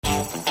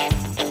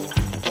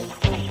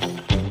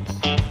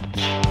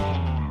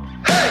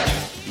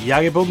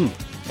Jegerpodden,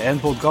 en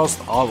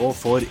podcast av og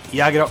for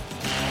jegere.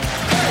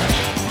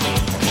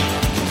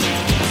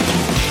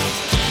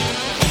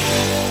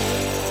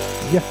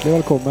 Hjertelig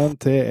velkommen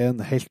til en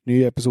helt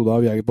ny episode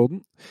av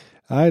Jegerpodden.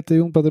 Jeg heter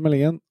Jon Petter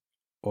Mellingen,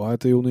 og jeg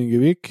heter Jon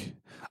Inge Vik.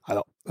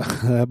 Neida,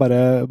 det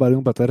er bare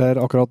Jon Petter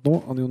her akkurat nå.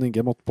 Og Jon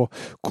Inge måtte på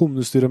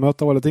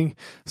kommunestyremøte av alle ting,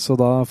 så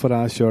da får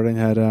jeg kjøre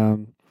denne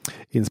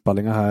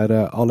innspillingen her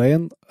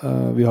alene.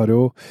 Vi har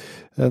jo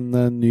en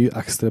ny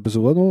ekstra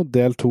episode nå,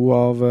 del 2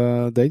 av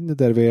den,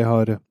 der vi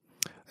har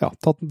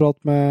tatt en prat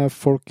med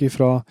folk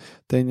fra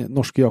den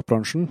norske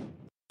jaktbransjen.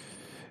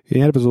 I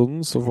denne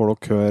episoden så får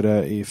dere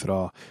høre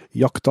fra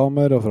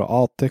jaktdamer og fra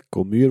ATEC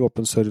og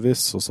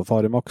Myrvåpenservice og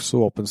Safari Max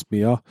og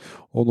Våpensmia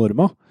og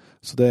Norma.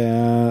 Så det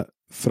er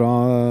fra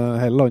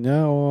hele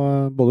landet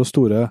og både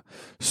store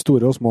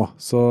og små.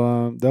 Så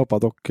det håper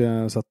jeg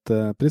dere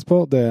setter pris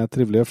på. Det er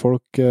trivelige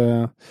folk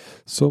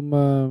som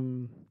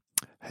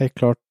helt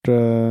klart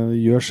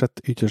gjør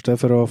sitt ytterste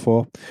for å få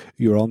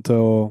hjulene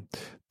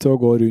til å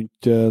gå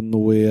rundt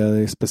nå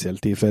i spesiell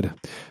tid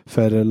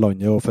for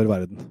landet og for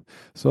verden.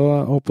 Så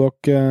jeg håper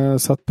dere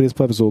setter pris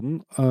på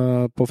episoden.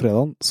 På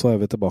fredagen så er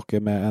vi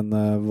tilbake med en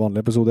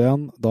vanlig episode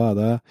igjen. Da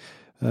er det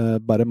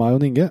bare meg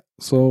og Inge.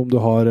 Så om du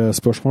har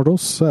spørsmål til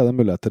oss, så er det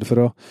muligheter for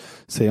å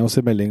se oss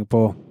i melding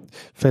på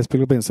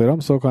Facebook og på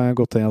Instagram, så kan jeg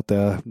godt tenke at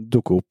det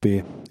dukker opp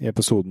i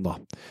episoden da.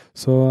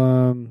 Så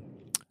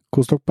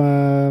kos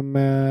dere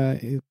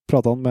med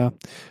pratene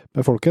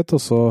med folket,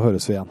 og så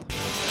høres vi igjen.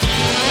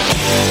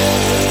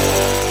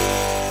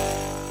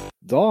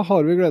 Da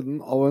har vi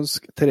gleden av å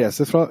ønske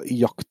Therese fra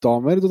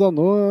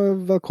jaktdamer.no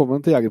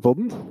velkommen til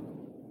Jegerpodden.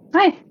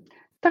 Hei,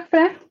 takk for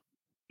det.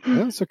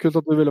 Ja, så kult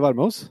at du ville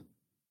være med oss.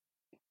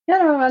 Ja,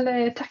 det var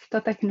veldig kjekt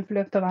at jeg kunne få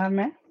lov til å være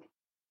med.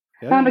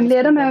 Jeg hadde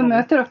gledet meg å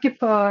møte dere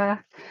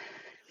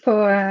på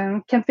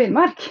Camp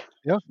Villmark.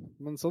 Ja,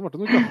 men sånn var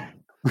det nok da.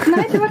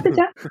 Nei, det var det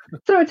ikke.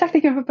 Så det var kjekt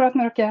jeg kunne få prate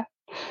med dere.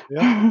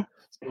 Ja,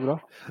 så bra.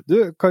 Du,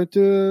 kan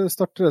ikke du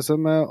starte Therese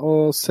med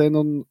å si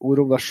noen ord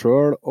om deg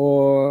selv,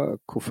 og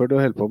hvorfor du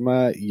holder på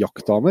med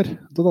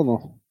jaktdamer.no?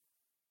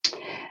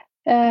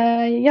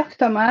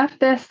 Jaktdamer,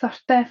 det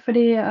startet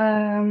fordi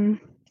jeg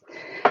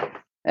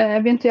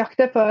begynte å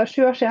jakte for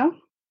 7 år siden.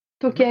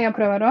 Tok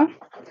jegerprøver da.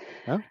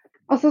 Ja.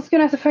 Og så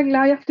skulle jeg selvfølgelig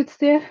ha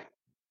jaktutstyr,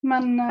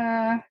 men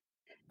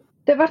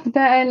det var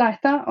det jeg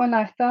letet,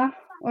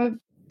 og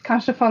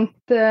kanskje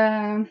fant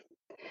en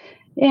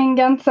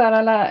genser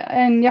eller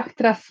en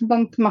jaktdress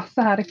blant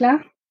masse herreklær.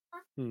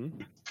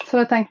 Så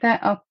da tenkte jeg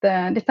at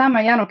dette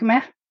må jeg gjøre noe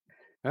med.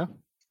 Ja.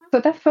 Så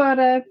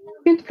derfor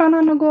begynte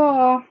planene å gå,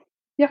 og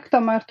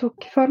jaktdamer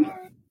tok form.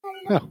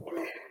 Ja,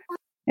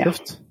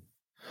 tøft.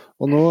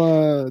 Og nå,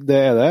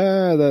 det er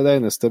det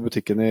eneste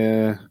butikken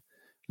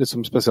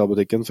liksom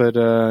spesialbutikken for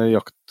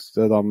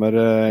jaktdamer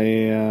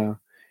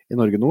i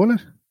Norge nå,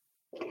 eller?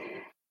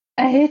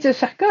 Jeg har ikke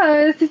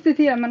sjekket siste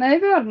tiden, men jeg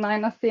var den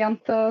eneste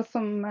jenta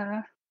som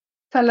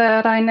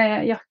selger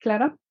rene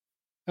jaktklær.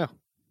 Ja,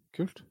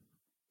 kult.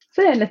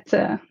 Så det er litt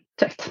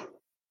kjekt.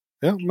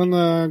 Ja, men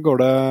går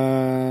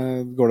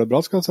det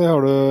bra, skal jeg si? Har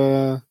du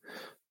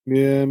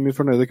mye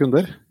fornøyde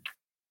kunder?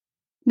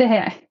 Det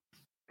har jeg.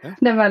 Ja.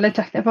 Det er veldig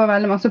kjekt. Jeg får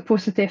veldig masse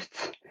positivt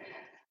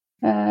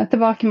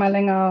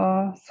tilbakemeldinger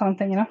og sånne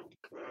ting da.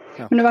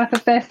 Ja. Men du vet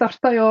at jeg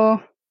startet jo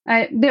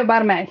det er jo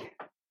bare meg,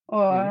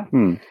 og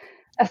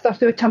jeg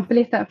startet jo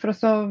kjempelite for å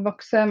så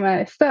vokse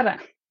meg større.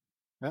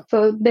 Ja.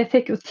 Så det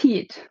fikk jo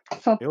tid,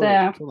 så at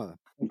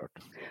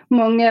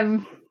mange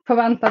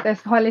forventer at jeg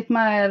skal ha litt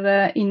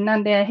mer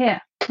innen det jeg har,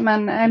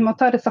 men jeg må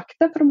ta det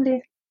sakte for å bli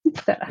litt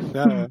større.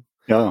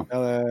 Ja,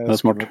 det er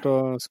skummelt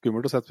å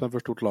sette på en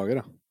for stort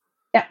lager.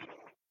 Ja.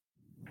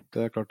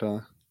 Det er klart det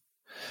er.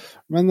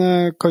 Men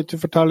kan du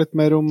fortelle litt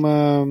mer om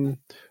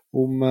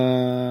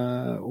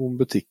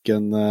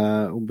butikken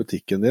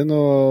din,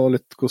 og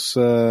litt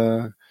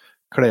hvordan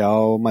klær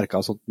og merker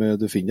og sånt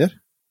du finner?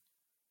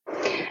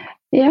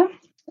 Ja,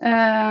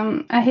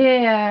 jeg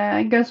har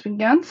Girls with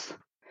Guns.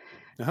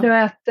 Ja. Det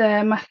er et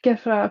merke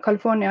fra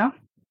California.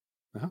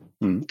 Ja.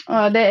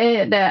 Og det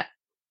er det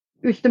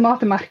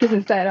ultimate merket,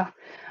 synes jeg da.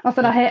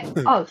 Altså det har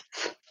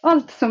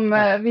alt som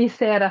vi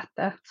ser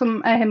etter, som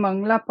jeg har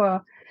manglet på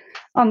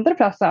andre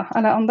plasser,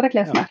 eller andre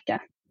klesmerker.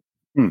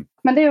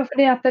 Men det er jo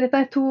fordi at dette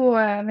er 2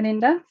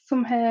 venninner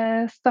som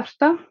har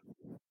startet,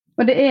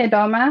 og det er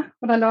damer,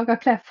 og de lager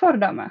klær for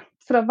damer,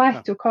 så da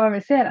vet jo hva vi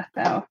ser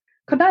etter, og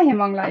hva de har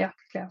manglet i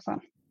jaktklær og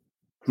sånn.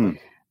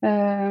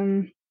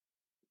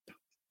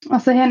 Og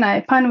så har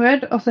jeg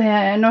Pinewood, og så har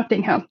jeg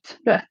Notting Hunt,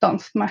 det er et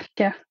dansk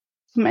merke,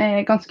 som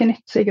er ganske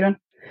nytt i grunn.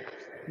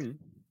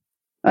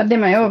 Og det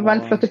er jo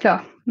veldig flotte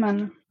klær, men...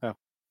 Ja.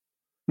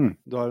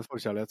 Du har en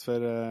forkjærlighet for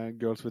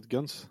Girls with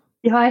Guns?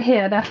 Ja, jeg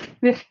har det,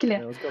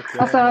 virkelig.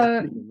 Altså,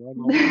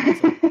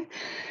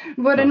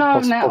 både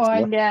navnet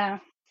og...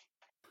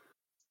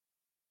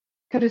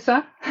 Hva du sa?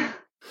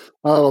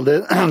 Ja, det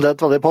er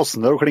et veldig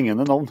passende og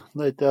klingende navn.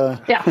 Det er ikke...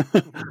 Ja.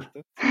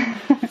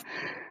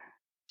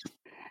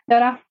 Ja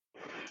da.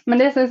 Men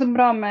det som er så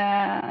bra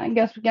med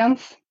Girls with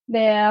Guns,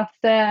 det er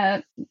at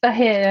det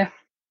har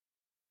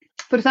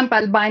For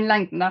eksempel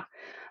beinlengden da.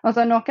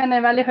 Altså noen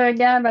er veldig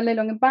høye, veldig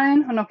lange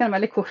bein, og noen er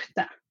veldig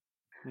korte.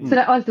 Så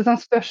det er alltid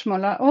sånn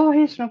spørsmål da, har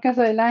ikke noen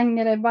som er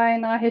lengre i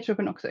beina, har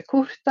ikke noen som er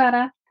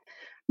kortere?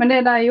 Men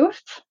det de har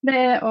gjort, det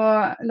er å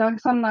lage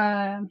sånne,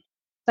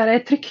 der det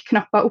er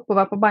trykknapper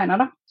oppover på beina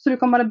da. Så du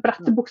kan bare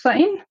brette buksa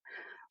inn,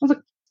 og så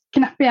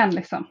kneppe igjen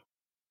liksom.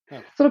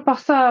 Så det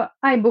passer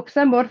en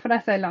bukse både for de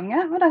som er lange,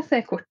 og de som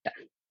er korte.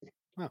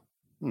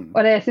 Og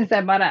det synes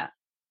jeg bare,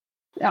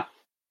 ja,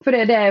 for det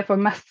er det jeg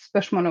får mest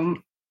spørsmål om,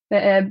 det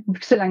er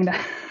bukselengde.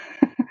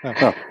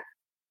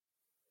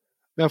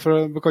 Ja,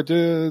 for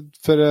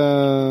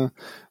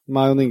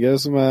meg og Inge,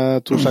 som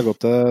er to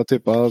skjeggåtte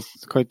typer,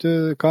 hva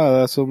er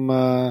det som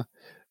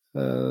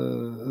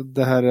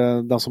det her,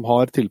 de som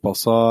har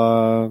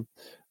tilpasset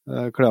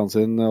klærne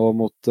sine og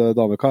mot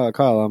damer, hva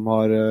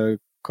er det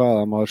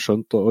de har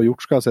skjønt og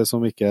gjort, skal jeg si,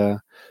 som ikke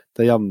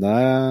det jevne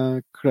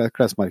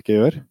klesmerket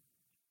gjør?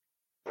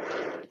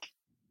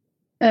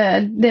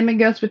 Det med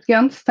Girls with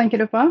Guns, tenker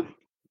du på?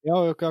 Ja,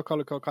 hva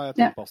er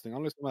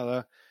tilpasningene? Liksom,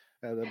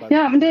 er det bare,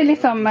 ja, men det er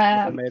liksom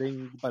mer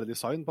enn bare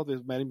design,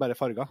 mer enn bare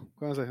farger,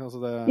 kan jeg si. Altså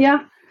det... Ja,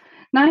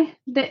 nei,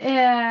 det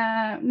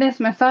er det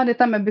som jeg sa,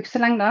 dette med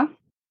bukselengder,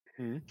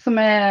 som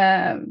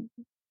er,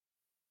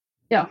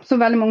 ja, så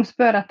veldig mange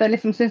spør at jeg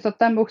liksom synes at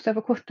den buksen er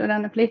for kort og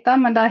den er for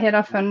liten, men der har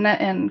de funnet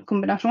en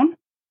kombinasjon.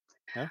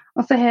 Ja.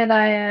 Og så har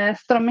de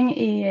stramming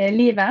i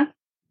livet,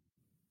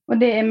 og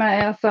det er med,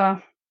 altså,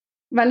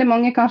 veldig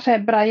mange kanskje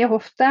er breie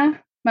hofter,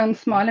 men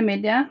smale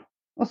midje,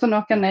 og så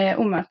noen er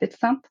omvendt, ikke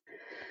sant?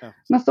 Ja.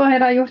 Men så har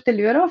de gjort det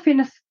lure å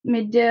finne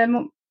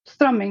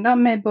midjestramming da,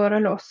 med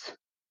borrelås.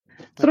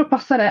 Så da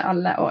passer det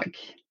alle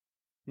også.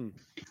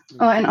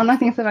 Og en annen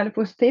ting som er veldig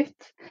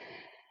positivt,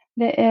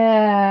 det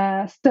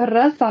er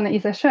størrelsene i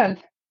seg selv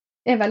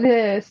er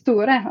veldig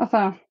store.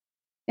 Altså,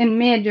 en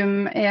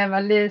medium er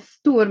veldig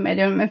stor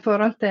medium i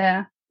forhold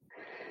til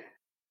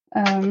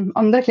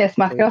andre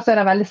klesmerker, og så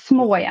er det veldig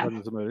små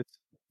igjen.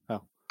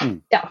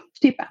 Ja,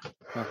 type.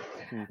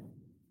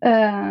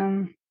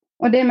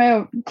 Og det med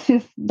å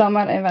synes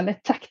damer er veldig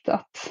kjekt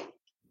at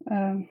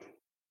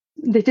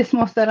det er ikke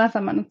små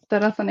størrelser, men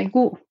størrelsene er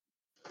gode.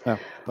 Ja,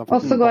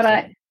 og så går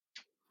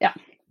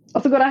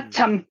de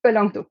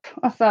kjempelangt opp,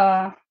 altså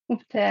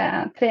opp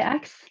til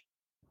 3X.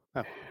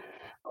 Ja.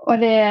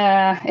 Og det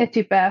er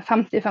type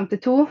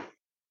 50-52.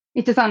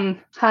 Ikke sånn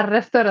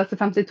herrestørrelse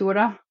 52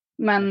 da,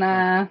 men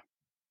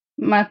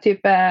med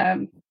type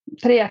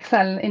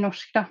 3XL i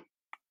norsk da.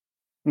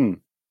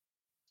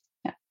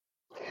 Ja.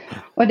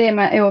 Og det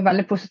er jo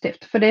veldig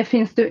positivt, for det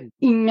finnes jo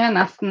ingen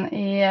nesten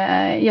i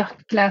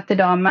jaktklær til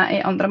damer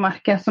i andre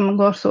merker som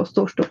går så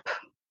stort opp.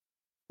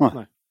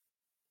 Nei.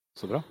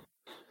 Så bra.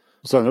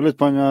 Så er det jo litt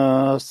på en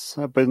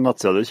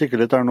nettside du kikker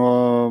litt her nå.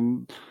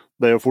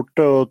 Det er jo fort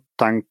å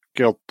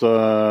tenke at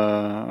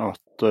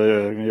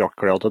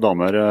jaktklær til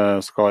damer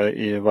skal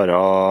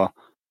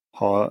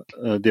ha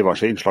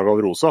diverse innslag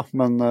av rosa,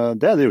 men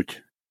det er det jo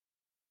ikke.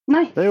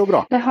 Nei, det er jo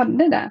bra. De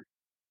hadde det.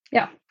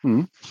 Ja.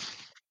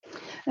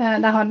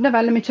 De hadde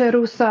veldig mye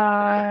rosa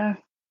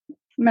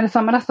med det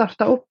samme de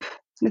startet opp,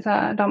 disse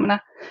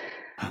damene.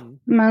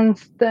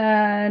 Mens de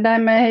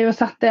har jo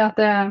sett det at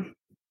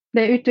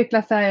det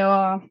utvikler seg,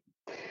 og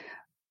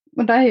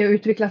de har jo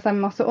utviklet seg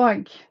masse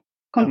også.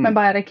 Kommet med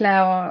bedre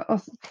klær og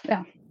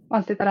ja,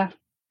 alt dette der.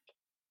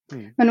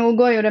 Men nå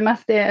går jo det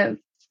mest i,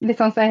 litt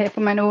sånn som jeg har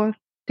på meg nå,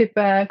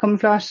 type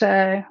kamuflasje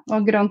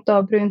og grønt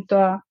og brunt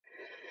og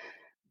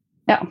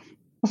ja.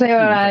 Og så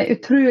gjør de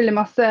utrolig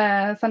masse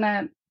sånne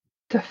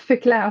tøffe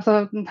klær, altså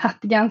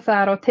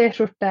hettegenser og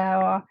t-skjorte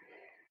og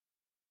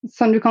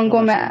sånn du kan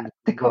gå med.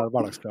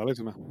 Hverdagsklær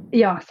liksom.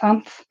 Ja,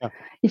 sant. Ja.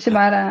 Ikke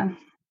bare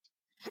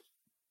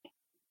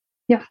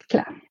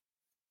jaktklær.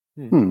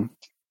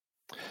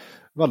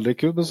 Veldig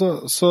kult.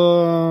 Så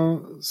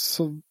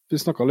vi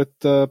snakket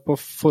litt på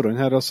forhånd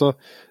her, altså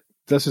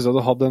det synes jeg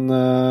du hadde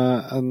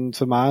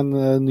for meg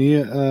en ny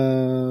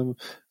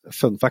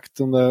fun fact,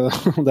 om det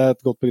er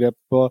et godt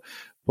begrep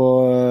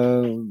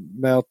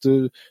med at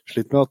du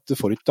sliter med at du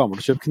får ikke damer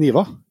til å kjøpe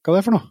kniver. Hva er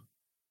det for noe?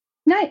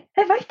 Nei,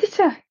 jeg vet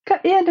ikke. Hva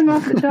er det med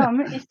at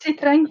damer ikke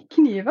trenger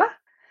kniver?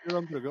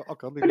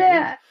 For det,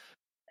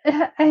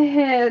 jeg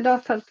har da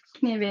tatt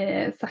kniv i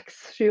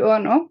 6-7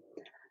 år nå.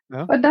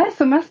 Ja. Og de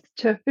som mest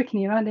kjøper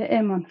kniver, det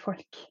er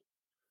mannfolk.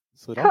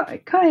 Hva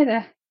er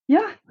det?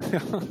 Ja,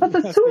 altså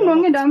så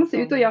mange damer som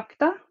er ute og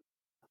jakter.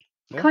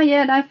 Hva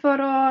gjør de for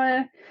å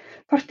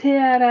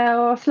partere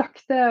og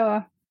slakte og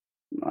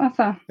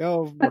altså? Ja,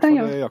 og i hvert fall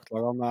i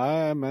jaktlagene jeg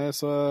er med,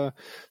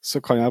 så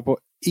kan jeg på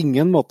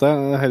ingen måte,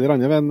 heller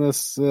andre veien,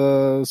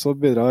 så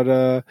bidrar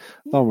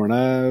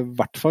damerne i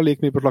hvert fall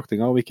like mye på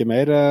slaktinga, og ikke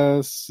mer.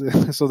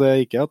 Så det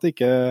er ikke at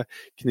ikke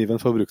kniven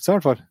får brukt seg i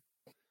hvert fall.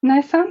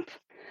 Nei, sant.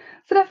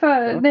 Så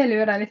derfor, det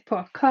lurer jeg litt på.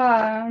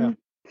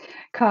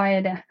 Hva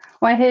er det?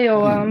 Og jeg har jo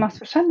masse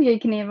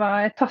forskjellige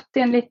kniver. Jeg har tatt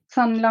inn litt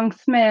sånn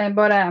langs med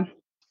bare,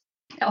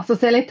 ja, så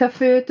ser litt tøff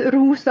ut,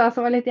 rosa,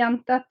 så var litt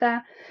jentete.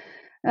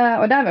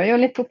 Og det var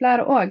jo litt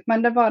populære også,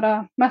 men det var da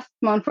mest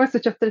mannfolk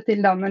som kjøpte det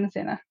til damene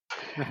sine.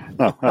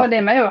 Og det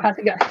er jo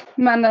helt greit.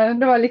 Men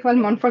det var likevel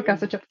mannfolk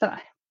som kjøpte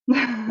det.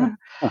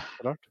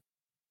 Klart.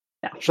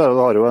 Ja. Så du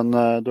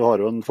har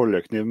jo en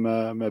foljekniv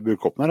med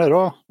bukåpner her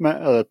også.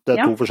 Er det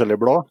to forskjellige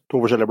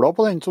blad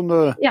på den som du...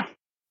 Ja,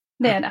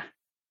 det er det.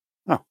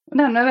 Ja.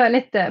 Den er vel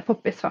litt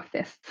poppis,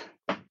 faktisk.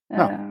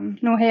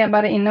 Nå har jeg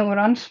bare inne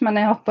oransje, men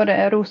jeg har på det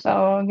rosa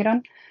og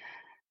grønn.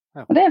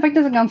 Ja. Og det er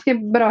faktisk en ganske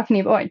bra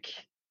kniv også.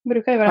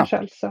 Bruker jo den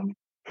selv, så...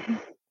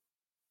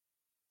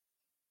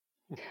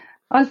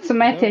 Alt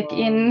som jeg tek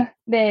inn,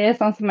 det er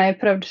sånn som jeg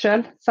har prøvd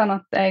selv, sånn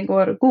at jeg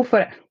går god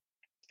for det.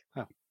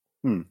 Ja.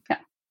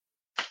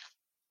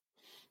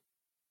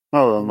 Ja,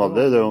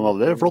 det er jo en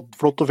veldig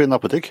flott og fin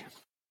butikk.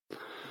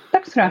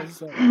 Takk skal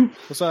du ha.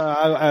 Og så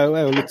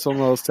er jo litt sånn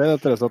å se,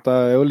 Therese, at det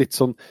er jo litt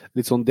sånn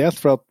delt,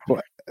 for at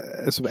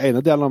som ene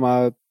delen av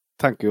meg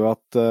tenker jo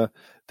at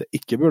det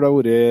ikke burde ha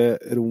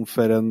vært rom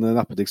for en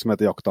nettbutikk som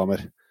heter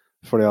Jaktdamer.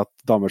 Fordi at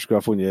damer skulle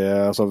ha funnet,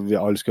 altså vi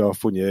alle skulle ha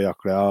funnet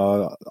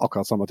jaktklær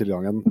akkurat samme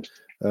tilgangen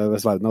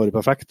hvis verden har vært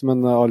perfekt,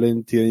 men all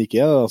den tiden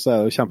ikke er det, så er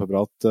det jo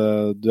kjempebra at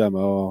du er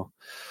med å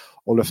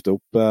løfte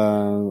opp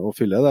og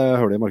fylle det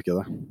hullet i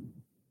markedet.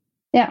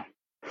 Ja,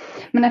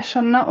 men jeg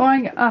skjønner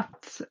også at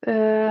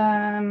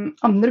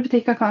andre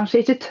butikker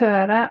kanskje ikke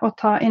tører å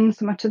ta inn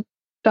så mye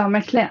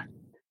dameklær.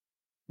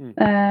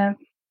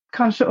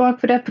 Kanskje også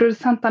fordi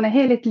produsentene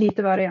har litt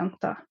lite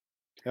varianter.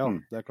 Ja,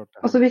 det er klart.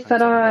 Og så hvis jeg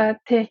da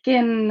teker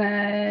inn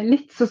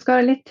litt, så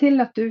skal det litt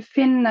til at du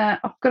finner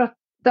akkurat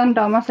den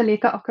dama som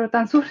liker akkurat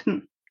den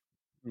sorten.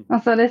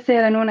 Altså det ser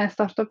jeg nå når jeg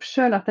starter opp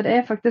selv, at det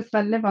er faktisk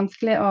veldig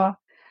vanskelig å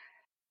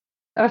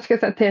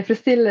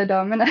tilfredsstille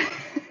damene.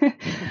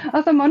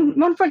 Altså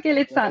mannfolk er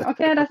litt sånn,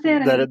 ok, da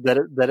ser jeg...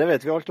 Dere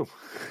vet vi alt om.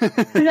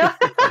 Ja.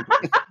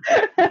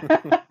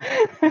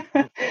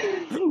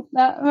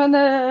 Nei, men...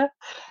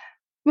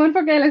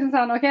 Mannfolk er liksom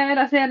sånn, ok,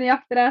 da ser jeg en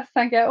jaktdress,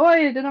 tenker jeg,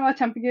 oi, denne var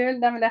kjempekul,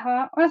 den vil jeg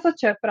ha, og så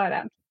kjøper jeg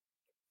den.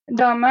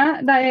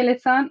 Damer, de er litt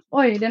sånn,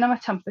 oi, denne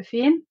var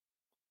kjempefin,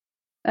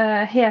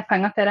 har jeg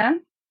penger til den?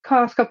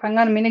 Hva skal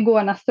pengene mine gå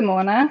neste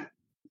måned?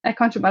 Jeg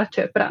kan ikke bare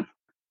kjøpe den.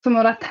 Så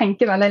må de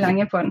tenke veldig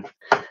lenge på den.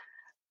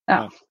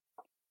 Ja.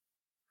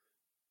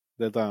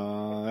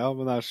 Ja,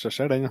 men jeg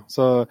ser den, ja.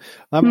 Så,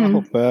 nei, men jeg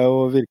håper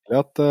jo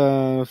virkelig at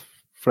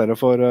flere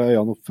får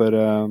øynene opp for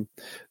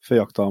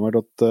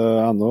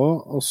jaktdamer.no,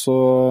 og så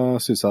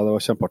synes jeg det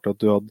var kjempeartig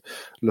at du hadde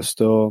lyst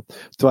til å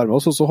være med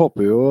oss, og så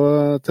håper jo,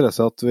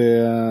 Therese, at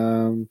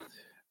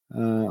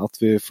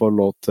vi får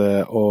lov til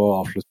å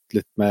avslutte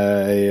litt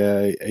med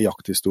en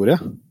jakthistorie.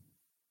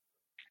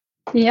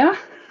 Ja.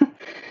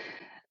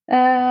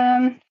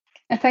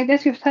 Jeg tenkte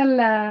jeg skulle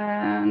fortelle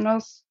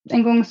når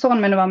en gang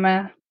sønnen min var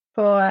med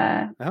på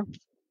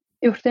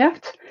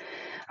hjortejakt.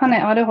 Han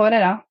er ADHD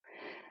da.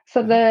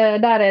 Så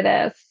der er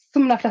det,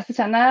 som de fleste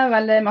kjenner,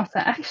 veldig masse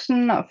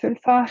action og full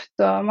fart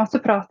og masse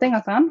prating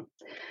og sånn.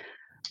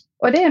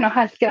 Og det er noe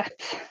helt greit.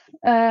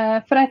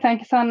 For jeg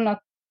tenker sånn at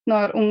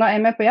når unger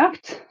er med på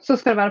jakt, så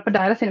skal det være på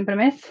deres sine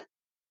premiss.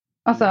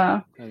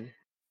 Altså,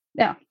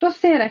 ja, da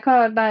ser jeg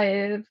hva de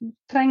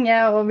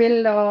trenger og vil,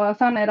 og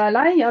sånn er de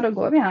lei, ja, da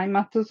går vi hjem.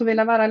 Og så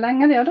vil de være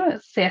lenger, ja, da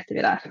setter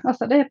vi der.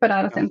 Altså, det er på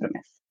deres sine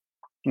premiss.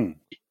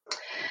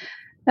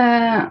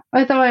 Og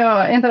dette var jo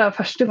en av de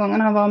første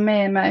gangene han var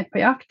med meg på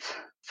jakt,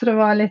 så det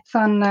var litt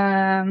sånn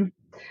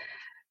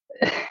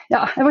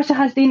ja, jeg var ikke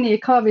helt inne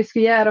i hva vi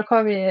skulle gjøre og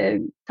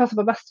hva som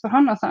var best for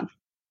han og sånn.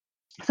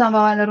 Så han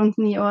var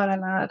rundt 9 år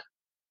eller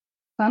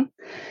sånn.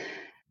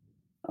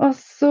 Og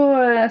så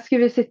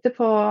skulle vi sitte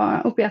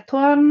oppe i et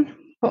tårn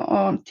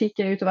og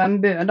kikke utover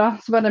en bø da,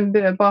 så var det en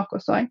bø bak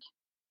oss også.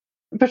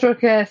 Forstår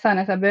du hva jeg sier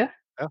når jeg sier bø?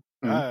 Ja.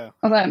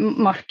 Altså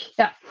mark,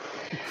 ja.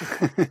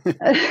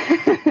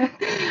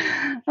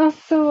 Og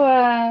så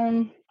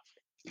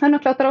han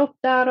klatret opp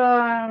der, og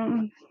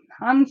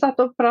han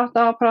satt og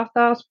pratet, og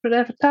så prøvde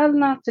jeg å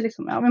fortelle at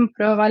liksom, ja, vi må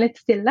prøve å være litt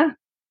stille,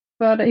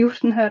 for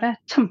hjorten hører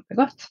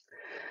kjempegodt.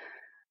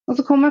 Og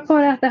så kom jeg på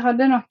det at jeg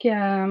hadde noe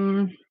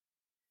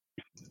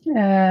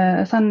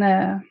sånn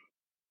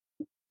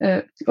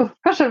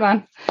hørselvern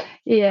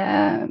i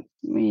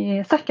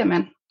sekken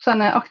min,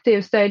 sånne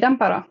aktive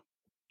støydempere.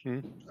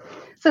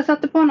 Så jeg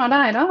satte på noe av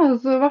deg da, og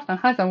så ble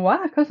han helt sånn,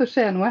 wow, hva som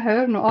skjer nå? Jeg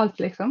hører noe alt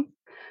liksom.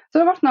 Så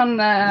da ble han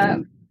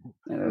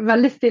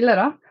veldig stille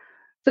da.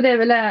 Så det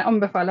vil jeg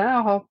anbefale,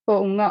 å ha på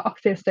unger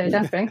aktiv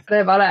støydemping, for det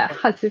er bare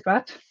helt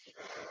supert.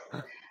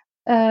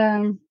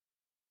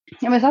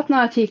 Vi satt nå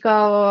og kikket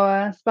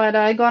og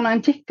speidet. Jeg ga han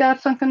en kikker,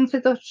 så han kunne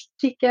sitte og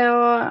kikke,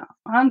 og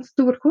han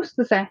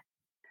storkoste seg.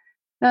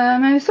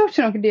 Men vi så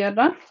ikke noe dyr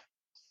da.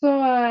 Så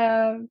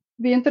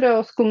begynte det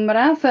å skumme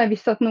det, så jeg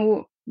visste at nå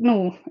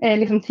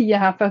er liksom tida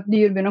her for at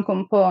dyr begynner å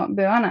komme på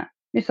bøene,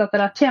 hvis at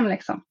det der kommer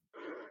liksom.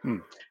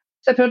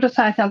 Så jeg prøvde å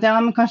si til han, ja,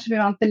 men kanskje vi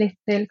venter litt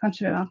til.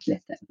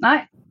 Nei,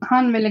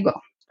 han ville gå. Så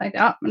jeg tenkte,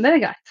 ja, men det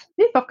er greit.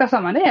 Vi pakker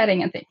sammen, det er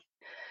ingenting.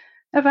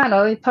 Jeg får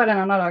heller ta det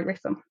en annen dag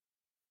liksom.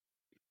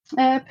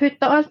 Jeg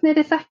puttet alt ned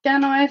i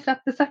sekken, og jeg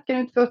slepte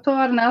sekken ut for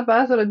tårene,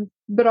 bare så det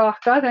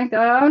braket. Jeg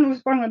tenkte, ja, nå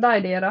sprang det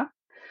de dyra.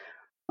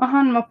 Og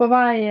han var på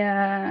vei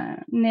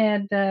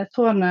ned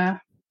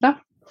tårnet da.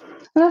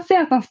 Og da ser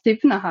jeg at han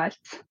stivner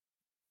helt.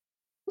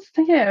 Og så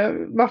tenker jeg,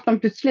 ble han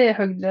plutselig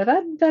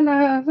høyderedd, eller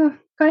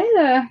hva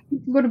det?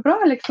 Går det bra,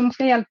 liksom?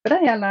 Skal jeg hjelpe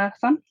deg, eller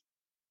sånn?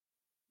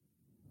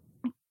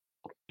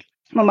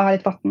 Må bare ha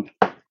litt vatten.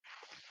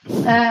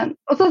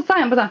 Og så sier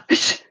han på sånn,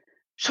 hysj,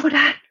 se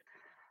der!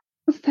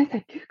 Og så tenkte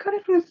jeg, Gud, hva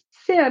det for noe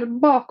ser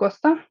bak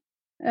oss da?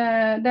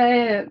 Det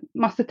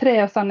masse tre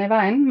og sånn i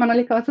veien, men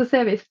allikevel så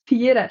ser vi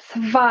 4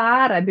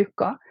 svære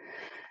bukker.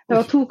 Det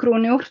var 2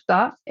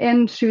 kronhjorter,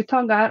 en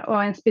sjutagger og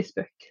en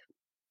spissbukk.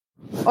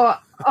 Og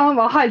han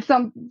var helt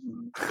sånn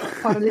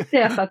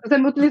paralysert, så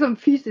jeg måtte liksom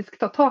fysisk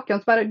ta tak i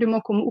han, så bare, du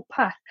må komme opp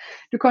her.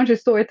 Du kan ikke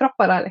stå i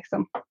trappa der,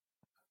 liksom.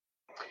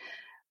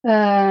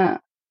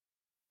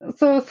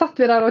 Så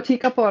satt vi der og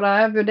kikket på det,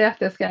 jeg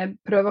vurderte skal jeg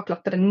prøve å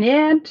klatre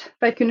ned,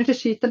 for jeg kunne ikke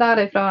skyte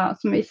derifra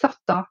som vi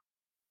satt da.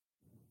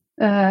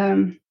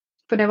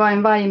 For det var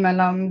en vei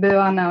mellom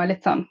bøene og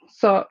litt sånn.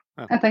 Så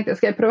jeg tenkte,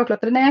 skal jeg prøve å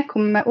klatre ned,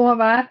 komme meg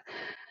over?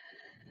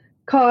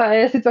 Hva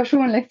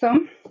situasjonen,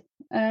 liksom?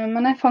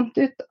 Men jeg fant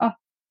ut at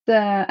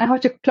jeg har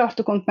ikke klart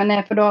å komme meg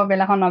ned, for da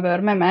ville han ha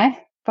vært med meg,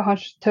 for han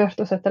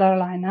tørte å sitte der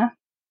alene.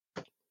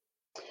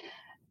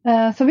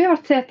 Så vi har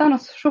vært setende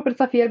og se på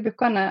disse 4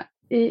 bukkene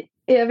i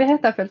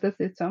evigheter, føltes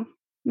det ut som.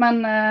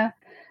 Men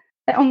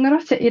jeg angrer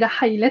ikke i det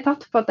hele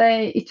tatt på at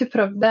jeg ikke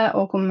prøvde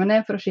å komme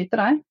ned for å skyte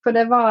dem, for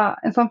det var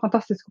en sånn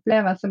fantastisk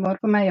opplevelse både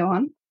for meg og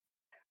han.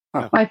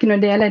 Og jeg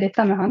kunne dele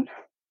dette med han.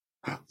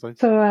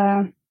 Så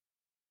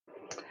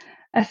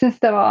jeg synes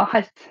det var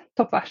helt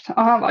toppverst.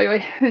 Og han var jo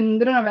i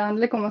 100 når vi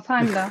endelig kom oss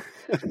hjem da.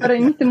 Og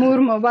ringte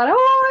mormor og bare,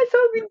 jeg så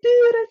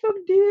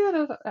dyr.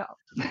 Og så, ja.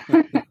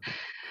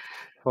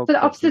 Så det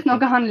er absolutt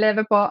noe han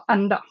lever på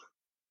enda.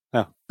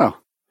 Ja.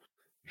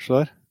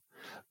 Skjønner.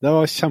 Det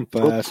var en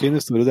kjempefin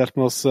historie delt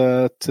med oss.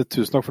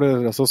 Tusen takk for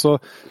det. Så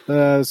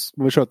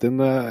må vi skjøte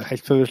inn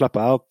helt før vi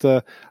slipper at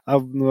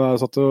jeg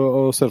satt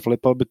og surfet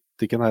litt på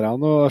butikken her,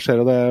 og jeg ser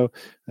jo det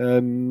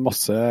er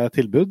masse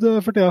tilbud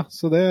for tida.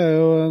 Så det er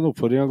jo en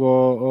oppfordring å gå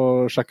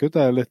og sjekke ut.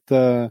 Det er litt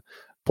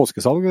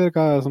påskesalg, eller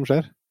hva er det som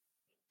skjer?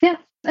 Ja,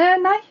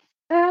 nei.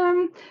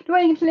 Det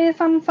var egentlig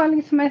sånn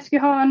salg som jeg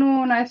skulle ha nå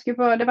når jeg skulle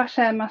på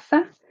diverse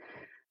messer.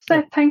 Så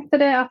jeg tenkte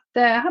det at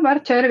her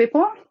bare kjører vi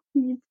på.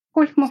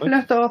 Folk må få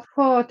lov til å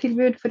få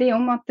tilbud for de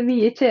om at vi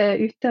ikke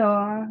er ute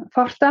og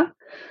farter.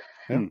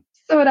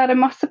 Så der er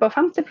masse på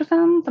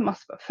 50% og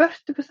masse på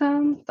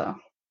 40%.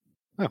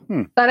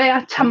 Der er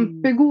en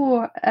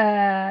kjempegod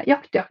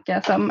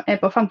jaktjakke som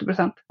er på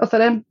 50%.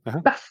 Altså den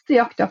beste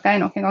jaktjakka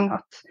jeg noen gang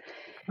har hatt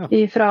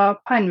fra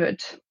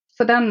Pinewood.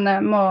 Så den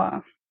må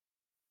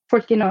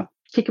folk inn og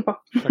kikke på.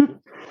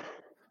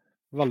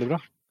 Veldig bra.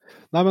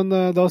 Nei, men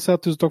da sier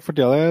jeg tusen takk for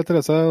tida,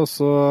 Therese, og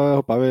så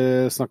håper jeg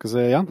vi snakkes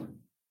igjen.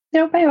 Det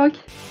håper jeg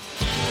også.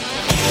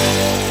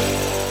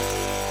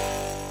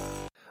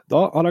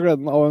 Da har jeg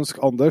gleden av å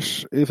ønske Anders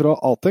fra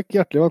Atec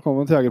hjertelig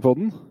velkommen til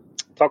Jegerpodden.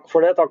 Takk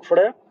for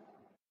det.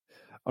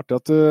 Artig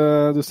at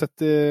du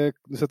sitter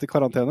i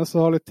karantene,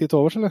 så har litt tid til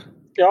overs, eller?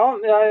 Ja,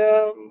 jeg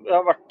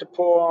har vært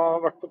på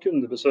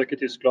kundebesøk i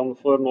Tyskland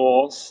for nå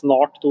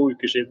snart 2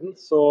 uker siden,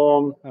 så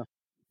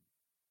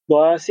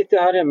da sitter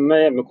jeg her hjemme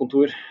med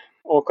hjemmekontor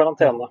og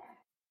karantene.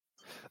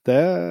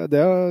 Jeg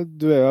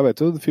vet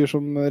jo, en fyr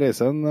som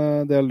reiser en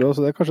del, så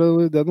det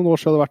er noen år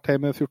siden du har vært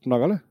hjemme i 14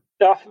 dager, eller?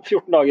 Ja,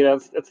 14 dager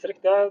et strekk,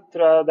 det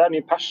tror jeg det er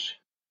ny pers.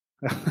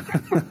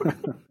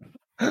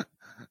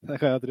 Det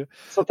kan jeg tro.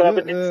 Så det er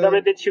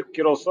blitt litt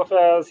tjukkere også, for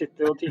jeg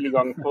sitter jo tidlig i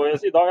gang på.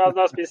 I dag har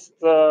jeg spist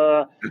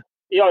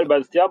i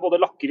arbeidstida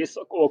både lakris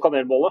og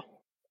kanelbolle.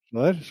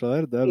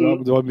 Skjønner. Det er bra,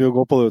 du har mye å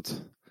gå på det ut.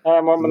 Ja,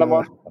 jeg må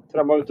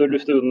ut og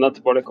lufte unden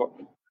etterpå.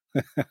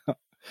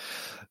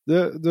 Du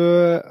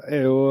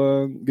er jo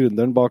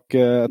gründeren bak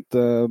et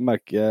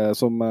merke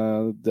som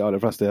de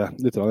aller fleste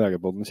lytterne av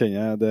Jegerpodden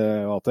kjenner, det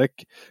er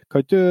Atec.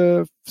 Kan ikke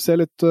du se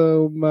litt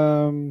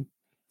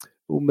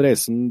om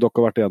reisen dere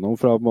har vært igjennom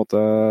fra på en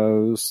måte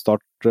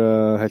start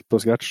helt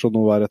på scratch og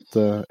nå være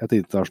et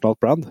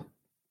internasjonalt brand?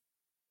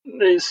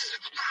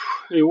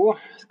 Jo,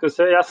 skal vi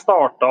se. Jeg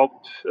startet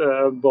opp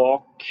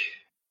bak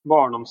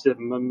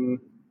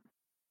barndomshjemmet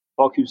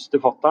bak huset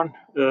til fatteren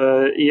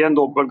i en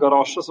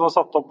dobbeltgarasje som var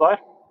satt opp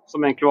der,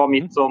 som egentlig var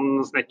mitt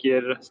sånn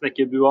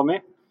snekkerbua mi,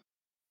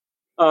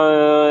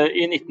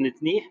 i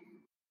 1999.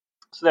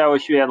 Så det er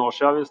jo 21 år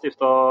siden vi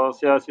stiftet,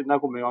 siden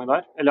jeg kom i gang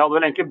der. Eller jeg hadde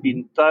vel egentlig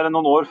begynt der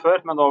noen år før,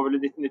 men da var vel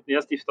i 1999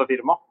 jeg stiftet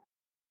firma.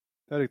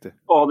 Det er riktig.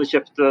 Og hadde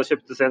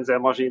kjøpte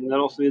CNC-maskiner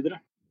og så videre.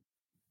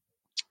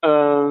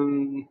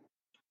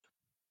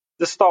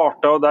 Det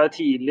startet jo der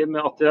tidlig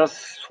med at jeg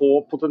så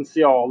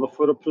potensialet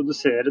for å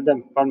produsere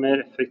demperen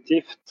mer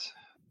effektivt,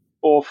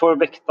 og få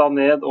vekta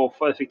ned og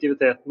få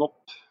effektiviteten opp.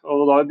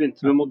 Og da jeg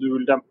begynte med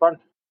moduldemperen.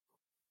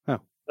 Ja.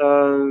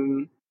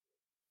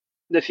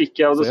 Det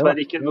fikk jeg jo dessverre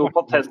ikke noe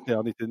patent.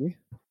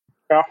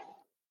 Ja.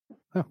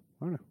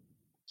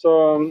 Så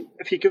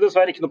jeg fikk jo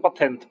dessverre ikke noe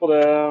patent på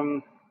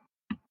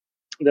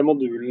det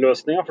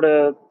modulløsningen, for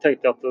det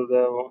tenkte jeg at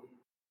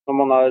når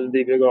man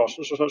driver i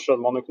garasjen, så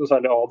skjønner man jo ikke noe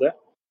særlig av det.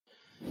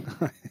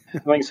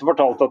 Det var ingen som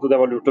fortalte at det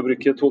var lurt å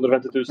bruke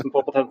 250 000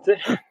 på patenter,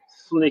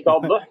 som de ikke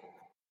hadde.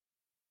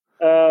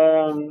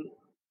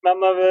 Men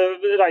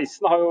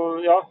reisen har jo,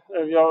 ja,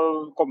 vi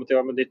har kommet i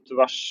gang med nytt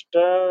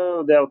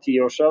verksted. Det er jo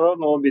 10 år siden.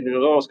 Nå begynner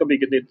vi å skal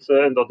bygge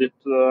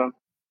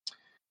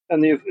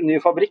en ny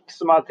fabrikk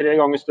som er 3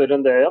 ganger større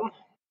enn det igjen.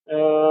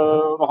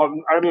 Nå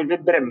er det mulig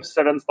vi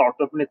bremser den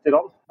startupen litt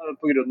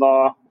på grunn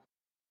av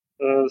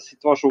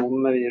situasjonen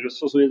med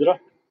virus og så videre.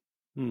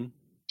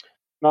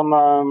 Men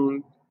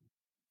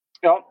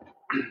ja,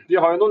 vi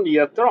har jo noen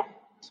nyheter da,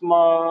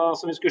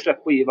 som vi skulle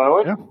slippe på eBay i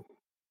år. Ja.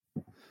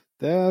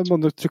 Det må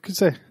du trygt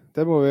si.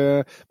 Det må vi.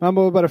 Men jeg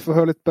må bare få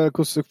høre litt på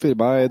hvordan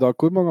firmaet i dag.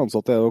 Hvor mange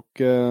ansatte er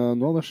dere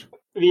nå, Anders?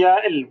 Vi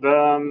er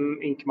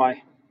 11 Ink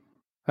Mai.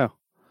 Ja.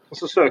 Og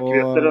så søker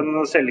vi etter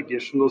en selger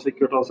som du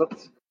sikkert har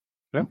sett.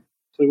 Ja.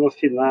 Så vi må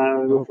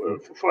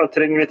jeg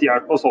trenger litt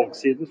hjelp på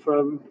salgssiden, for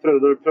jeg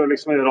prøver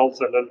liksom å gjøre alt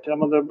selv hele tiden,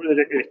 men det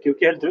rekker jo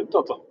ikke helt rundt,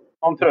 vet du.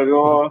 Man prøver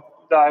jo,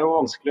 det er jo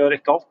vanskelig å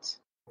rekke alt.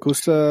 For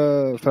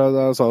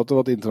jeg sa at det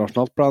var et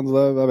internasjonalt plan,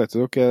 jeg vet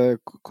jo ikke,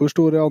 hvor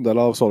stor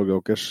andel av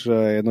salget deres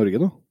i Norge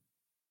nå?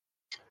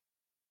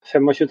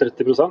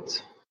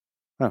 25-30%.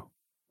 Ja.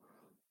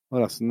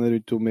 Og resten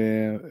rundt om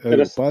i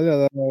Europa, eller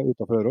er det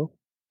utenfor Europa?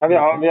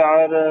 Ja, vi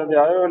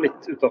er jo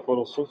litt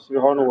utenfor også, så vi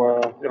har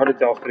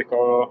litt i Afrika,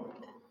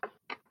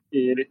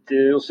 litt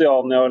i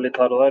Oceania, litt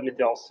her og der, litt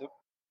i Asia.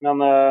 Men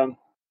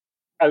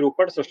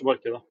Europa er det største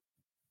markedet.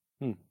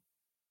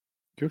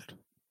 Kult.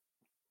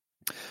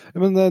 Ja,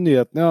 men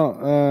nyheten, ja.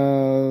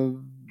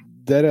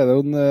 Der er det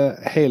jo en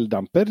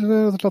heldemper,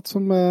 rett og slett,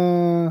 som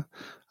jeg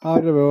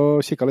har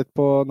kikket litt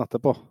på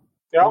nettet på.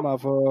 Ja,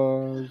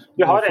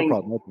 jeg har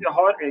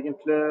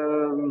egentlig,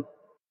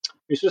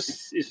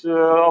 hvis du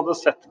hadde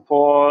sett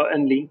på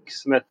en link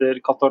som heter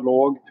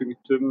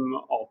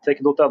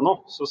katalog.atec.no,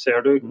 så ser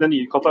du den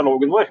nye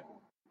katalogen vår.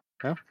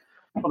 Ja.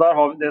 Og der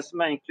har vi det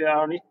som egentlig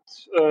er nytt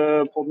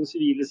på den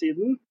sivile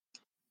siden.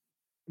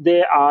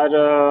 Det er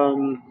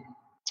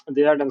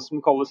den som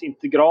kalles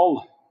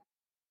integral.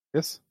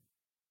 Yes.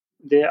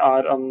 Det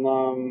er en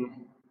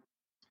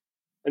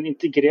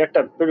integrert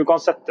demper. Du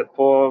kan sette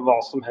på hva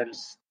som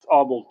helst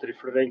av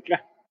boltrifler egentlig.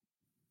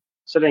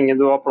 Så lenge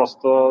du har plass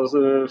til å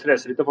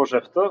frese litt i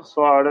forsetet,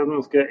 så er det en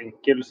ganske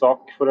enkel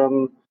sak for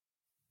en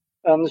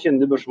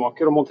kyndig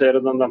børsmaker å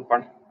montere den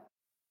demperen.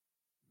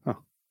 Ja.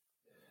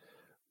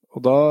 Og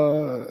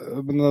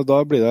da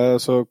blir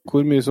det så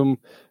hvor mye som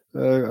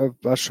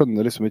jeg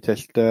skjønner liksom ikke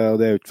helt, og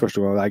det er jo ikke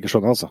første gang jeg ikke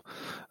skjønner altså.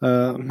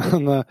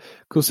 Men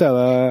hvordan er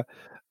det,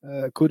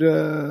 hvor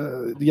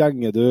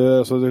gjenger du,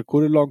 altså,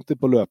 hvor langt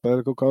på løpet,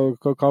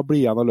 hva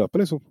blir igjen av løpet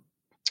liksom?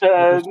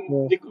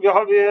 Vi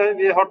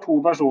har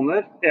 2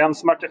 versjoner, en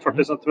som er til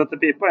 40 cm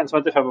pipe og en som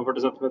er til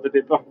 45 cm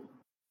pipe.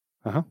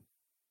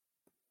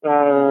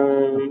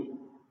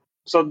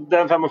 Så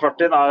den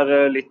 45 er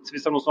litt, hvis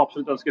det er noen som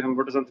absolutt ønsker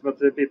 45 cm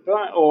pipe,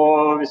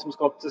 og hvis de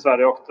skal til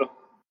Sverige og akte.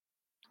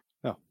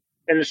 Ja.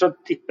 Ellers så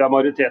tipper jeg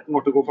majoriteten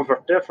måtte gå for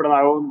 40, for det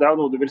er jo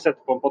noe du vil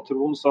sette på en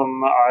patron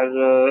som er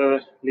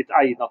litt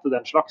egnet til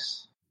den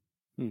slags.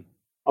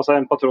 Altså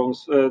en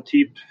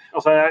patronstyp.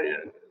 Altså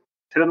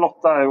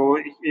 308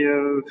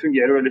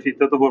 fungerer veldig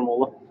fint etter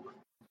formålet.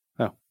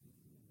 Ja.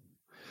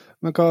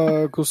 Men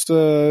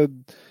hvordan,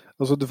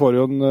 altså du får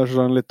jo en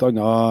litt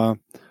annen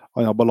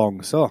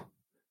balanse da,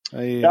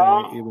 i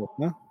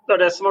båtene. Det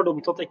er det som var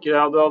dumt at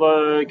ikke du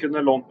hadde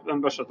kunnet lånt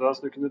en børse til deg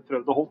så du kunne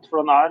prøvd å holde, for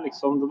den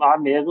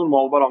er mer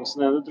normal balanse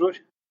enn du tror.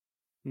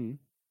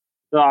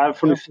 Den er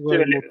fornuftig,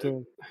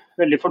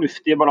 veldig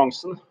fornuftig i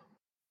balansen.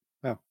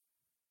 Ja.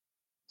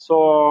 Så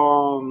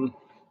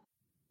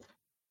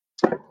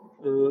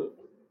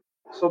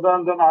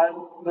den er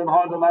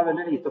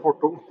veldig lite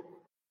fortung.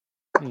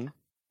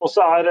 Og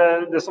så er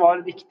det som var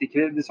et viktig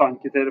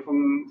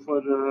designkriterium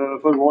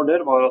for vår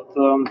del, var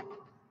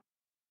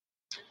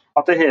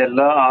at det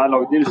hele er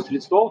laget i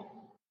rustfritt stål.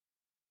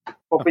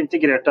 Og på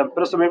integrert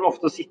dempere så blir vi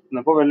ofte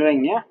sittende på veldig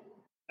lenge.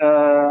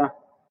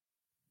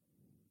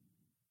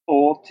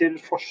 Og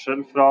til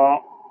forskjell fra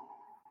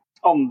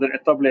andre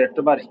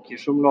etablerte merker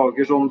som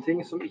lager sånne ting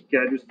som ikke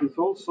er rustfritt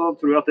stål, så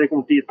tror jeg at det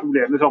kommer til å gi et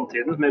problem i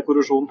fremtiden med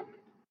korrosjon.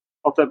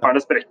 At demperne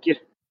sprekker.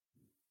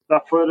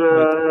 Derfor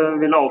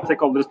ville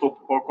Altec aldri stått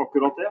bak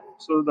akkurat det.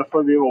 Så derfor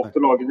har vi valgt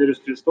å lage det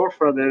rustfritt stål,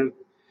 for det er det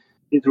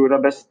vi tror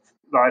er best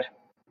der.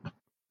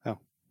 Ja,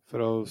 for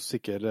å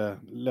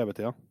sikre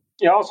levetida.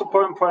 Ja, altså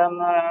på en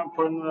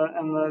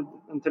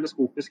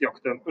teleskopisk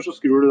jaktdemper så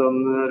skrur du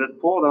den rett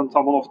på, og den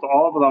tar man ofte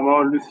av, og det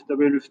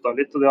blir lufta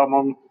litt, og det har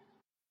man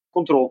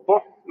kontroll på.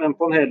 Men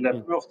på en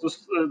heldemper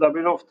der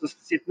blir det ofte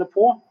sittende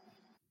på,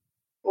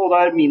 og det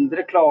er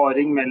mindre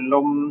klaring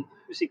mellom.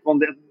 Hvis ikke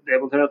man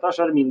demonterer dette,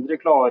 så er det mindre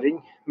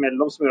klaring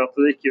mellom som gjør at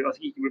det ikke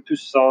blir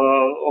pusset,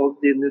 og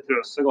de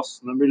nitrøse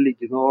gassene blir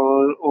liggende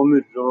og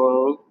murre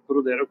og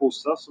korrodere og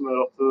kose seg, som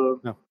gjør at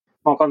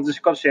man kan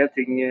skje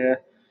ting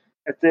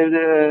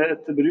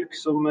etter bruk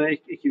som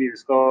ikke vi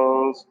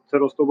skal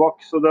tørre å stå bak.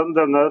 Så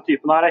denne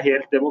typen her er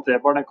helt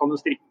demonterbar. Den kan du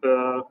strippe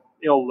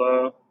i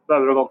alle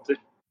bauger og kanter.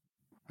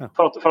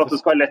 For at det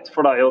skal være lett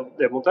for deg å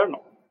demontere den.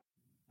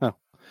 Ja.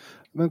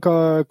 Men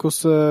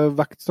hvordan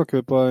vekt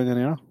snakker vi på denne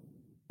her da?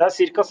 Det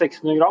er ca.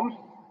 600 gram.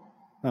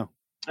 Ja.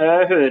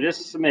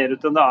 Høres mer ut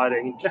enn det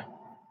egentlig.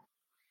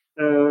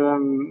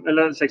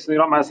 Eller 600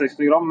 gram er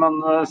 600 gram, men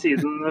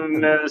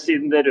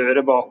siden det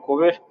røret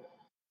bakover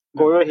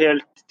går jo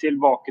helt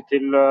tilbake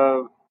til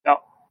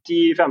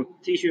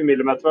 10-20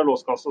 millimeter ved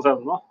låskassens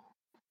ende.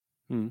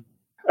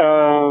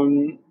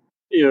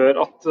 Gjør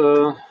at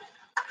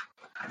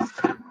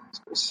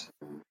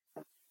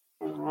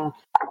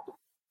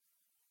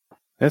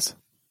Yes.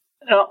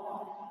 Ja.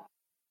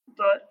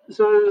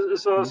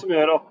 Som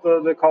gjør at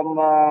det kan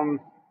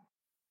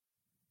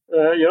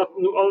gjør at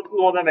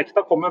noe av den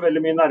vekta kommer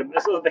veldig mye nærmere,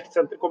 så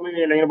vektsenter kommer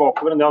mye lenger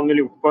bakover enn det han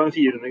ville gjort på en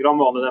 400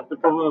 gram vanlig demper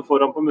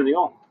foran på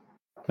munninga.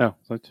 Ja,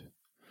 sant.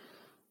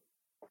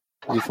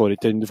 Du får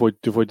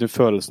ikke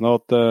følelsen av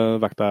at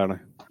vekta er det.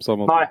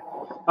 Nei,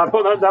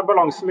 det er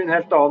balansen min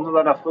helt annen. Det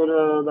er derfor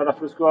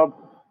du skulle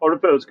har du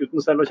prøveskutt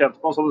den selv og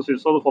kjent på den, så du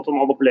synes du hadde fått en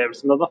annen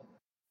opplevelse med det.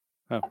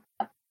 Ja.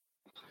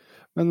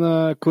 Men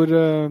hvor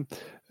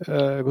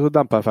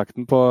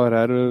dempereffekten på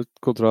her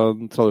kontra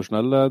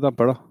tradisjonell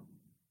demper da?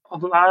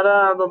 Den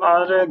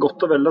er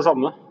godt og vel det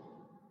samme.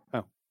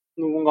 Ja.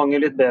 Noen ganger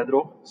litt bedre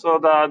også. Så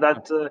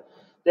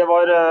det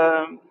var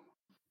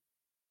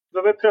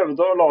vi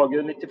prøvde å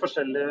lage litt i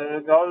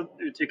forskjellige. Vi har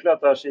utviklet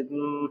dette her siden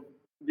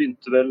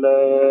begynte vel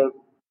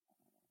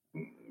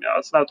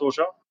snaut år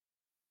siden.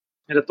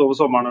 Rett over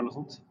sommeren eller noe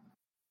sånt.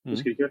 Jeg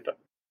husker ikke helt det.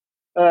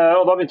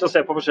 Og da begynte jeg å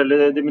se på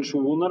forskjellige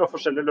dimensjoner og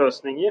forskjellige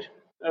løsninger.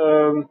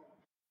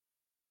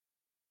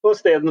 Og i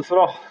stedet for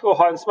å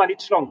ha en som er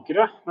litt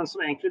slankere, men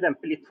som egentlig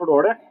demper litt for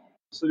dårlig,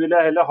 så vil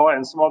jeg heller ha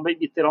en som var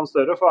litt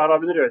større, for her har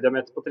vi en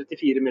røddiameter på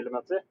 34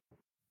 millimeter.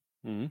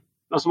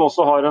 Men som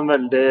også er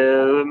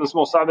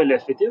veldig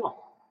effektiv, da.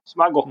 Som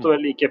er godt og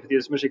vel like effektiv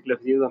som en skikkelig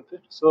effektiv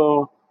demper.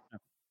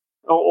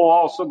 Og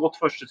har også godt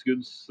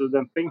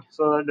førsteskuddsdemping.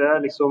 Så det er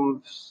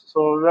liksom,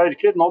 så vi har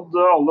virkelig nådd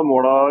alle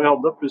målene vi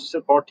hadde, pluss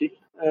et par til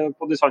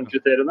på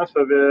designkriteriene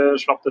før vi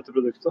slapp dette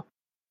produktet.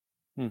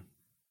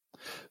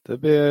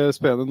 Det blir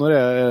spennende. Når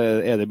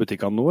er det i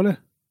butikkene nå, eller?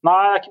 Nei,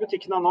 det er ikke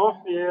butikkene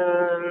nå.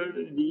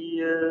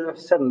 Vi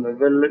sender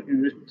vel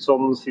ut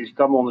sånn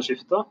cirka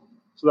månedsskiftet.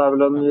 Så det er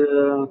vel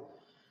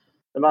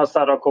de er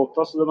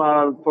Cerakote, så de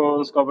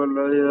skal vel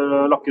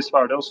lakkes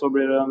ferdig, og så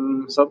blir de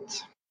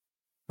sendt.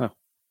 Ja,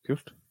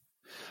 kult.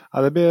 Ja,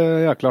 det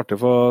blir jæklig artig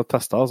å få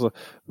testet, altså.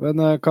 Men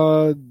hva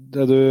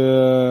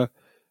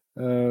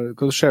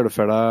ser du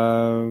for deg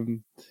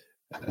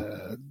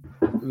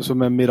som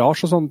en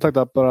Mirage og sånn,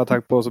 tenkte jeg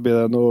tenkt på, så blir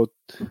det noe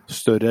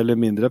større eller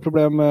mindre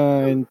problem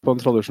enn på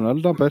en tradisjonell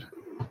damper?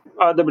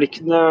 Nei, det blir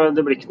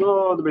ikke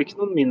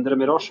noen mindre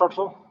Mirage i hvert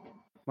fall.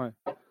 Nei.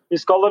 Vi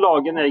skal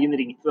lage en egen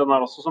ring til den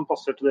her også, som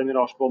passer til det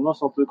Mirage-båndet,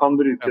 sånn at du kan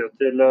bruke det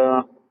til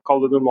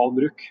kall det normal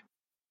bruk.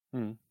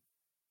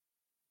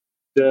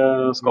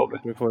 Det skal vi.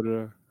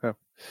 Ja.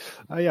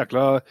 Nei,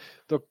 jækla,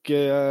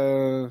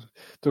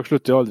 dere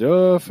slutter jo aldri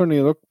å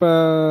fornye dere.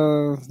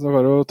 Dere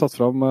har jo tatt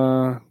fram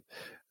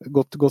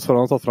gått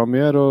foran og tatt fram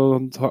mye her,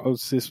 og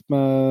sist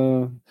med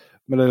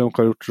dere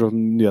har gjort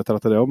sånn nyheter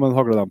etter det også, men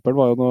hagledemperen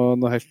var jo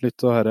noe helt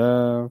nytt, og her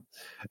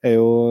er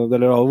jo, det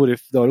har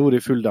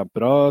vært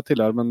fulldempere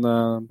tidligere, men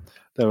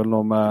det er vel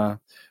noe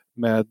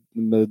med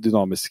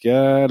dynamiske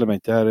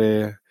elementer her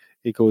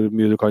i hvor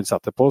mye du kan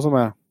sette på som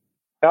er.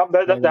 Ja,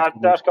 det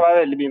skal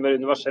være veldig mye mer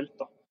universelt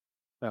da.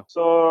 Ja.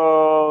 Så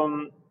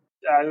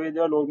jeg er jo i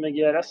dialog med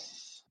GRS,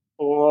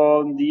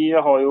 og de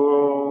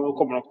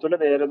kommer nok til å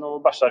levere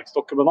noen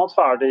berserkstokker blant annet,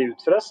 ferdig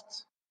utfrest.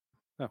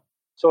 Ja.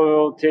 Så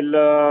til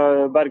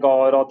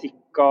Bergara,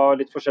 Tikka,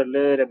 litt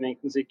forskjellig,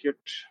 Remington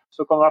sikkert,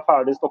 så kan det være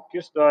ferdige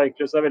stokker. Så det er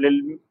egentlig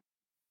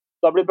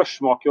da blir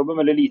børsmakjobben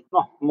veldig liten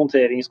da.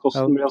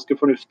 Monteringskosten blir ganske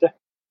fornuftig.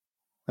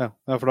 Ja,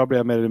 for da blir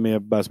det mer eller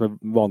mindre bare som en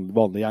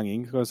vanlig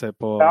gjenging, kan vi se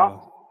på. Ja,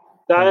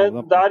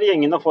 det er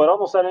gjengene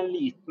foran, og så er det en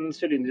liten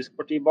sylindrisk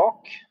parti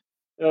bak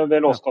ved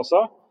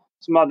låskassa.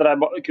 Som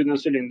kun en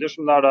sylinder,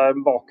 som det er der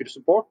bakre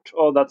support,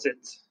 og that's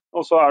it.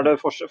 Og så er det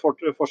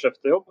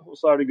forskjeftejobb, og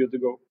så er det good to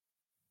go.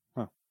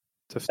 Ja,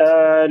 tøft.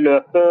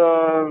 Løpet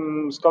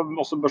skal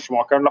også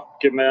børsmakeren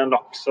lakke med en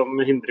lakk som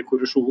hindrer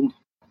korrosjon.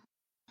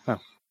 Ja.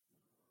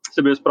 Så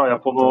det blir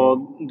sprayet på noe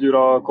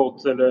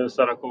Duracoat eller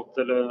Cerakote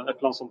eller et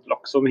eller annet sånt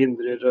lakk som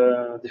hindrer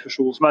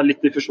diffusjon, som er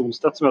litt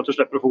diffusjonstett, som gjør at du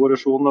slipper å få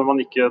korrosjon når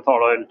man ikke tar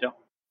det av hele tiden.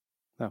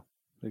 Ja,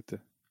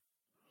 riktig.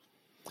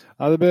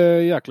 Ja, det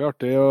blir jæklig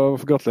artig å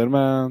få gratulere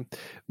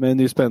med en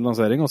ny spennende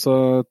lansering, og så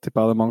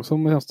tipper jeg det er mange som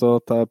kommer til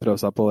å prøve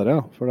seg på det.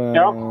 For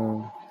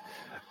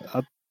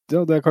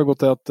det kan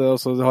godt til at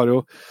altså, nå har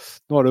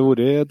det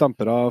vært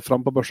dempere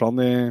fram på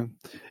børsene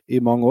i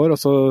mange år, og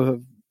så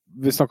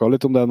vi snakket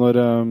litt om det når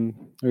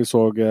vi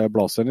så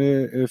Blazeren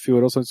i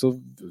fjor, og sånn, så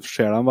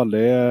ser de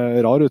veldig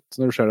rar ut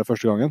når du ser det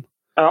første gangen.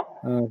 Ja.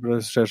 For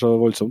det ser så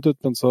voldsomt ut,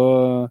 men så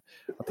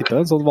jeg tipper det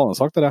er en sånn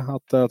vanesak der,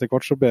 at etter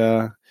hvert så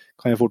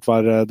kan det fort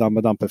være dem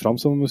med demper fram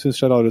som synes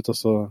ser rar ut, og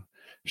så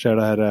ser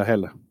det her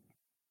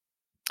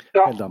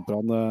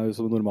heldemperne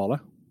som normale.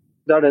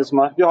 Det er det som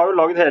er. Vi har jo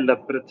laget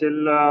heldempere til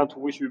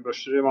 22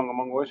 børser i mange,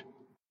 mange år.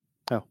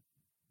 Ja.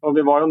 Og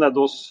vi var jo nede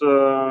hos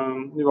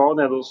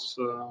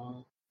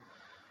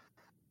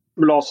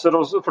Blaser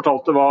også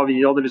fortalte hva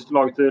vi hadde lyst til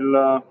å lage til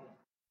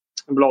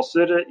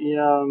Blaser i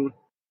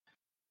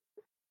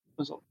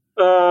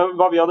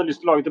hva vi hadde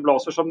lyst til å lage til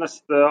Blaser som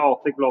neste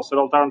Atec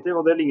Blaser-alternativ,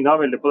 og det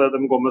ligner veldig på det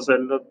de går med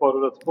selv et par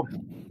år etterpå.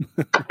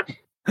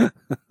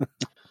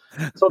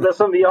 Så det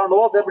som vi har nå,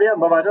 det blir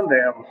enda verre enn det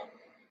igjen.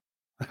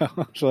 Ja,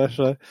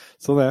 skjønner.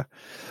 Sånn er.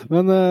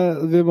 Men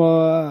når jeg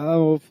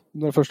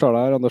først er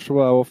der, Anders, så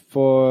må jeg jo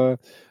få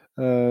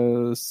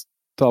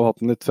ta av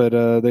hatten litt for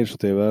det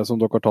initiativet som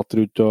dere har tatt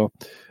rundt og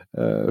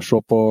se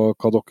på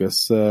hva deres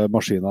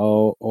maskiner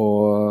og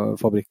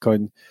fabrikk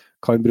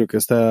kan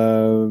brukes til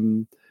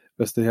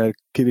hvis denne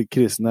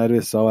krisen her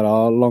viser seg å være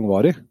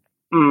langvarig.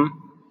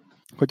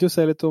 Kan ikke du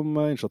si litt om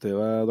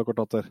initiativet dere har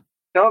tatt der?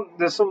 Ja,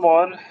 det som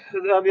var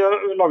vi har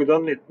laget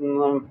en liten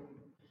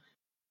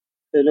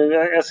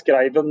jeg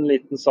skrev en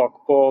liten sak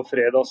på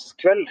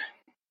fredagskveld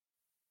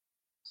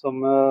som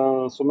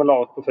jeg la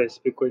ut på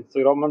Facebook og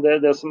Instagram, men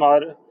det som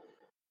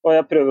og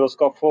jeg prøver å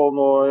skaffe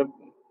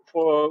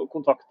få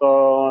kontakt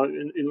av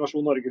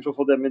Innovasjon Norge for å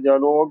få dem i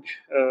dialog.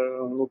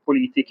 Noen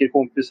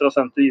politikerkompiser har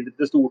sendt det videre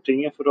til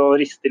Stortinget for å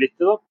riste litt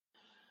i det.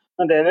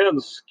 Men det vi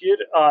ønsker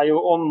jo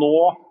å nå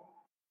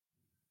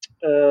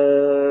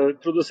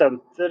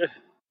produsenter,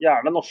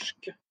 gjerne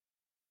norske,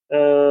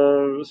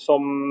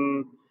 som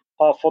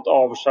har fått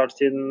avskjært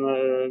sin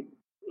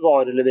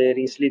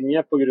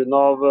vareleveringslinje på grunn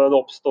av det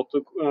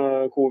oppståtte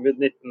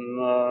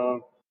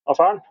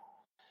covid-19-affæren.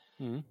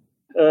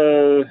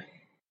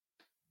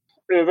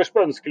 Øverst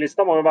på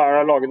ønskelista må jo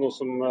være å lage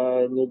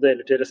noe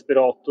deler til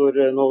respirator,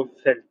 noen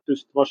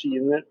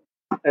feltpustmaskiner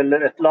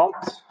eller et eller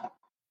annet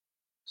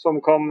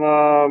som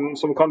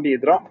kan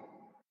bidra.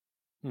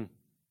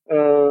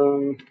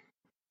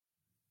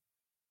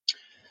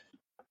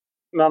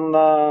 Men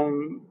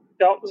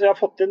så jeg har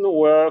fått inn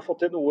noe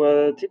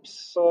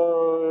tips,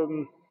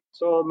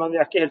 men vi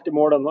er ikke helt i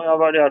mål ennå.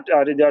 Jeg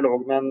er i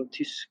dialog med en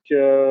tysk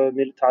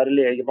militær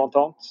lege blant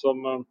annet,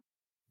 som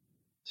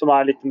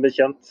litt en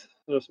bekjent,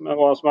 som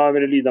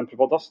veldig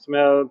lyddemperfantast, som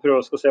jeg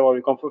prøver å se hva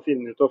vi kan få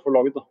finne ut og få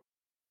laget.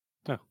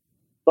 Ja.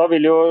 Da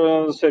vil jo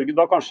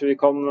da kanskje vi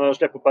kan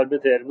slippe å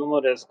permittere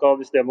noen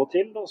hvis det må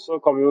til, og så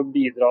kan vi jo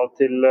bidra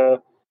til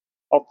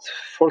at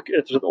folk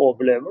rett og slett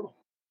overlever.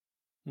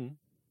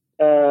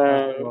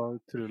 Det var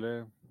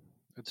utrolig.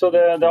 Så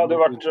det hadde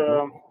jo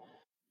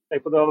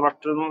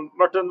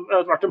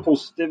vært en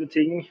positiv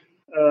ting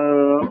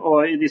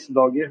og i disse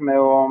dager med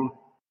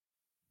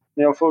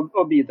å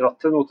få bidra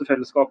til noe til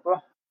fellesskapet.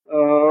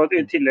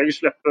 I tillegg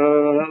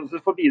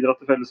få bidra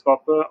til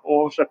fellesskapet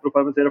og slipper å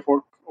permittere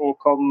folk og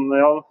kan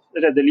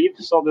redde liv,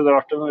 så hadde det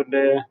vært en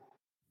veldig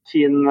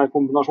fin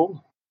kombinasjon.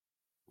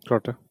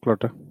 Klart det.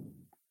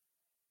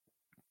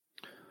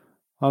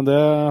 Ja,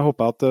 det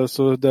håper jeg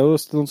så det jo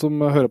noen som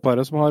hører på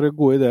her som har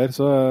gode ideer,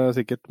 så det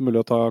sikkert mulig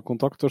å ta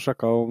kontakt og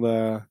sjekke om det.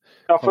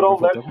 Ja, for all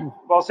del.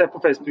 Bare se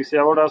på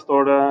Facebook-siden vår, der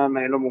står det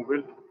mail og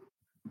mobil.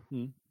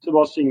 Så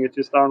bare syng ut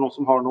hvis det noen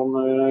som har noen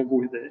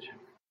gode ideer.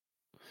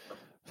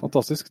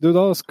 Fantastisk. Du,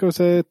 da skal vi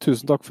si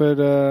tusen takk for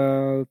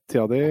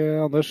tida di,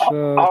 Anders.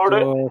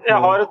 Jeg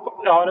har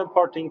et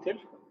par ting til.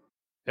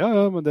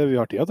 Ja, men vi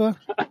har tida til det.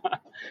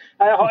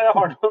 Jeg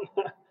har noen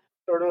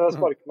før du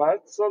sparker meg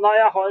ut. Så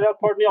jeg har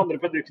et par nye andre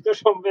produkter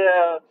som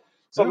jeg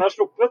har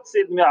sluppet,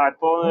 siden vi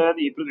på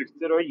nye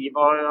produkter og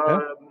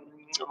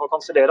må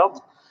kansellere alt.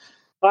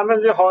 Nei, men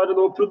vi har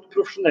noen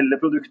profesjonelle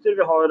produkter.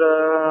 Vi har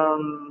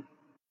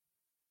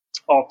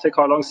Atec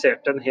har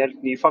lansert en helt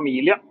ny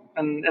familie.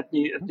 Et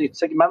nytt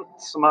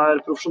segment som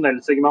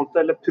profesjonellsegmentet,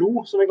 eller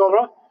Pro, som vi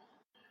kaller det.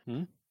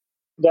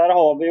 Der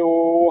har vi jo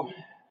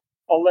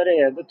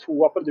allerede 2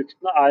 av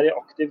produktene i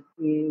aktiv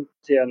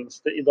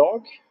tjeneste i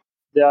dag.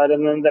 Det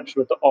en demper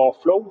som heter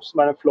A-Flow, som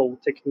en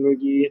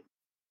flow-teknologi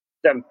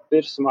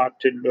demper som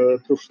til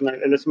profesjonell,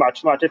 eller som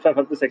til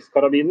 556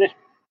 karabiner.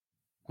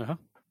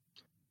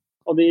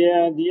 Og de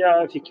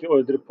fikk vi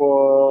ordre på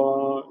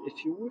i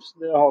fjor, så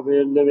det har vi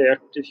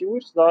levert i fjor.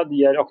 Så de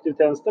i aktiv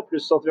tjeneste,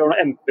 pluss at vi har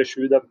noen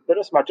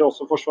MP7-dempere som til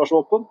også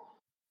forsvarsvåpen.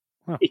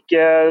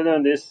 Ikke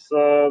nødvendigvis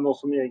noe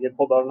som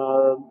jegerpodderne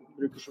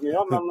bruker så mye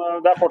av, men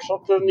det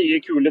fortsatt nye,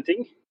 kule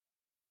ting.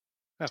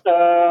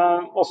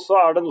 Og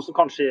så det noe som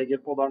kanskje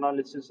jegerpodderne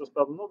litt synes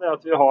spennende, det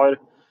at vi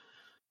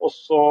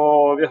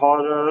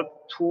har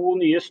 2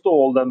 nye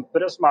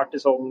ståldempere som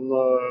til sånn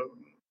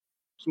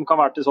som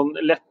kan være til sånn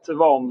lett,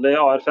 vanlig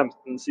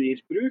AR-15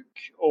 sivilt bruk,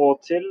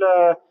 og til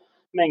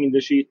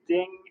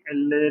mengdeskyting,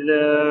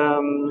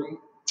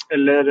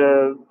 eller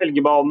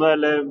elgebane,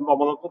 eller hva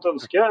man måtte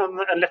ønske. En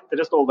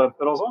lettere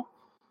ståldemper, altså.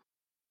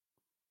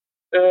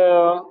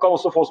 Kan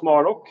også få som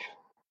AR-lock.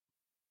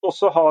 Og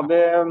så har vi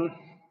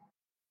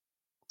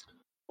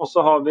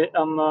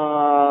en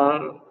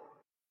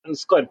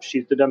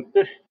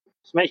skarpskyterdemper,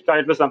 som jeg ikke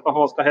har helt bestemt på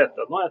hva skal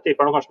hete nå. Jeg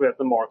tipper den kanskje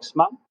heter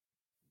Marksman.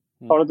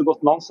 Har det et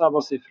godt navn, så jeg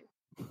bare sier fra.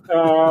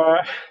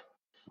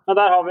 Men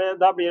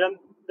der blir den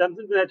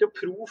heter jo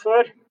Pro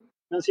før,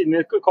 men siden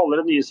vi kaller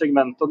det nye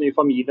segmentet og nye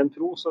familien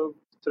Pro, så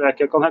tror jeg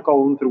ikke jeg kan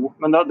kalle den Pro.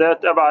 Men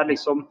dette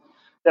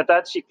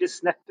et skikkelig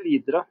snepp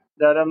videre.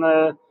 Det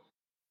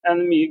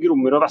en mye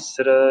grommere og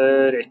hvassere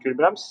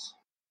rekulbrems.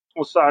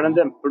 Og så det en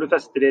demper du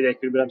fester i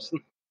rekulbremsen.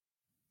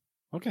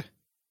 Ok.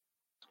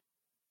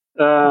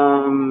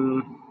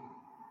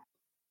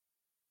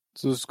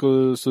 Så du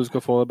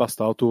skal få det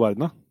beste av to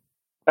verdener?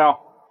 Ja.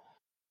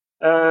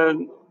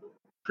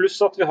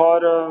 Pluss at vi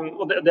har,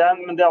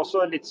 men det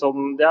også litt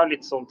sånn, det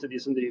litt sånn til de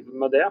som driver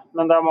med det,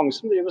 men det mange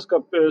som driver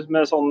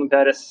med sånn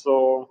PRS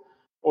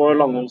og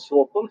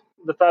langholdsvåpen.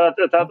 Dette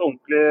et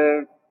ordentlig,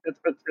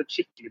 et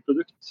skikkelig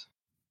produkt.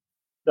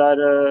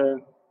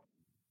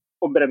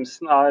 Og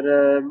bremsen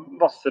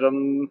hvassere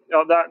enn,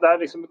 ja, det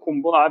liksom,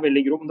 komboen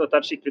veldig grom, dette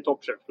et skikkelig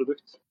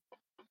toppsjefprodukt.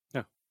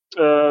 Ja.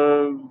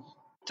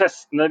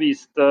 Testene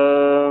viste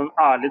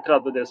ærlig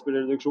 30 decibel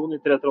reduksjon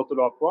i 338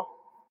 lag på.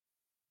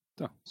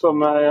 Ja.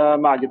 Som jeg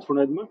meget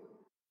fornøyd med.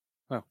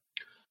 Ja.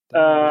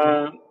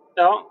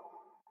 Ja.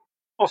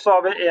 Og så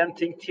har vi en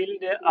ting til.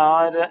 Det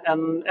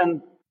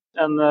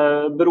en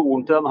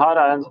broren til den her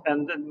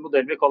en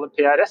modell vi kaller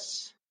PRS.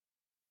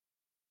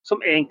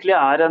 Som egentlig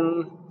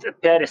et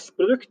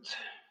PRS-produkt.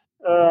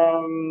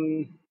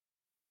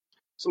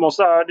 Som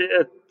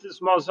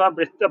også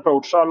blitt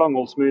approachet av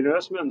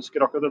langholdsmiljøet som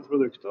ønsker akkurat dette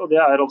produktet. Og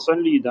det altså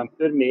en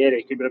lyddemper med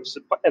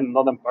rekulbremser på enden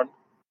av demperen.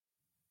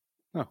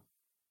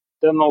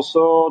 Den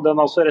også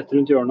rett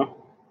rundt hjørnet.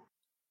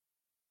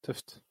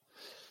 Tøft.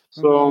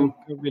 Så,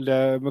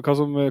 men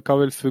hva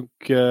vil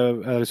funke?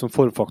 Det liksom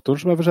formfaktoren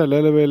som forskjellig,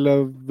 eller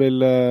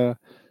vil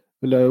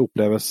det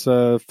oppleves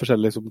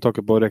forskjellig som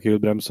tanke på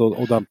rekulbrems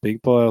og demping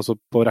på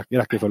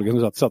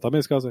rekkefølgen du setter dem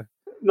i, skal jeg si?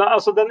 Nei,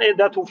 altså det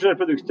to forskjellige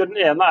produkter. Den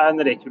ene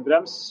en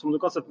rekulbrems som du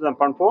kan sette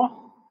demperen på.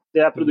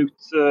 Det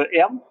produkt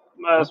 1,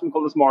 som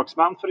kalles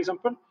Marksman for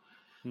eksempel.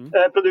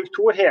 Produkt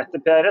 2 heter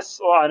PRS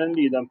og en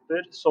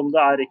lyddemper som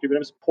det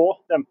rekulbrems på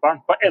demperen,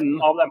 på enden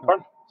av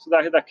demperen. Så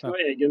det ikke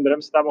noe egen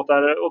brems. Og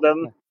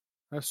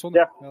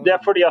det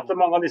fordi at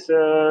mange av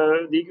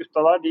de gutta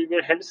der, de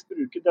vil helst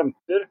bruke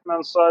demper,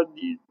 men så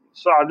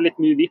det litt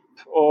mye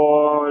vipp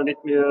og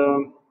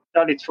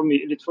litt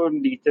for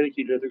lite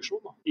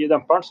rekylreduksjon i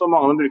demperen, så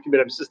mange av dem bruker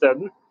brems i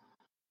stedet.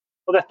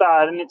 Og dette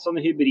en litt sånn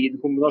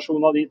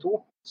hybridkombinasjon av de to,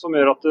 som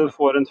gjør at du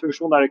får en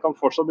funksjon der de kan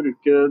fortsatt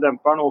bruke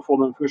demperen og få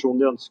den funksjonen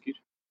de ønsker.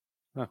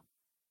 Ja,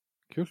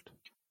 kult.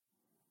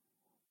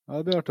 Ja,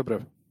 det blir artig å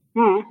prøve.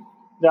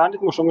 Det en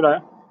litt morsom greie.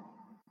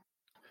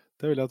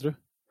 Det vil jeg tro.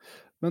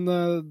 Men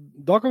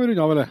da kan vi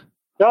runde av, eller?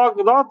 Ja,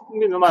 da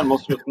begynner vi å nærme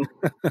oss slutten.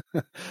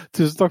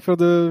 Tusen takk for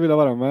at du ville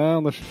være med,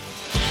 Anders.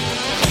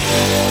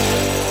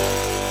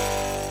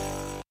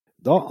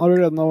 Da har du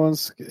gleden av å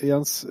ønske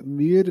Jens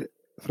Myhr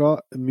fra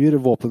Myhr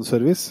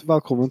Våpenservice.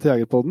 Velkommen til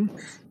Jegerpodden.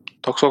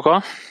 Takk skal dere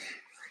ha.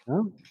 Ja,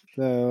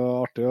 det jo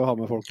artig å ha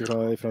med folk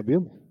fra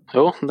byen.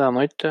 Jo, det nå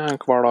ikke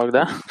hver dag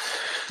det.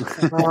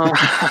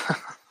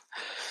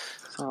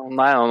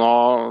 Nei, det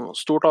noe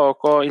stort av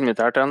dere å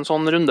invitere til en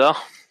sånn runde.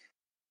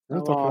 Det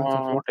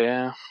var artig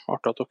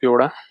at dere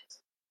gjorde det.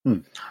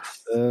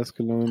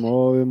 Vi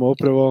må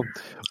prøve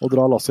å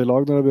dra lasset i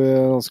lag når det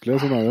blir vanskelig,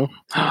 sånn det jo.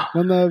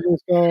 Men vi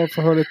skal få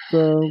høre litt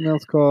om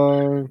Jens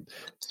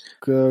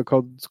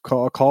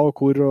hva og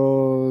hvor du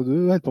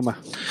holder på med.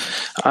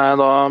 Jeg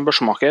da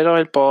børsemaker og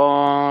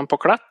holder på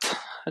Klett,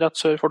 rett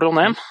sør for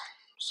Trondheim.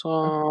 Så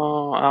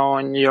jeg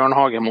og Jørn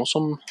Hagemo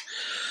som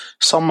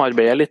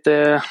samarbeider litt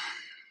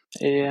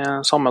i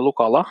samme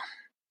lokaler.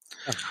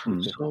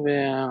 Så vi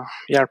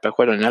hjelper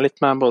hverandre litt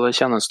med både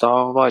tjenester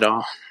og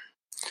varer.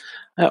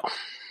 Ja,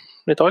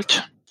 litt alt.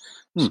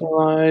 Så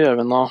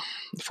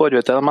får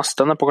vi til det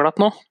meste nede på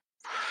Klett nå.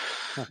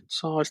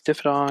 Så alt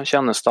fra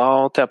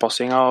tjenester og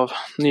tilpassing av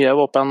nye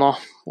våpen og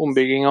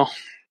ombygging.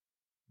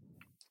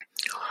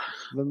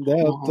 Men det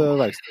et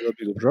verksted du har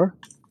bygd opp selv?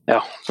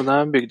 Ja, så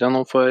det bygde jeg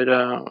nå for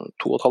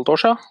 2,5 år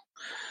siden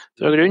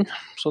fra grunn.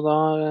 Så da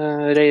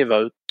rev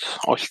jeg ut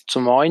alt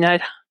som var inn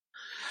her.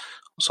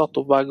 Og satt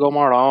opp vegg og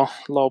malet og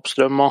la opp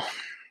strøm og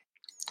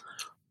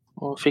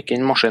fikk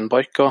inn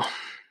maskinpark og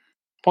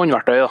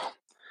håndverktøy da.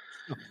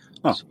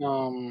 Ja. Så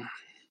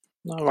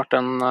det har vært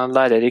en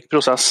lærerik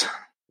prosess.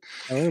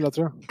 Ja, det vil jeg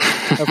tro.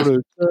 Ja, for du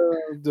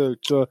er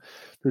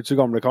ikke så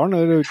gamle karen, det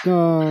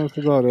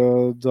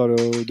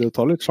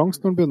tar litt sjans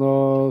når du begynner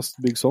å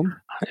bygge sånn.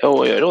 Jo,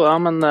 gjør jo det,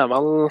 men det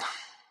vel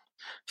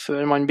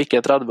før man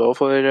bikker 30 og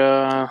får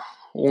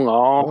unger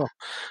og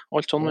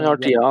alt sånt, man har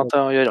tida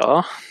til å gjøre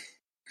det.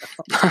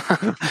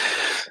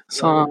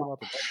 så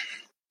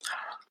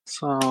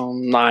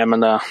nei, men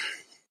det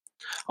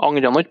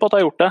angrer jeg ikke på at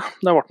jeg har gjort det.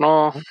 Det ble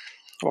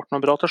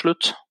noe bra til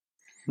slutt.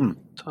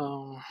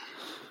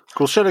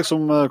 Hvordan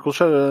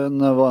ser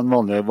en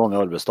vanlig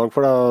arbeidsdag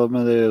for deg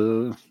med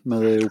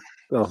de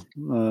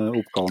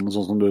oppgavene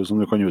sånn som du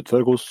kan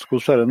utføre? Hvordan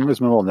ser en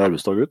vanlig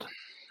arbeidsdag ut?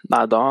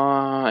 Nei, da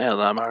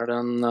det vel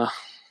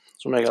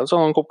som regel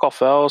en kopp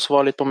kaffe og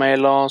svare litt på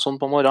mail og sånn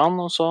på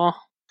morgenen, og så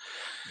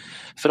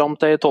frem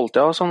til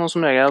 12-tida, så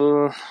som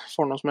regel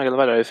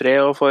være i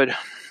fred og får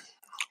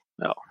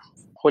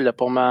holde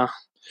på med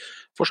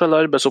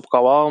forskjellige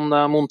arbeidsoppgaver, om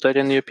det montere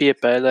en ny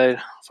pipe, eller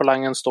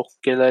forlenge en stokk,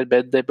 eller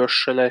bed i børs,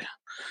 eller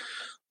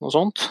noe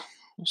sånt.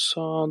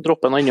 Så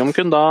dropper jeg innom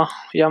kunder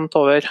jevnt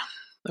over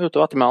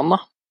utover ettermiddagen da.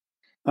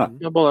 Ja.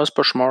 Med både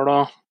spørsmål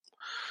og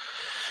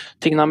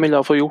ting de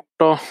ville få gjort,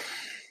 og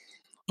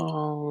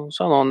så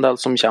er det en del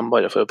som kommer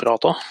bare for å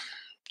prate også.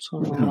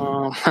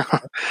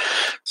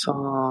 Så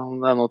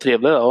det er noe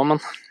trivelig det også, men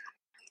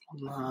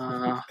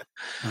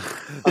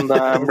det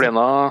blir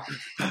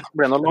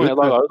noen lange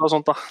dager ut og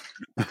sånt da.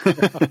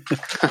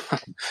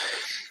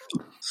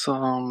 Så,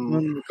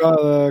 men hvordan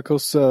er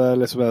det,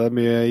 liksom, er det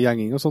mye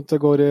gjenging og sånt det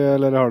går i,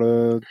 eller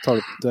tar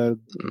du det?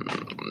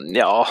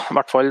 Ja, i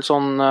hvert fall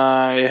sånn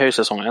i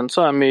høysesongen så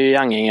er det mye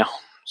gjenging, ja.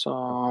 Så,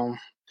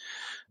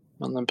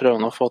 men jeg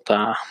prøver å få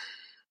til,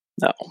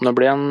 ja, om det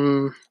blir en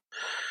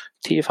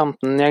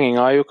 10-15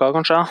 gjenginger i uka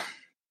kanskje,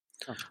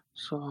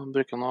 så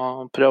bruker jeg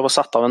å prøve å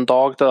sette av en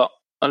dag til det.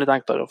 Det er litt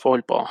enklere å få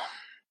holde på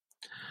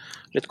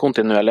litt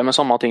kontinuerlig med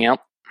samme ting igjen.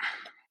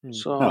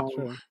 Så,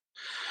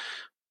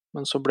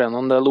 men så ble det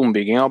en del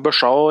ombygging av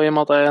børser, i og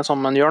med at jeg er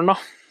sammen med Jørn da.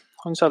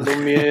 Han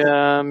selger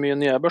mye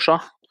nye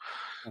børser.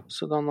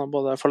 Så den har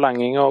både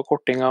forlenging og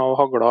korting av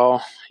hagler,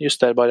 og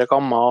justerbare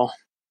kammer, og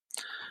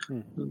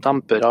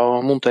dempere,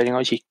 og montering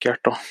av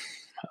kikkert. Og,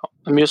 ja,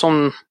 det er mye sånn,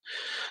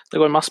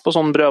 det går mest på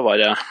sånn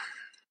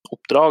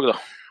brødvareoppdrag da,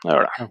 det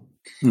gjør det.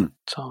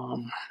 Så,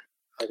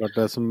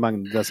 det som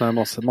er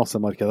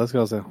massemarkedet,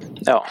 skal jeg si.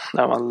 Ja, det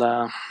er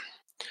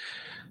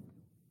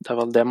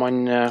vel det man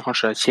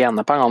kanskje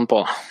tjener pengene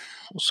på.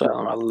 Og så er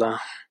det vel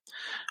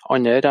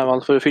andre er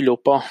vel for å fylle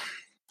opp og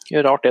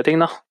gjøre artige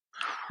ting da.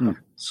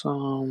 Så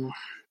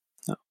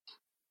ja,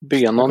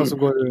 bygge noen...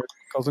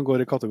 Hva som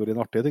går i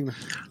kategorien artige ting?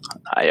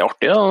 Nei,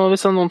 artig da,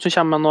 hvis det er noen som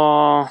kommer med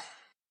noen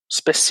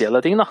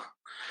spesielle ting da.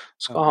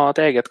 Skal ha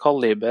et eget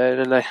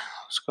kaliber, eller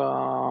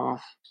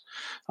skal...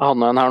 Jeg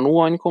hadde en her nå,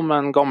 han kom med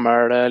en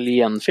gammel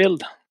Lee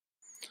Enfield.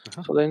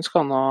 Så den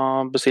skal han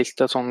ha bestilt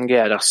et sånn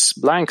GRS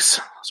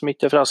Blanks, som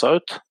ikke er freset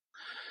ut.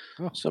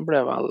 Så ble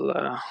vel,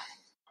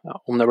 ja,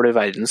 om det blir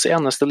verdens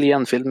eneste Lee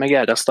Enfield med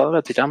GRS da,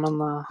 vet ikke jeg, men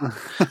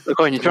det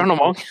kan ikke være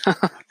noe mange.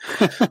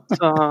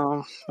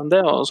 Men det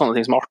er jo sånne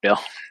ting som er artige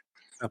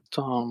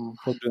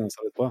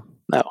da.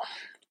 Ja.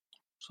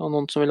 Så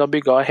noen som vil ha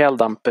bygget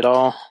heldempere,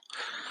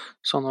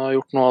 så han har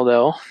gjort noe av det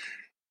også.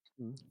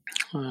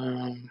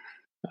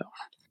 Ja.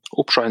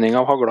 Oppshining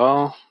av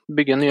hagler,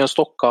 bygge nye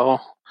stokker, og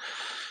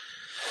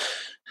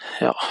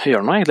ja,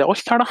 gjør noe egentlig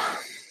alt her da.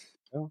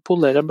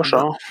 Polere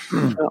børser.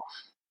 Ja.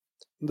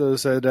 Det du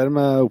sier der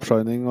med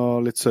oppshining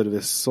og litt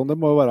service, sånn, det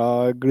må jo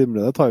være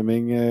glimrende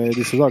timing i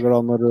disse dager da,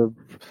 når det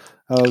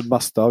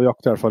meste av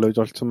jakt, i hvert fall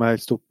ikke alt som er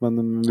helt stopp, men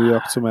mye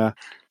jakt som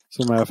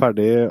er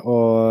ferdig,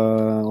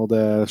 og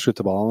det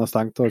skyttebanen er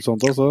stengt og alt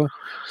sånt også,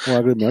 må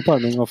det glimrende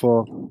timing å få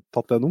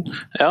tatt det nå.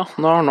 Ja,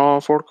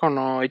 folk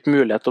har ikke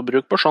mulighet til å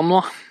bruke børsene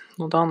nå.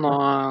 Og det er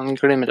en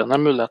glimrende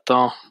mulighet til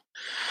å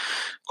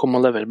komme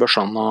og levere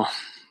børsene og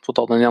få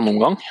tatt en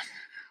gjennomgang.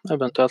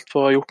 Eventuelt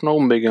få gjort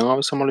noen ombygginger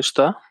hvis de har lyst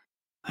til det.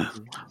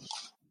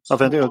 Jeg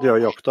finner at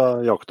jakta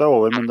er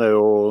over, men det er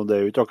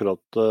jo ikke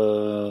akkurat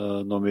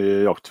noe mye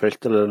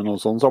jaktfelt eller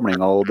noen sånne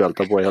samlinger å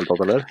delta på i hele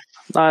tatt, eller?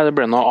 Nei, det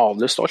blir noe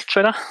avlyst alt,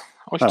 ser jeg.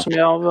 Alt som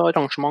er av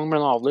arrangement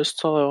blir noe avlyst,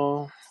 så det er jo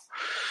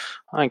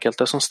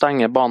enkelte som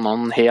stenger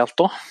banene helt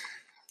også.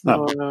 Det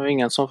er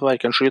ingen som får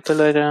hverken skyte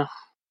eller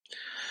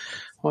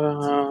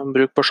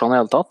bruke børsene i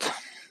hele tatt.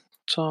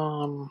 Så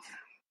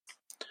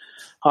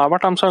jeg har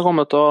vært dem som har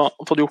kommet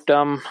og fått gjort det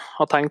de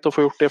har tenkt å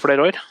få gjort det i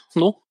flere år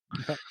nå.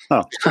 Ja,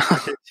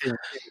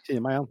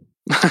 kjenner meg igjen.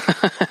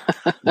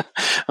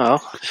 Ja.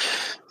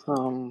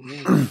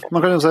 Man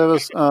kan jo si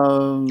hvis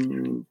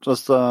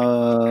det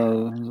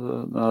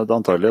er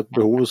antagelig et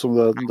behov som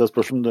det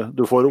spørs om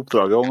du får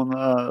oppdraget, men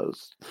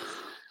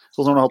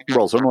sånn som du har hatt en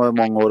blazer nå i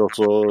mange år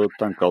også,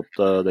 tenker at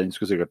den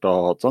skulle sikkert ha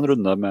hatt en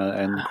runde med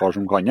en kar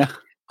som kan det.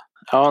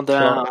 Ja, det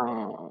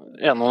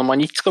er noe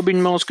man ikke skal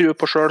begynne med å skru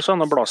på selv, så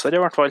er det blazer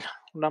i hvert fall.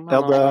 De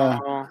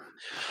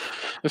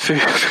er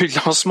full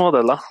av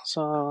smådeler,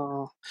 så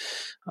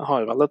jeg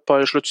har vel et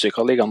par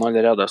sluttstykker liggende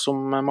allerede som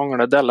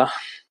mangler deler.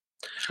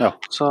 Ja.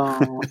 Så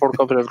folk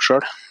har prøvd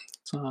selv.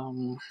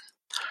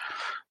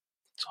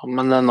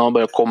 Men det er nå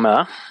bare å komme med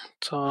det.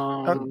 Så...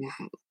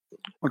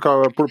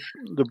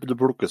 Du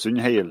plukkes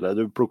inn hele,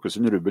 du plukkes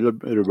inn rubbel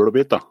og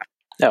bit da?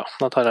 Ja,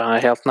 da tar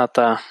jeg helt ned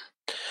til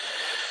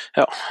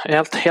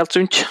helt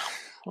sunt.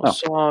 Og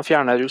så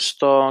fjerner rust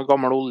og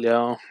gammel olje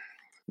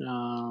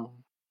og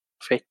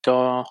fett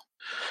og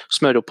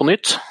smør opp på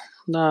nytt.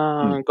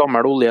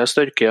 Gammel olje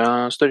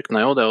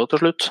størkner jo det jo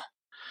til slutt.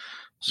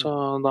 Så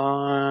da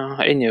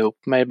ender jeg opp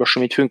med en børs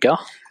som ikke funker.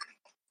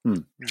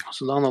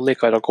 Så da er det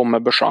likere å komme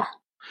med børser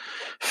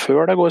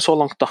før det går så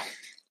langt da.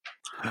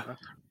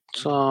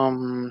 Så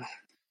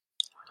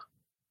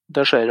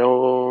det skjer jo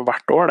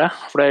hvert år det,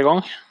 flere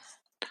ganger.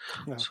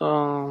 Så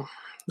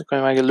det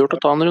kan jo være lurt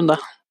å ta en runde.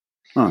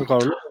 Du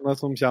har jo noen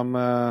som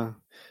kommer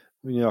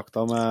under jakta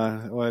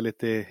og er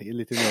litt i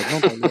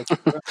nøden.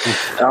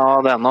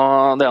 Ja, det er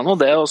noe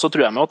det, og så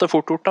tror jeg meg at det er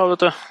fort gjort da,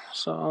 vet du.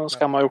 Så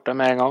skal man ha gjort det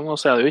med en gang, og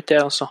så er det jo ikke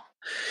det, altså.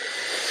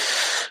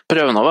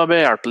 Prøver å være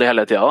behjelpelig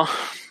hele tiden da,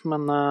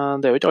 men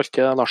det er jo ikke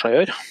alltid det lar seg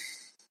gjøre.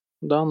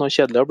 Det er noe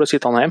kjedelig å bli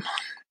sittende hjemme.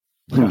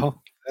 Ja.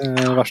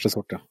 Verste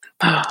sort, ja.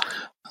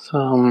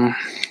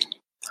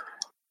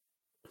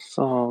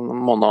 Så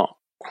må nå...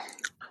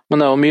 Men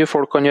det er jo mye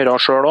folk kan gjøre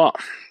selv også.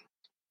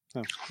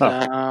 Ja.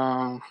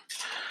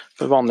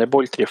 For vanlig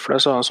boltrifle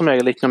så er det som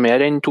regel ikke noe mer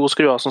enn 2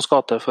 skruer som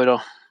skal til for å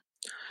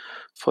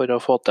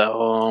få til å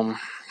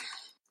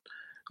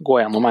gå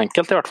gjennom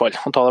enkelt i hvert fall,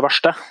 og ta det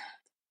verste.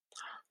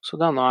 Så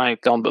det er noe jeg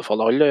egentlig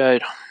anbefaler alle å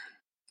gjøre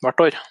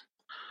hvert år.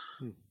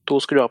 2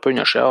 skruer på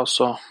undersiden, og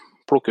så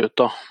plukke ut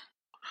og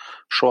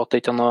se at det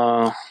ikke er noe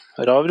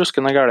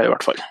ravruskende galt i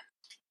hvert fall.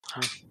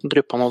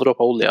 Dryppe noen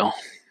dråper olje.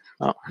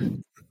 Ja.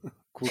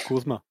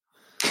 Kos med.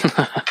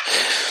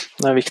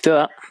 Det er viktig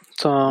det.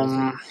 Så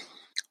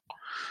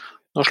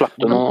nå slipper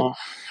du noe.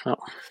 Ja.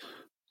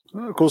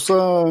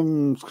 Hvordan,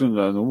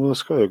 nå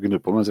skal jeg gnu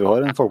på mens vi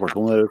har en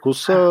fagperson her,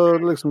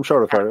 hvordan liksom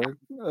ser du ferdig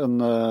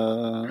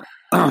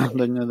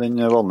den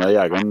vanlige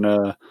jegeren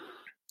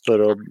for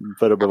å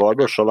bevare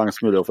børsa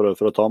lengst mulig og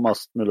for å ta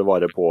mest mulig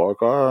vare på?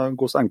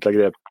 Hvordan enkle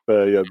grep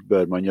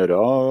bør man gjøre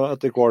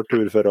etter hver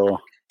tur for å...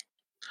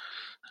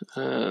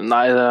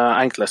 Nei, det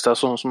enkleste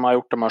som jeg har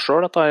gjort til meg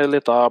selv, dette er en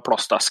liten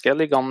plasteske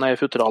liggende i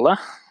futteralet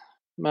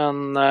med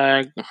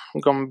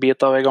en bit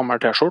av en gammel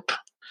t-skjort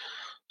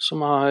som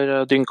jeg har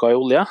dynket i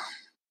olje.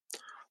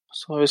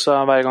 Så hvis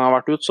jeg hver gang jeg har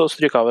vært ute, så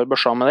stryker jeg over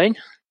børsa med den.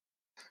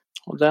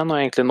 Og det er nå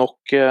egentlig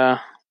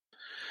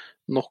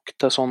nok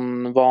til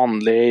sånn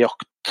vanlig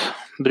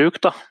jaktbruk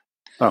da.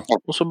 Ja.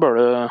 Og så bør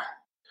du,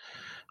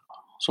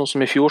 sånn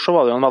som i fjor, så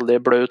var det jo en veldig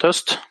bløt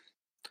høst.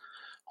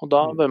 Og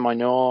da bør man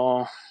jo...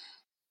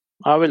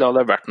 Jeg ville ha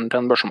levert den til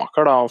en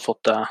børsemaker da, og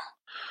fått det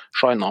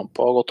shina opp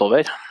og gått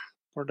over.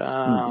 For det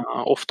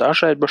ofte jeg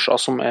ser børser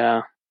som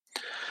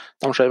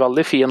de ser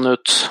veldig fine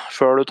ut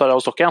før du tar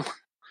av stokken.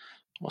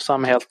 Og så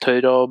er de helt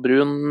tørre og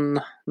brun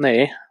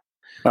nedi.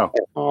 Ja.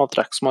 Og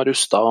avtrekk som har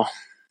rustet.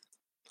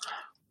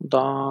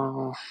 Da,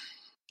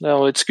 det er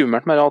jo litt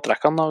skummelt med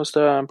avtrekkene da, hvis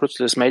det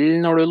plutselig smeller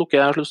når du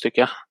lukker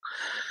sluttstykket.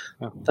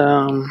 Ja.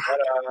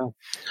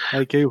 Jeg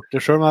har ikke gjort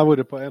det selv, men jeg har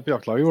vært på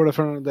jaktlaget, gjorde det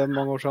for det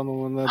mange år siden,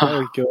 men det er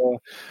jo ikke å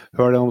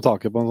høre det om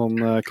taket på en sånn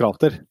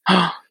krater.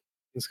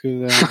 Jeg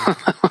skulle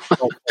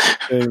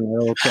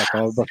teka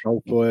børsa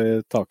opp på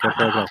taket på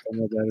krateren,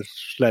 og der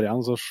slår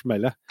igjen, så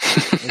smeller jeg.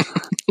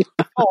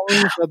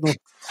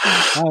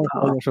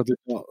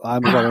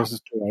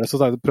 Så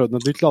jeg prøvde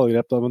et nytt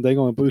ladegrep, da, men den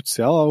gangen på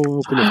utsida, da,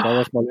 og på lufta,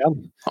 der smalt igjen.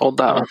 Og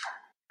der.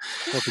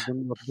 Det var ikke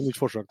nytt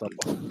forsøk der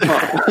på.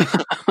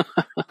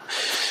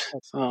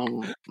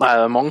 Nei,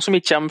 det er mange som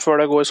ikke kommer før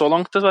det går så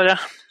langt, dessverre.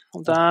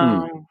 Og det,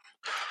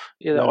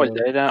 i de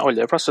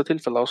aller fleste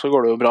tilfeller så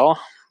går det jo bra,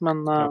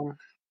 men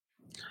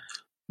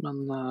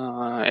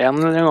en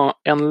eller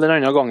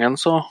annen gangen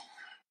så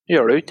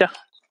gjør det jo ikke det.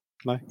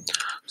 Nei.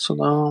 Så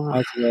da...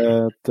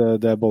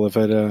 Det er både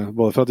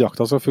for at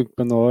jakta skal funke,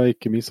 men også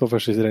ikke minst for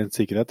først rent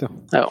sikkerhet,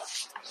 ja.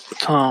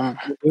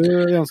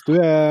 Jens, du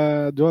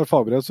har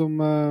fagbrev som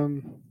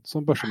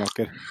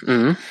børsemaker.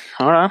 Jeg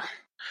har det.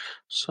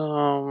 Så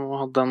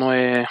hadde jeg nå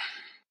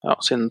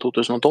siden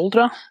 2012,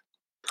 tror jeg.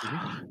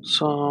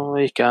 Så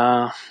gikk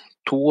jeg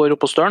 2 år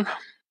opp på Støren.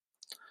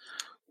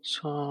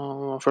 Så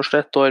først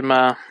 1 år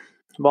med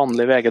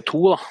vanlig VG2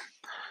 da,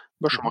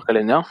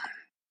 børsemakerlinja.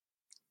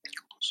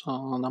 Så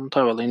de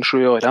tar vel inn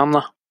 7 år igjen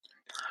da.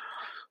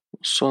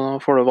 Så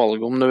får du valg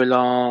om du vil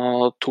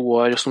ha 2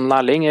 år som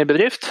lærling i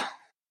bedrift,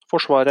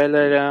 forsvaret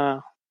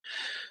eller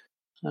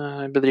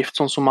bedrift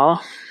sånn som meg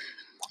da.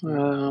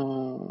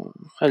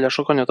 Eller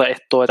så kan du ta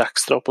 1 år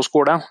ekstra på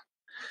skolen.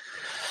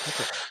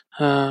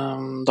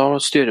 Da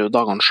styrer du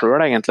dagene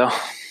selv egentlig,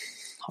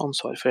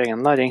 ansvar for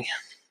egen læring.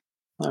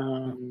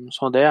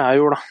 Så det jeg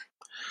gjorde da.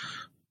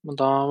 Men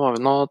da var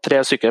vi nå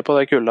 3 stykker på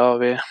det kullet, og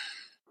vi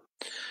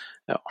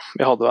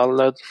hadde vel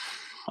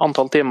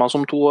antall timer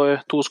som 2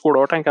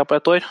 skoleår, tenker jeg, på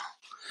 1 år.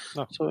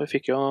 Ja. Så vi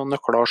fikk jo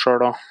nøkler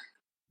selv, og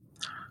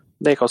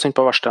det gikk oss inn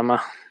på verksted med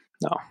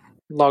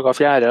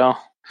laget fjære,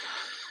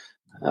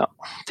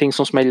 ting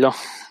som smeller.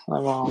 Det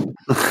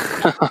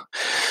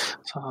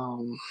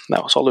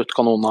var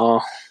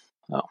saluttkanoner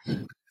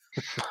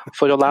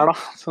for å lære da.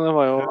 Så det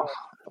var jo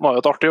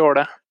et artig år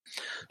det.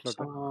 Så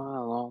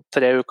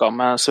 3 uker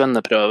med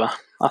svenneprøve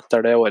etter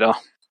det året.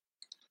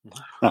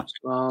 Ja.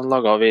 Så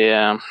laget vi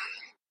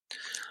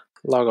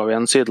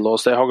en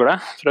sidelås til hagle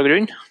fra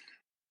grunn,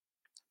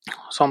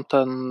 samt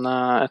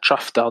et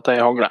skjefte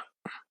til hagle.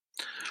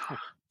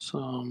 Så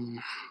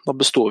da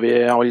bestod vi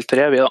alle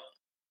 3 vi da.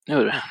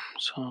 Gjorde vi.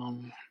 Så,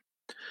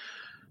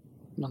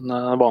 men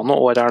det var noen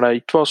år her det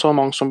ikke var så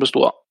mange som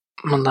bestod da.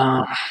 Men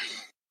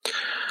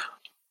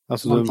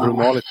altså du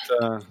må ha litt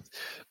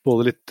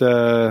både litt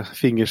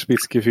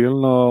fingerspitzgefühl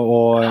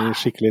og en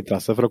skikkelig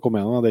interesse for å komme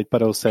gjennom. Det er ikke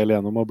bare å seile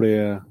gjennom og bli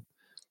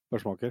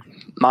børsmaker.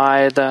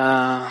 Nei,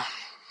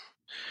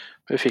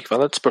 vi fikk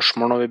vel et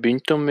spørsmål når vi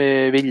begynte om vi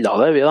ville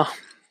det, vi da.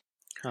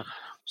 Ja.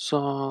 Så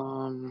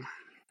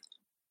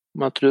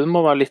men jeg tror du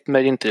må være litt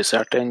mer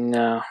interessert enn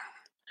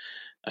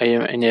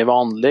en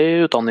vanlig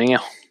utdanning,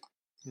 ja.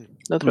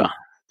 Det tror jeg.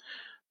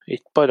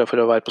 Ikke bare for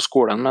å være på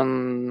skolen, men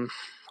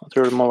jeg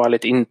tror du må være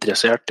litt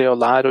interessert i å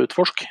lære og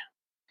utforske.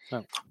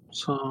 Ja.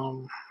 Så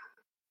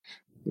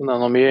Men det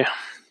noe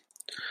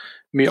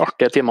mye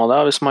artige timer det,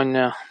 hvis man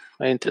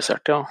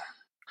interessert i å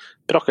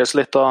prakkes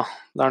litt og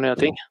lære nye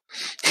ting.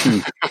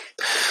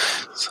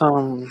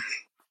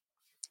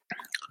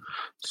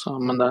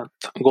 Men det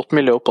et godt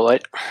miljø oppå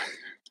der.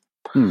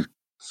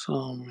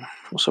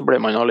 Og så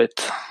blir man jo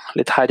litt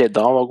herdet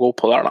av å gå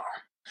oppå der, da.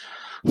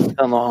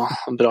 Det noe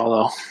bra, det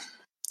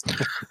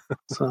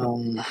også.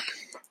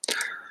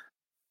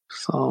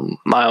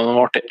 Nei, det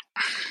var artig.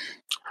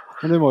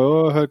 Men du må jo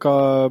høre hva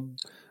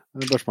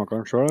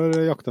børsmakeren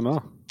selv jakter med,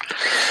 da.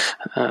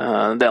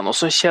 Det noe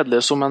så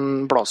kjedelig som en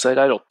Blaser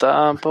R8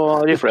 på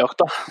riflejakt,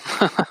 da.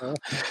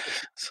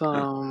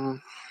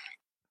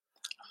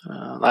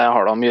 Nei, jeg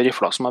har da mye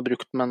rifler som jeg har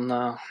brukt, men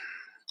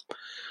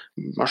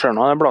man ser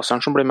nå det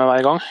Blaseren som blir med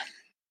hver gang.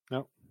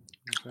 Ja.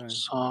 Okay.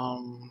 Så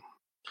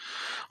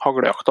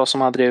haglejakta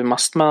som jeg driver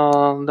mest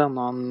med, det er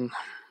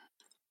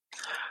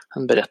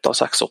en Beretta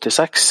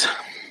 686.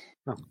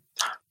 Ja.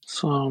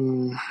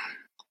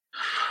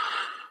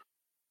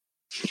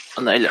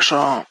 Men ellers så,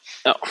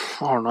 ja,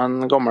 jeg har nå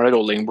en gammel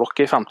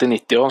rollingblokk i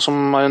 50-90 også, som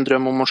har en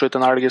drøm om å skyte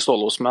en elg i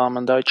stålås med,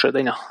 men det har ikke skjedd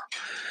ennå.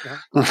 Ja.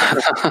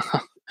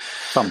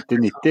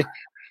 50-90?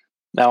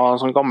 Det var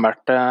en sånn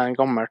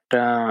gammelt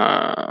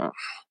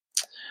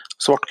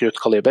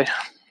svartkrutkaliber.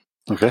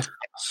 Ok.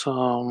 Så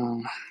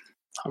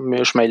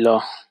mye smell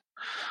og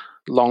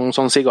lang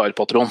sånn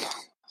sigarpatron.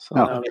 Så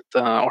det er litt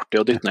artig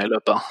å dytte ned i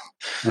løpet.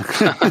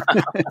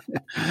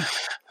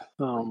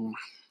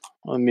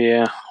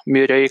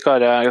 Mye røyk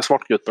har jeg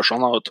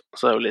svartkrutbørsene,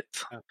 så det er jo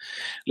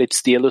litt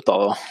stil ut av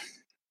det.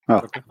 Ja.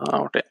 Det er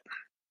artig.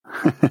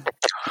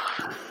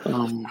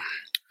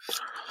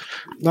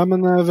 Nei,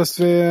 men hvis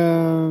vi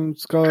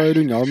skal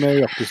runde av med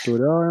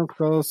jakthistoria,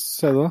 hva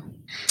sier du da?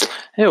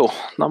 Jo,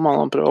 da må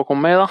man prøve å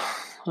komme med, da.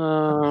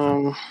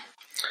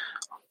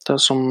 Det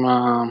som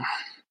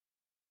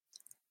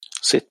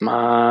sitter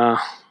med,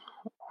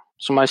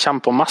 som jeg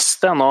kommer på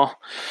mest, det er nå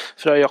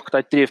fra jakt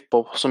jeg ikke driver på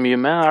så mye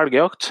med,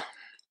 elgjakt.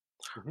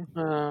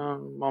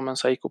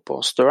 Mens jeg gikk opp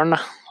på Støren,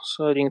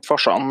 så ringte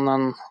farsan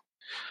en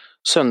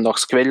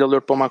søndagskveld og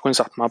lurte på om jeg kunne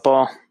sette meg på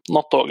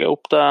nattoget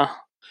opp til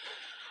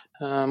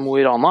Mo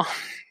i Rana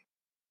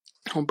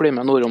og bli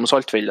med nordom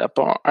Saltfjellet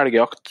på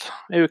elgjakt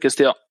i ukes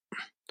tid.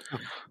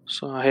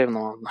 Så jeg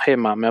heiv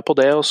meg med på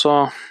det, og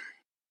så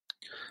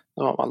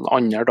det var vel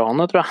andre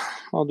dagen, tror jeg.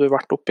 Da hadde vi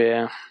vært oppe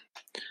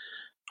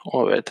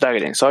over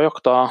tregrensa og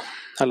jakta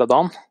hele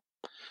dagen.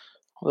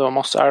 Og det var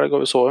masse elg,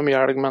 og vi så jo mye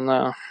elg, men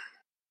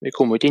vi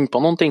kom jo ikke inn på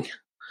noen ting.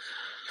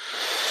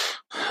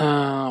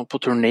 På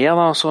turné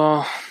da, så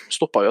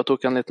stoppet vi og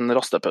tok en liten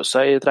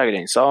rastepause i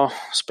tregrensa og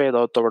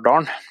speida utover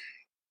dalen.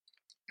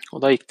 Og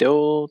da gikk det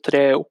jo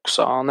 3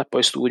 okser ned på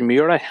en stor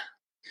myr der,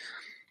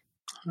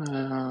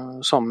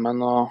 sammen med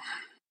noen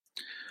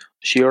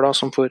kyr da,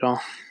 som for å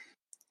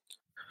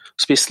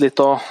spise litt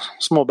og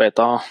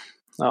småbeiter.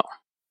 Ja.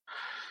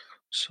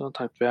 Så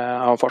tenkte vi,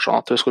 jeg og farsan,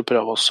 at vi skulle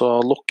prøve oss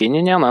å lokke inn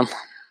den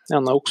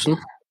ene oksen.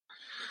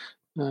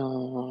 Jeg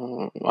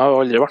har jo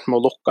aldri vært med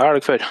å lokke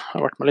elg før. Jeg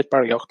har vært med litt på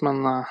elgjakt, men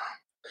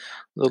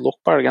det å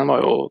lokke på elgen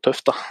var jo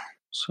tøft da.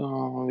 Så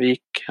jeg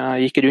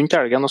gikk rundt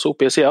elgen og så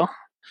opp i siden.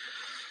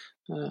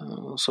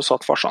 Så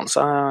satt farsan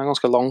seg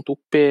ganske langt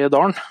opp i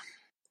dalen.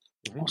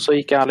 Og så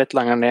gikk jeg litt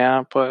lenger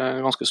ned på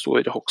en ganske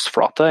stor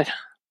hogstflate der.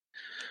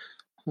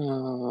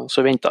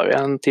 Så ventet vi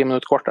en 10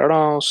 minutter kvarter da,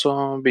 og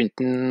så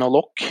begynte den å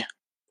lokke.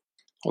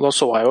 Og da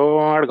så jeg jo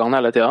elgene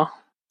hele tiden.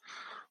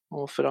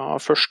 Og fra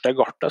første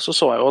gartet så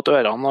jeg jo at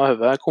ørene og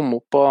høvet kom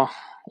opp på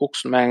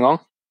oksen med en gang.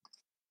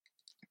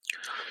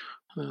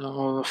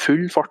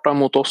 Full fart da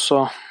mot oss,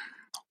 og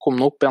kom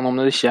den opp gjennom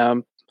det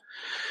ikke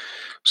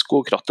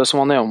skogkrattet som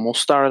var nedom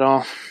oss der, og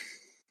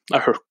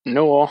jeg hørte den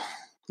jo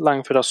også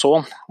lenge før jeg så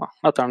den,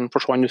 etter den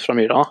forsvant ut fra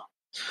myra.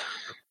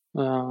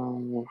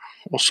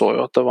 Og så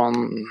jo at det var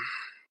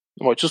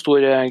ikke så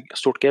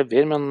stort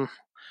gevir, men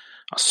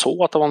jeg så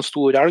at det var en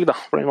stor elg da,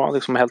 for den var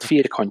liksom helt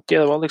firkantig,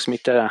 det var liksom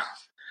ikke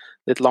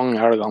litt lange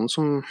elgene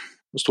som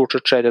stort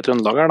sett skjer i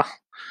Trøndelag her da.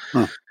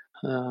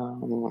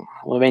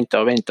 Og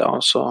ventet,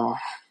 og så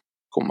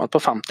kom jeg på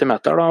 50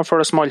 meter da,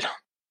 før det small.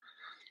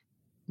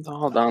 Da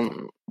hadde jeg en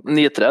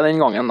 9-3 den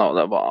gangen da, og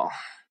det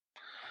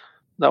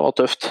var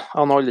tøft. Jeg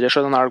hadde aldri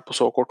sett en elg på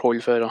så kort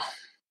hold før, og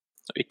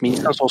ikke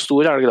minst en så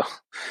stor elg da.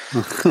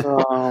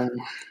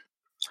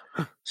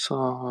 Så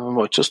den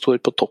var ikke så stor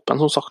på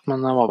toppen som sagt, men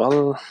det var vel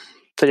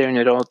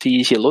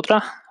 310 kilo, tror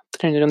jeg.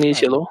 309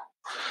 kilo.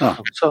 Ja.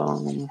 Så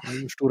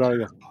en stor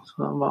elg. Så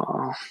da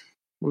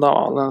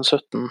var det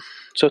 17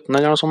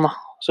 eller noe sånt da.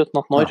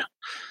 17-18 år. Ja.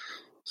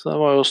 Så det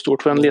var jo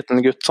stort for en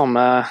liten gutt sammen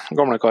med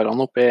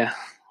gamlekarene oppe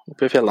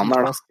i fjellene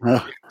der da. Ja.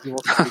 Det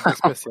var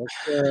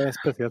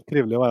spesielt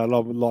trivelig å være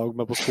lag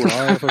med på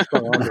skolen.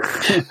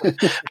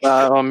 Det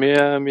var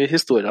mye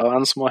historier av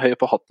en som var høy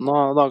på hatten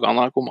og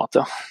dagene jeg kom at,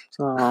 ja.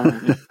 Så,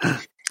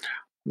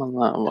 men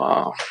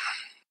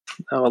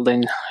det var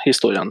den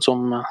historien som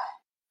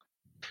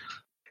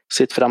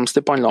sitter fremst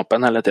i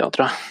pannelappen hele tiden,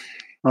 tror jeg.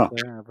 Ja.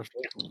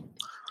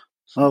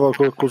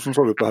 Hvordan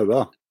så du på hodet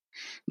da?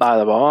 Nei,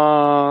 det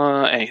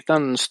var egentlig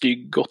en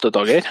stygg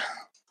 8-dager.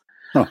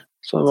 Ja.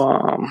 Så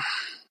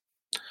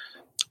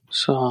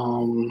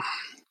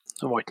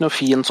det var ikke noe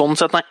fin sånn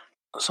sett, nei.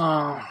 Så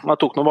jeg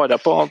tok noe vare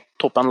på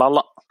toppen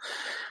lell, da.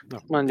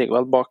 Men ligger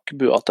vel bak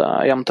bua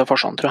hjem til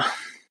farsan, tror jeg.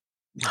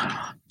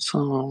 Så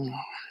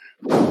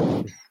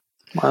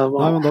Nei,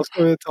 men da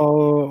skal vi ta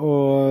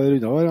og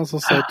runde av her. Så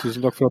si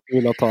tusen takk for at du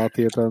ville ta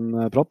tid til en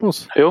prat med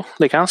oss. Jo,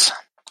 likens.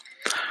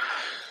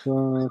 Så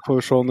får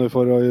vi se om vi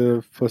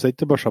får sett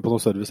til børsa på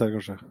noe service her,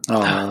 kanskje.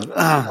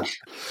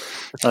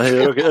 Jeg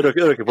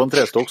røkker på en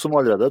trestokk som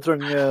allerede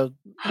trenger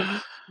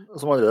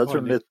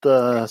litt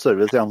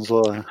service igjen, så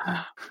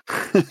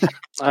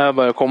Jeg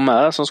bare kom med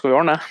det, så skal vi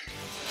ordne det.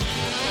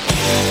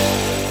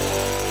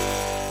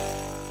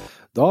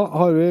 Da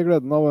har vi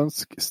gleden av å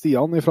ønske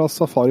Stian fra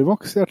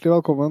Safarimax hjertelig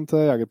velkommen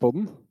til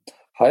Jegerpodden.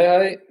 Hei,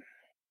 hei.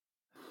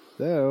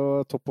 Det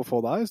jo topp å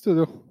få deg i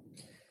studio.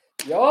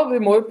 Ja,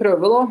 vi må jo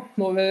prøve da.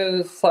 Når vi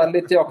ser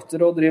litt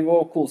jakter og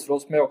driver og koser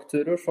oss med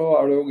jaktturer, så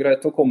det jo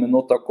greit å komme inn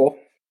og takke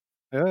også.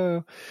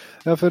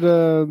 Ja, for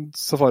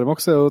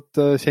Safarimax jo et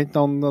kjent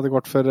navn etter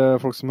hvert for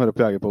folk som hører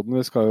på Jegerpodden.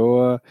 Vi skal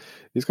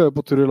jo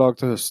på tur i lag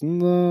til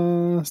høsten,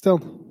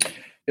 Stian.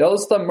 Ja,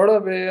 det stemmer det.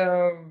 Vi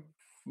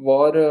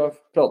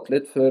pratet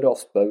litt før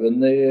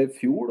Aspehaugen i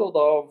fjor, og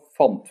da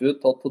fant vi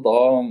ut at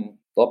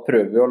da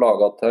prøver vi å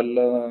lage til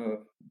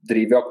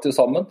drivjakter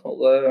sammen.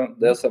 Og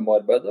det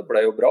samarbeidet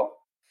ble jo bra.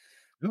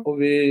 Ja. Og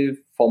vi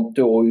fant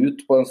jo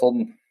ut på en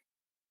sånn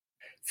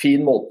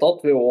fin måte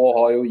at vi også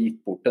har jo gitt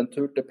bort en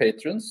tur til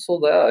Patrons, så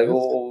det jo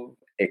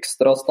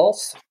ekstra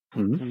stas.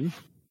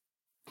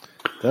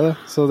 Det det.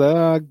 Så det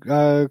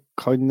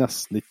kan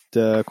nesten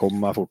ikke komme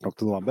meg fort nok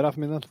til november, for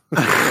min del.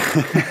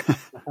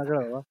 Jeg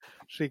gleder meg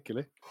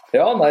skikkelig.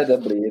 Ja, nei, det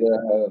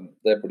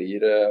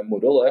blir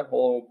moro det.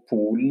 Og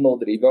Polen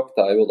og drivjakt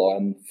jo da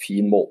en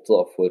fin måte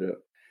da, for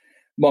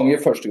mange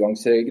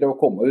førstegangsjegere å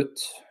komme ut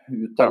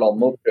av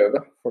landet og prøve.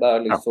 For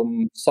det liksom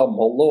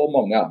samholdet, og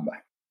mange med.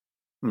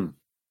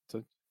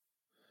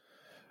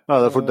 Ja,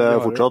 det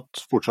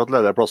fortsatt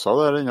ledige plasser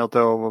der inne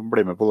til å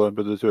bli med på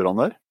de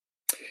turene der?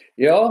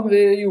 Ja, vi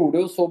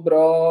gjorde jo så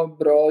bra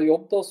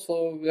jobb da, så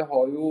vi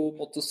har jo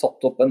måttet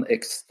satt opp en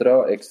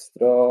ekstra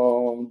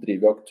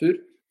drivjakttur.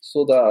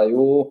 Så det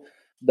jo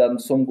den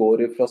som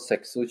går fra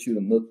 26.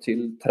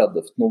 til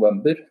 30.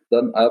 november,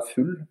 den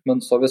full,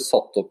 men så har vi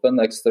satt opp en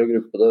ekstra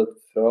gruppe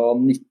fra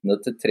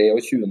 19. til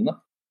 23.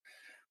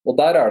 Og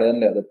der det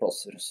en ledig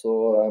plasser, så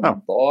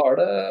da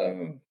det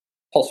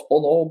pass på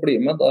nå å bli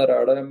med.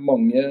 Der det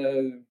mange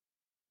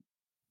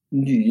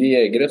nye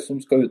jegere som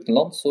skal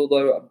utenlands, så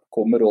det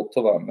kommer råd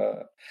til å være med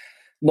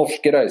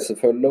norske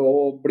reisefølge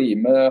og bli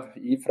med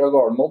fra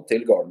Gardermoen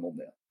til Gardermoen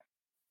igjen.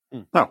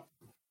 Ja.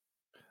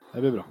 Det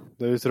blir bra.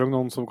 Vi trenger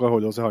noen som kan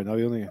holde oss i handa,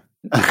 vi, Inge.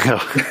 Ja.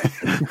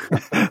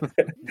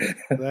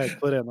 Det helt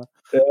på rene.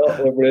 Ja,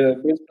 det blir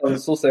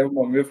spennende å se hvor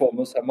mange vi får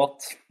med oss hjem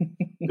igjen.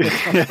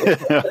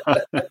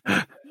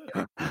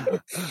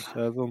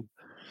 Det sånn.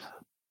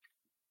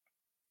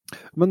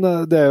 Men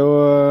det jo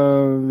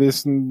i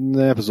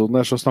episoden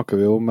her så snakker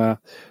vi jo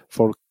med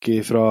folk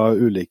fra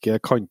ulike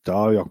kanter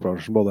av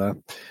jaktbransjen, både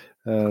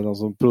de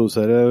som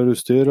produserer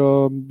utstyr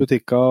og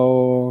butikker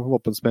og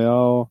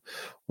våpensmeder,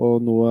 og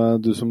nå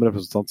du som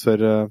representant for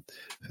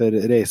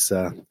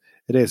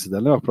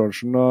reisedelen av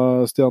jaktbransjen.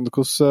 Og Stian,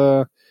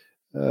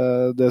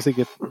 det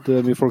sikkert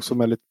mye folk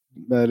som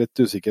litt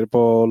usikre på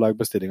å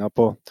legge bestillinger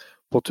på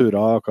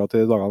turer akkurat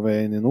i dagene vi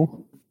inne i nå?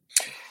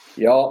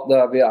 Ja,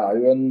 vi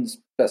jo en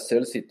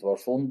spesiell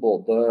situasjon,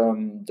 både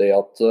det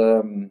at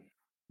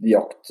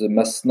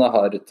jaktmessene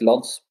her til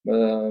lands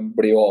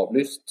blir jo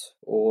avlyst,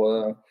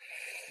 og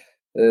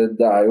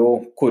det jo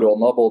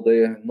korona både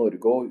i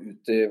Norge og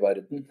ute i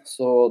verden,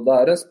 så det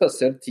en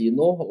spesiell tid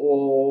nå,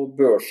 og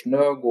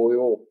børsene går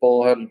jo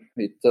oppover,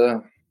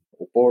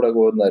 det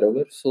går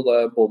nedover, så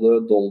det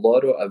både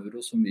dollar og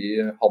euro som vi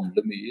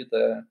handler mye i,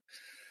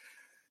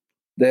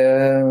 det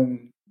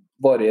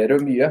varierer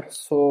mye,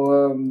 så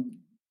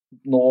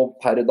nå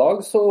per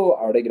dag så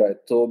det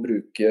greit å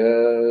bruke,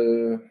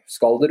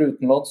 skal dere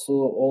utenlands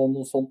og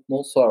noe sånt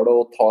nå, så det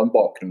å ta en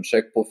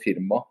bakgrunnssjekk på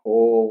firma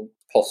og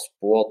passe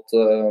på at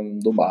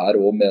de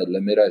også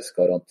medlem i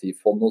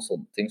reisegarantifond og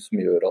sånne ting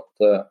som gjør at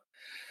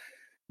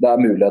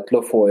det mulighet til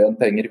å få igjen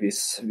penger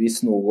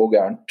hvis noe går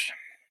gærent.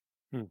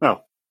 Ja.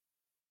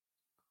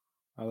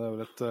 Ja, det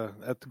vel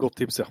et godt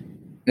tips, ja.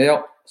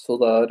 Ja, så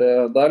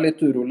det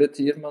litt urolig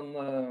tid, men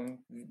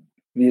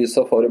vi i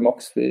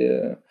Safarimax, vi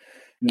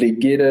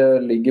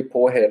ligger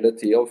på hele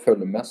tiden og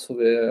følger med, så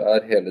vi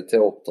hele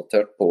tiden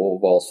oppdatert på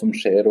hva som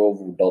skjer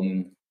og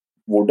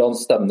hvordan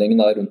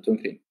stemningen rundt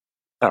omkring.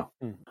 Ja.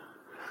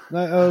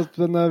 Nei,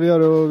 men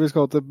vi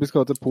skal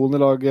til Polen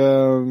i lag,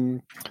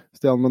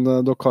 Stian, men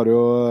dere har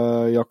jo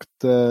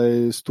jakt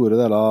i store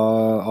deler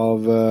av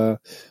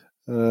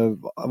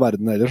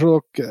verden ellers, så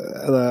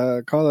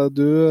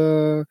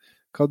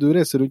hva du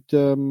reiser rundt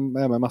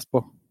med mest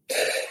på?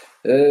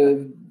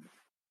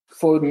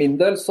 For min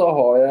del så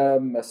har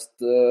jeg mest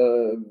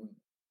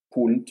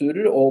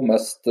Polenturer og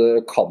mest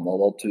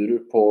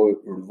Canada-turer på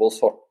ulv og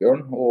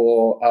svartbjørn,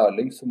 og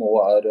Erling som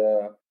også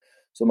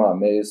som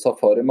med i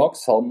Safari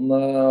Max, han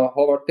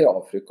har vært i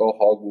Afrika og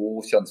har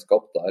god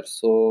kjennskap der.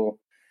 Så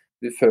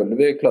vi føler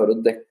vi klarer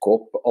å dekke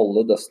opp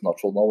alle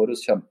destinasjonene våre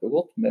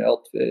kjempegodt med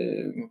at vi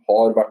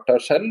har vært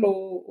der selv,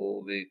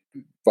 og vi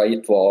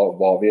vet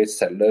hva vi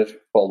selger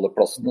på alle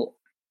plassene.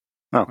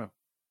 Ja.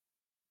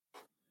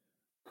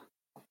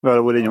 Vi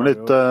har vært innom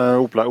litt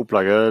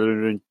opplegget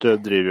rundt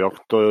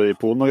drivjakt og i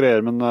Polen og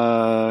greier, men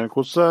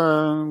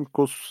hvordan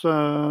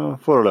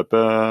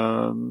foreløper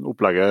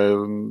opplegget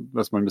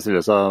hvis man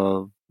bestiller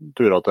seg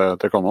turer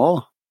til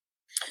Canada?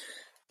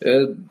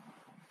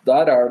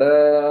 Der det,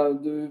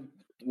 du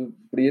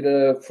blir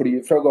fly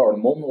fra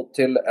Gardermoen og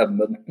til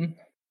Edmonton,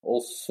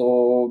 og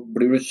så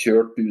blir du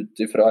kjørt ut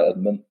fra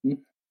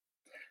Edmonton,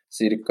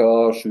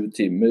 ca. 7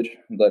 timer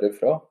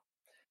derifra.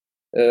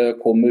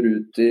 Kommer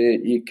ut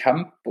i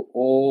camp,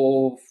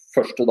 og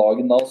første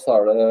dagen da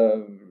så det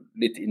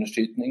litt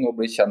innskytning og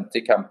bli kjent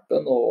i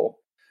campen,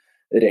 og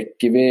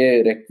rekker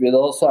vi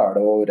da så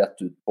det jo rett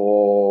ut på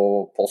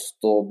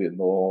post og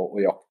begynne å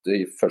jakte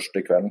i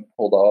første kvelden,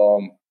 og da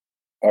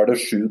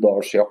det 7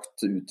 dagers jakt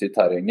ute i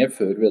terrenget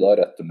før vi da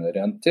returnerer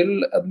igjen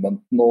til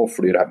Edmonton og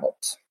flyr hjem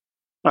igjen.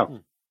 Ja.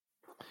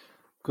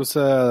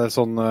 Hvordan det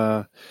sånn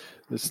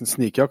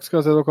snikjakt,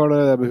 skal jeg si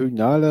dere, det med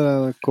hunder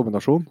eller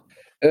kombinasjon?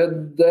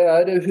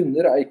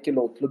 Hunder ikke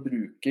lov til å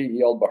bruke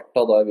i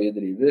Alberta der vi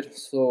driver,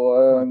 så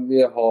vi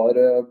har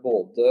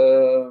både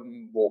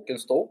walk and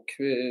stalk,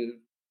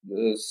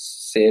 vi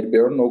ser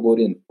bjørn og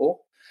går inn på,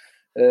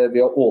 vi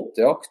har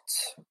åtejakt,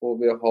 og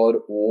vi har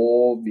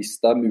også, hvis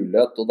det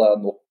mulighet, og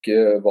det nok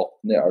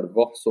vann i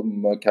elva som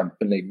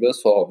campen ligger ved,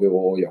 så har vi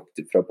også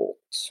jakt fra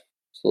båt.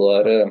 Så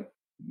det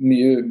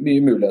mye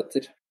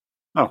muligheter.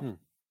 Ja.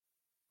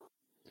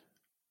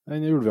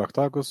 En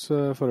ulvejakta,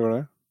 hvordan foregår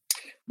det?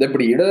 Det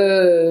blir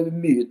det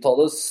mye av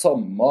det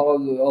samme,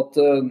 at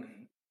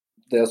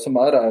det som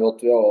jo at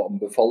vi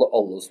anbefaler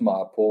alle som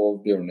på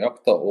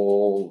bjørnejakt da,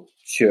 å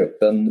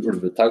kjøpe en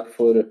ulvetag,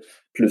 for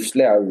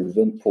plutselig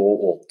ulven på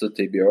åte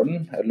til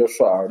bjørnen, eller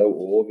så det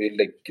også, vi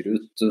legger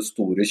ut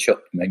store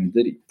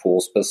kjøttmengder på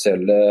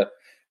spesielle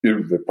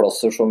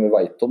ulveplasser som vi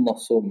vet om, da,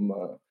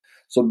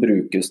 som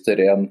brukes til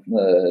ren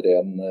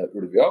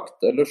ulvejakt,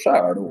 eller så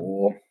det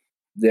også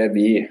det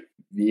vi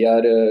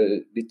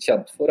litt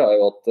kjent for,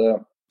 jo at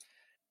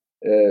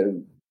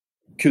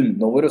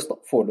kundene våre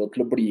får lov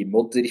til å bli med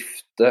og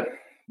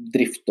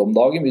drifte om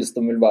dagen. Hvis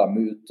de vil være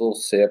med ut og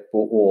se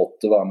på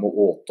åte, være med å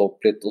åte opp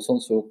litt og sånn,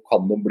 så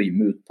kan de bli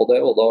med ut på det,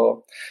 og da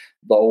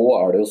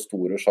også det jo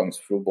store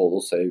sjanser for både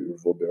å se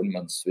ulv og bjørn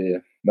mens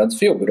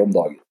vi jobber om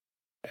dagen.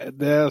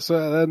 Det så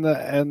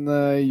en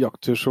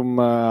jakttur som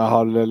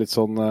har litt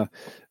sånn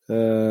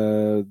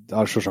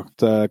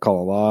selvsagt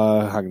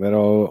Canada henger der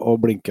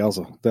og blinker,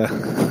 altså. Det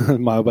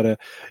må jeg jo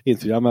bare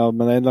innfri meg,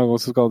 men en gang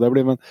så skal det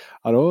bli. Men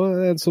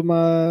også en som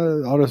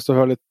har lyst til å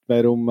høre litt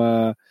mer om,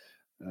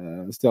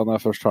 Stian,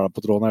 jeg først har deg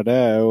på tråden her,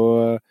 det jo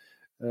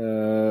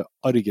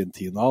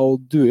Argentina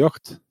og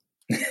duejakt.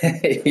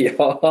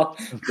 Ja,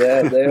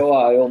 det jo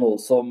noe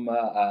som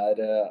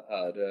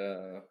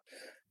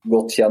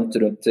godt kjent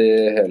rundt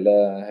i hele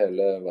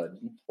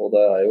verden, og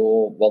det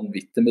jo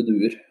vanvittig med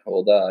duer,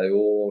 og det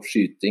jo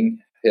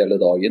skyting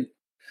hele dagen.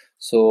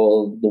 Så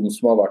de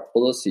som har vært på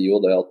det sier jo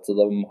det at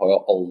de har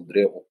jo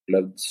aldri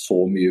opplevd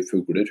så mye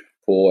fugler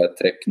på et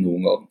trekk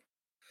noen gang.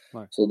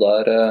 Nei. Så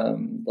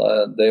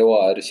det jo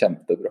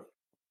kjempebra.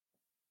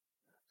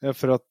 Ja,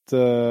 for at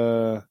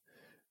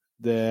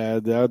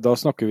da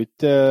snakker vi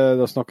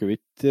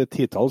ikke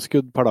titalls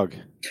skudd per dag.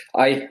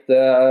 Nei,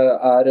 det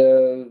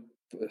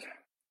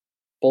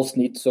på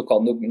snitt så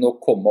kan du nok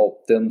komme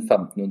opp til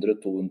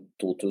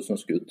 1500-2000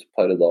 skudd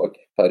per dag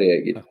per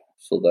jeger.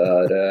 Så det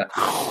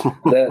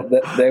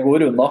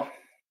går unna.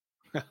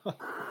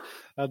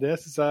 Ja,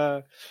 det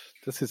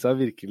synes jeg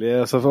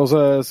virkelig. Så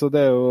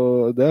det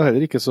jo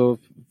heller ikke så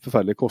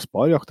forferdelig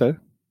kostbar jakt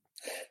her.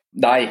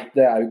 Nei,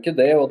 det jo ikke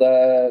det, og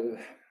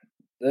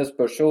det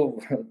spørs jo.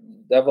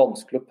 Det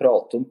vanskelig å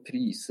prate om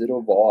priser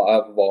og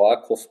hva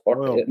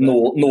kostbart.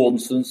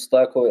 Noen synes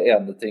det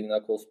ene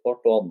tingen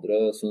kostbart, og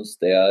andre synes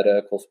det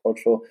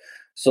kostbart.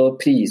 Så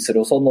priser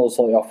og sånn, og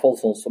så, i hvert fall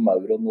sånn som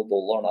euroen og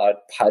dollaren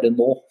per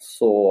nå,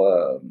 så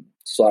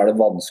det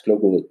vanskelig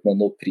å gå ut med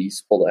noe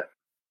pris på det.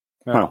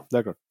 Ja,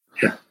 det klart.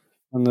 Ja.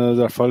 Men i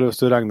hvert fall hvis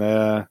du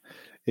regner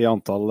i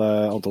antall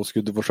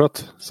skudd du får skjøtt,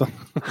 så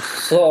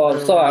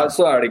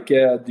det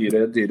ikke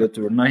dyre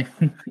turen, nei.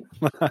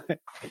 Nei.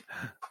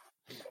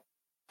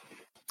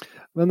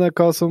 Men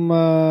hva du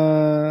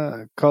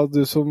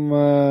som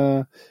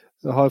har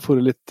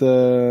vært litt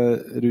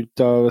rundt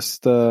da,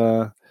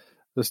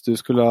 hvis du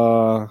skulle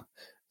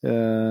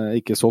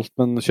ikke solgt,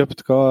 men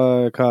kjøpt,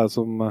 hva det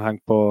som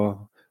henger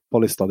på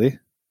lista di?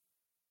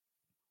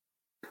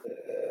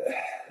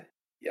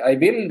 Jeg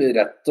vil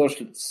rett og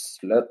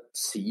slett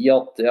si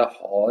at jeg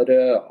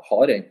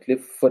har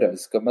egentlig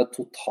forelsket meg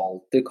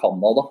totalt i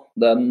Canada.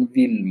 Den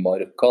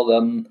villmarka,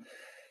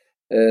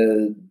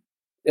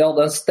 Ja,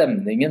 den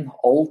stemningen.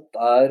 Alt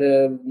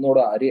når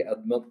du i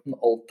Edmonton,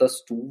 alt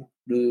stort.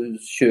 Du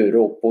kjører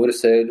oppover,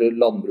 ser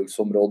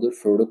landbruksområder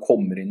før du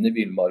kommer inn i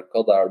villmarka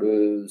der du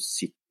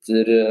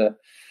sitter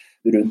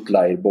rundt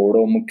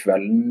leirbålet om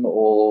kvelden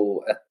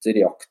og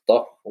etter jakta,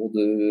 og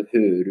du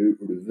hører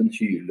ulven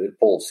hyler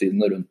på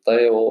åsiden rundt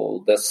deg,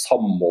 og det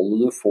samholdet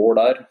du får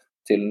der,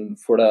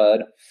 for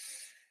det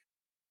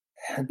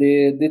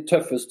de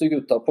tøffeste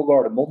gutta på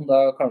Gardermoen,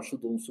 det kanskje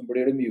de som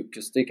blir det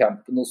mjukeste i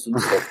campen og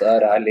synes at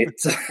det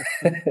litt,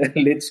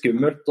 litt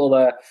skummelt, og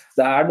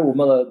det noe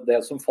med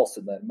det som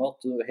fascinerer meg, at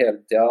du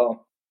hele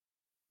tiden,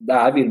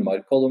 det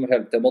villmarka, og de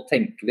hele tiden må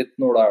tenke litt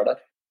når du der.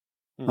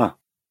 Ja.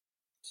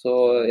 Så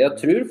jeg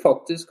tror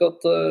faktisk at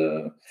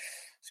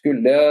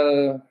skulle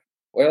jeg,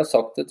 og jeg har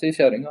sagt det til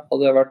kjæringa,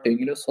 hadde jeg vært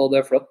yngre så hadde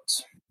jeg flytt.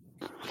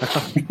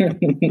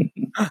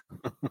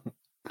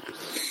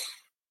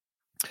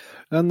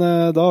 Men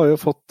da har vi jo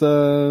fått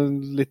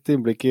litt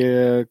innblikk i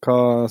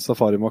hva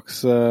Safari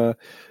Max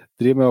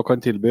driver med og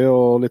kan tilby,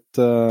 og litt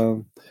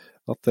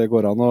at det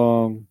går an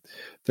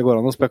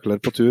å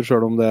spekulere på tur,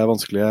 selv om det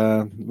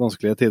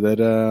vanskelige tider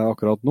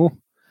akkurat nå.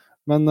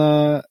 Men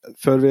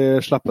før vi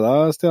slipper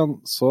deg, Stian,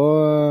 så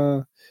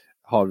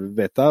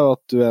vet jeg jo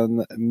at du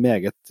en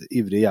meget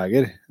ivrig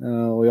jeger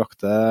og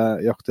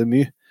jakter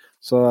mye.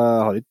 Så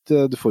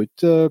du får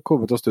ikke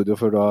komme til studio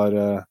før du har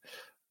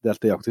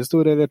delt en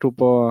jakthistorie eller to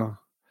på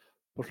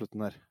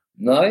slutten her.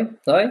 Nei.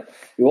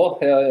 Jo,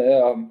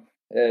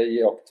 jeg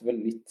jakter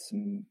vel litt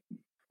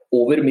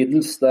over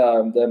middels,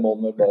 det må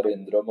man bare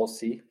innrømme å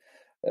si.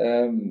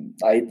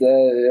 Nei,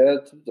 jeg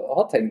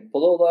har tenkt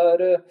på det, og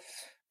det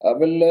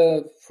vel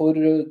for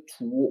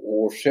 2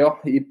 år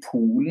siden i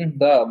Polen,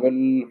 det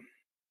vel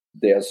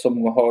det som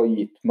har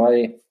gitt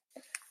meg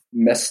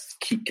mest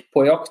kick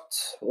på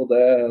jakt, og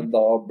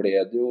da ble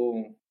det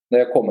jo, når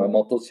jeg kom hjem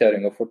til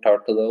kjæringen og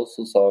fortalte det, og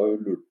så sa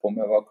hun lurt på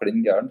om jeg var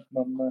klin gæren,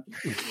 men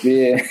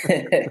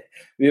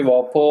vi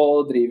var på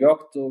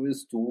drivjakt, og vi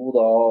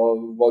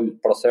var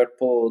utplassert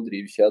på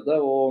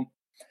drivkjede, og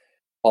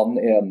han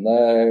ene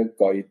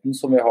guiden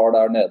som vi har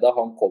der nede,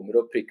 han kommer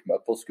og prikker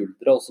meg på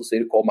skuldra, og så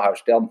sier, kom her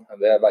Stian,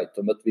 jeg vet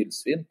om et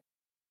vildsvin.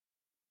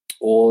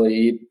 Og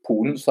i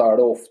Polen så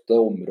det ofte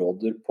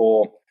områder på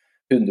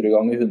 100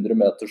 ganger 100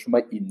 meter som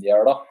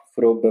inngjerdet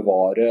for å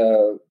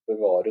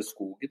bevare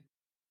skogen.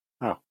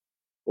 Ja.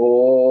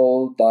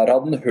 Og der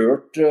hadde han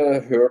hørt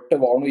det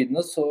var noe inne,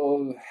 så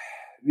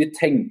vi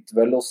tenkte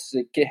vel oss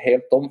ikke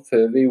helt om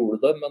før vi gjorde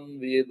det, men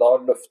vi da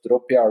løfter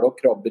opp gjerdet og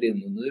krabber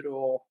innunder,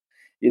 og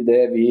i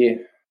det vi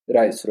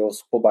reiser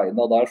oss på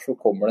beina der, så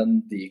kommer det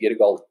en diger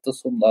galte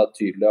som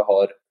tydelig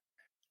har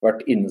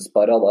vært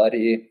innesperret der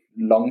i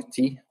lang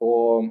tid,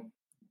 og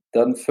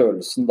den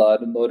følelsen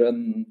der når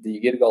en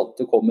diger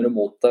galte kommer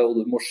imot deg, og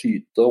du må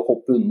skyte og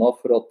hoppe unna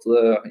for at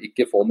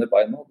ikke få den i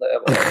beina,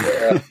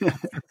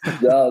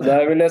 det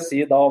vil jeg si,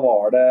 da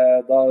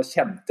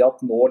kjente jeg at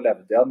nå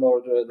levde jeg når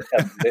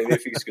endelig vi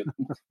fikk skutt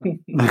den.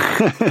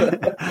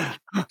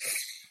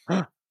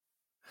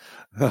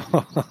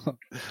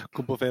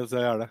 Kom på feil side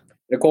av gjerdet.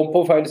 Det kom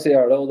på feil side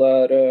av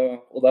gjerdet,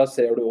 og der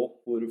ser du også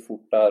hvor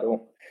fort det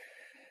og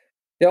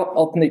ja,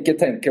 at den ikke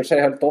tenker seg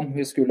helt om.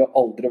 Vi skulle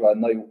aldri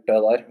verden ha gjort det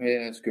der. Vi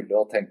skulle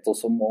ha tenkt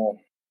oss om og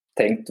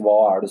tenkt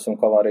hva det som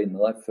kan være inne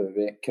der, før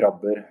vi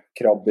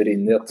krabber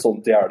inn i et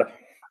sånt gjerde.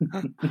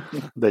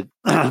 Det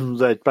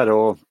ikke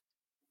bare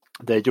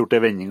det ikke gjort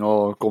en vending å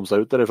komme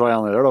seg ut derfra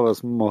igjen heller, da,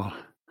 hvis man må...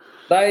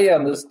 Nei,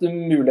 eneste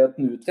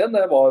muligheten ut igjen,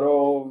 det var å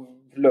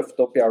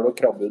løfte opp gjerdet og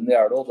krabbe under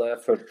gjerdet, og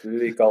det følte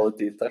vi ikke hadde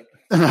tid til.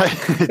 Nei,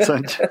 ikke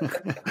sant.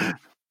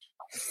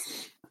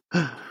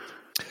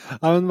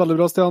 Nei, men veldig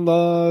bra, Stian. Da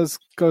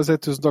skal vi si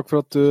tusen takk for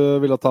at du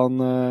ville ta en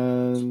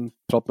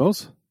prat med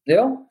oss.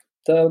 Ja,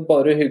 det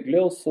bare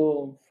hyggelig, og så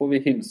får vi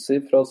hilse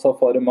fra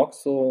Safari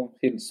Max og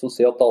hilse og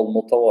si at alle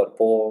må ta vare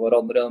på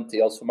hverandre den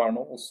tida som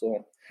nå, og så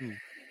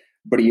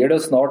blir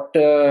det snart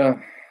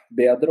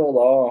bedre, og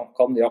da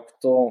kan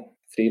jakt og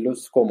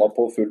frilufts komme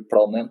på full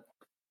plan igjen.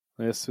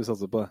 Yes, vi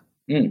satser på det.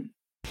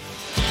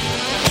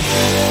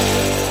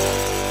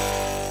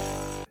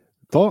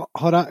 Da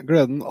har jeg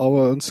gleden av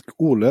å ønske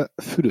Ole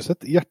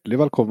Furuseth hjertelig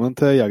velkommen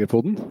til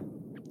Jegerpodden.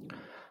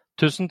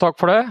 Tusen takk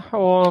for det,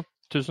 og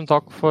tusen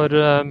takk for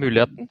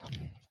muligheten.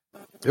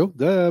 Jo,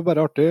 det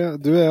bare artig.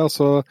 Du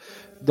altså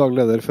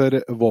daglig leder for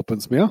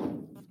Våpensmia.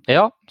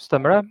 Ja,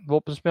 stemmer det.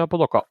 Våpensmia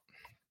på Dokka.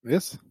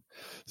 Yes.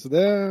 Så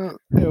det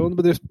jo en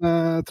bedrift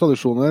med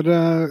tradisjoner.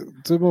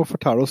 Du må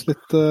fortelle oss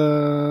litt,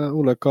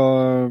 Ole,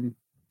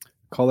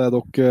 hva det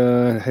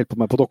dere holder på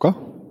med på Dokka?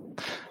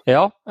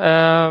 Ja,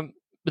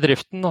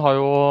 bedriften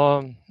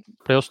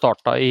ble jo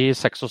startet i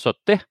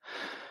 76,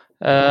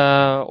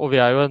 og vi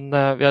jo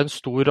en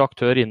stor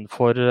aktør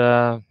innenfor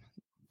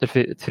det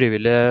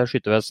frivillige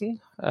skyttevesen.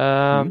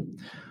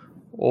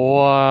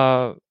 Og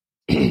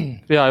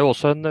vi jo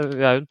også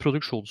en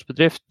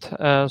produksjonsbedrift,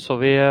 så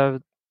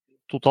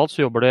totalt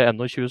så jobber det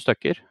 21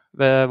 stykker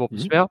ved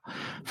Våpensmia,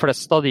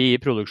 flest av de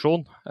i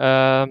produksjon.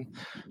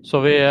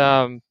 Så vi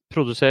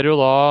produserer jo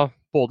da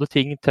både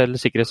ting til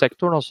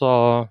sikkerhetssektoren,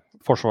 altså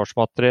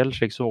forsvarsmateriell,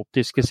 slik som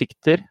optiske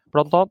sikter,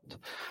 blant annet.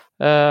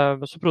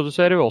 Men så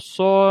produserer vi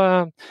også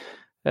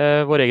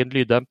vår egen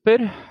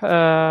lyddemper,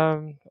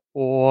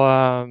 og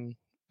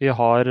vi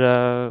har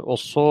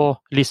også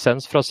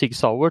lisens fra Sig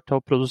Sauer til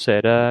å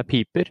produsere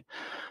piper.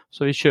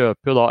 Så vi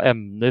kjøper jo da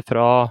emner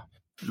fra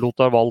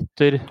Lothar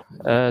Walther,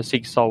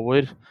 Sig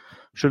Sauer,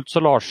 Schultz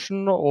og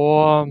Larsen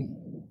og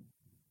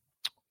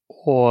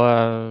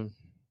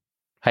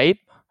Heim.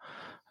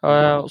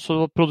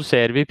 Så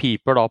produserer vi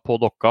piper da på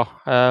dokka,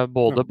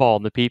 både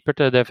banepiper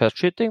til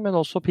DFS-skyting, men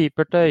også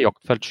piper til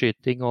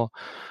jaktfeltskyting og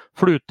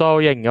fluta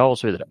og gjenga og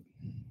så videre.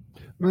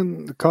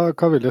 Men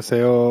hva vil jeg si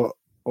å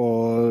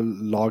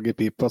lage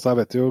pip? Altså, jeg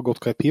vet jo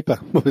godt hva en pip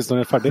hvis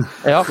den ferdig.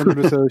 Ja. Men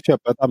når du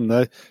kjøper et emne,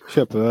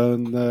 kjøper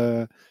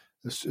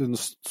en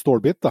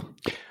stålbit da?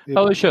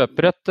 Ja, du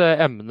kjøper et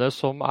emne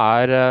som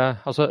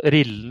altså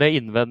rillene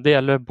innvendig,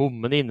 eller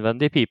bommene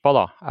innvendig i pipa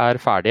da,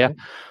 ferdige.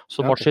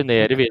 Så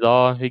maskinerer vi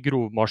da, vi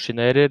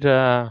grovmaskinerer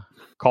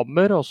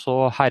kammer, og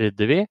så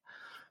herder vi.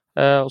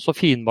 Og så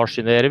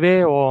finmaskinerer vi,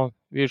 og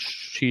vi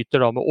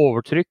skyter da med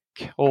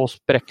overtrykk og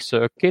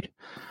sprekksøker.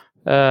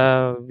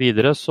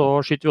 Videre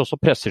så skyter vi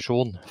også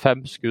presisjon,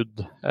 5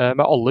 skudd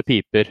med alle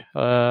piper,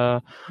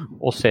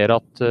 og ser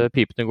at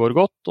pipene går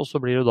godt, og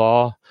så blir det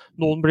da,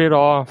 noen blir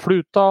da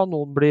fluta,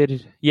 noen blir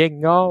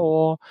gjenga,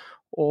 og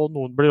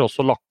noen blir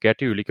også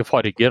lakkert i ulike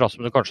farger,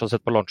 som du kanskje har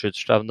sett på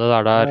landskytstevnet,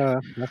 der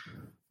det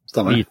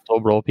hvite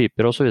og blå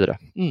piper og så videre.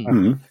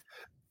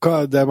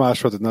 Det må jeg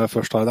skjøte når jeg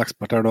først har en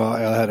ekspert her nå,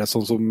 dette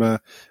sånn som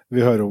vi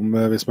hører om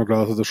hvis man er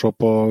glad til å se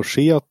på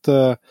ski, at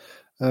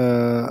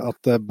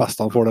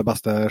bestene får det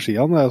beste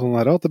skiene, sånn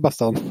her, at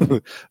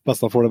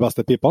bestene får det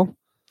beste pipene?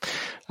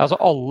 Altså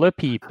alle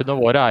pipene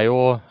våre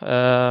jo,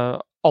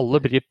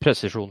 alle blir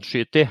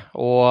presisjonsskyt i,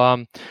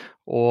 og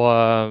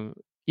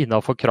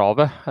innenfor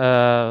kravet,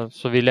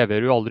 så vi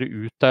leverer jo aldri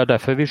ut. Det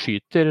derfor vi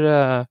skyter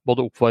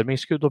både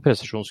oppvarmingsskudd og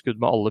presisjonsskudd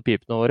med alle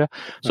pipene våre.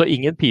 Så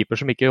ingen piper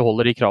som ikke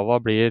holder i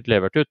kravet blir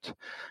levert ut.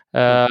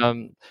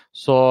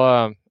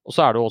 Og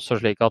så det jo også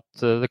slik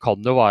at det kan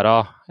jo være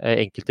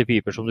enkelte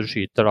piper som du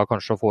skyter, da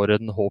kanskje får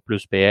en H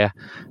pluss B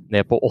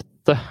ned på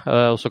 8,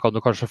 og så kan du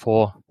kanskje få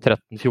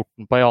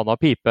 13-14 på en annen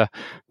pipe.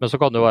 Men så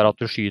kan det jo være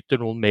at du skyter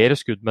noen mer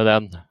skudd med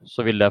den,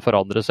 så vil det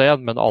forandre seg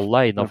igjen, men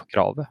alle innenfor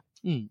kravet.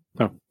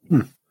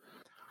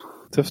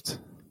 Tøft.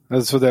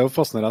 Så det jo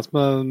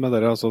fascinerende med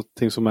dere, altså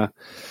ting som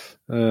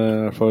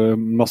for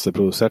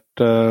masseprodusert,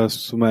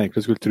 som jeg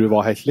egentlig skulle tro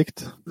var helt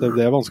likt.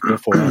 Det vanskelig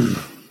å få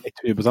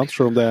 100%,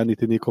 selv om det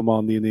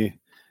 99,99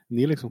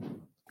 liksom.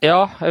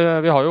 Ja,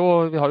 vi har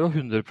jo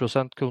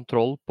 100%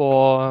 kontroll på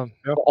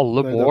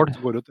alle mål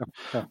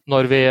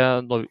når vi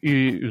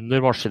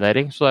under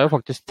maskinering. Så det jo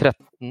faktisk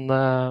 13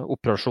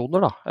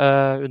 operasjoner da,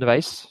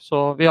 underveis.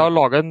 Så vi har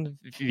laget en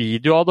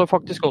video av det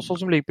faktisk også,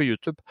 som ligger på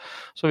YouTube.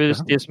 Så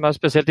hvis de som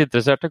spesielt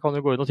interesserte, kan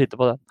jo gå inn og titte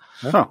på den.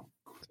 Ja,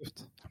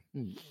 tøft.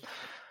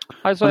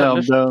 Nei, så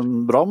ellers... Det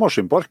en bra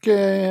maskinpark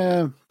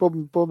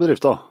på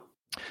bedriften.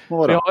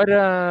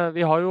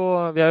 Vi er jo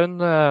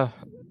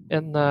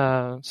en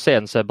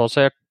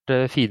CNC-basert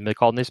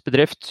finmekanisk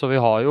bedrift, så vi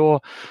har jo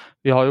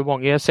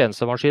mange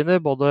CNC-maskiner,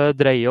 både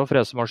dreie- og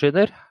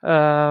fresemaskiner,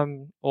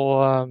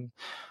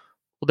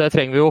 og det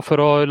trenger vi jo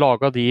for å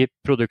lage de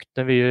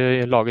produktene vi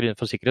lager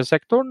innenfor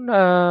sikkerhetssektoren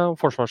og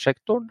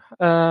forsvarssektoren,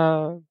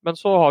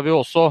 men så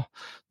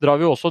drar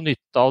vi også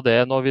nytte av det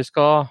når vi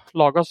skal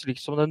lage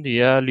slik som den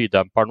nye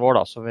lyddemperen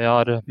vår da, som vi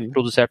har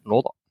produsert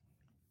nå da.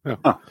 Ja.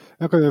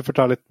 Kan du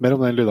fortelle litt mer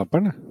om den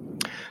lyddemperen?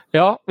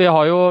 Ja, vi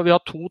har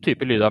 2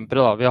 typer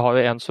lyddempere da. Vi har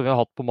jo en som vi har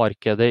hatt på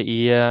markedet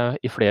i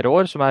flere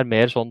år, som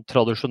mer sånn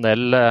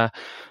tradisjonell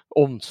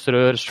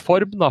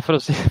ovnsrørsform da, for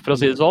å si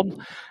det sånn.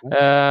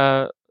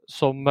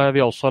 Som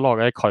vi også har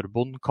laget en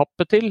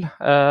karbonkappe til,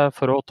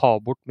 for å ta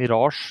bort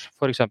mirage,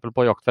 for eksempel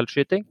på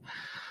jaktfeltskyting.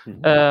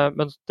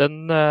 Men den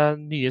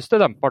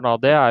nyeste demperen da,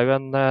 det jo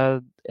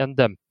en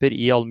demper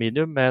i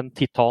aluminium med en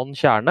titan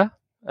kjerne,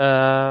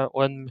 og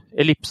en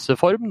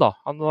ellipseform da.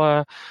 Han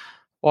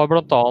var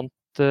blant annet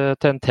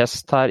til en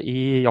test her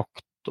i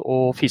jakt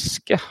og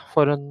fiske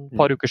for en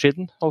par uker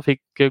siden, og fikk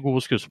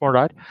gode skussmål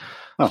der.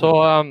 Ja. Så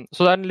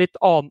det en litt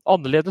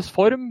annerledes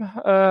form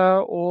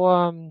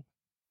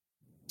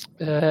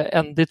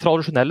enn de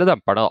tradisjonelle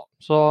demperne da.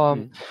 Så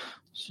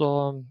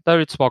det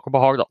litt smak og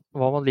behag da,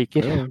 hva man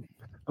liker. Ja.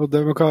 Og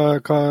det,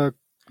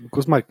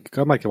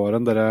 hva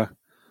merkevaren dere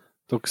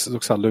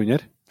selger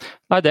under?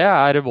 Nei, det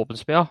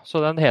våpensmia, så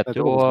den heter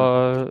jo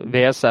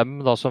VSM,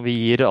 da, som vi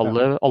gir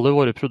alle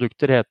våre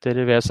produkter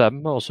heter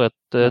VSM, og så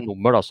et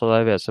nummer, da, så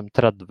det VSM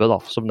 30, da,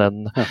 som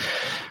den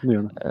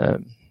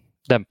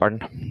demperen.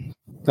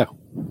 Ja,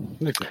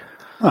 riktig.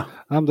 Ja,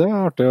 men det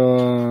artig å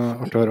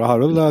høre.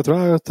 Harald, jeg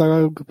tror jeg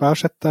har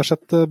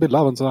sett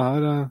bilder av den, så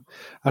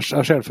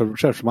jeg ser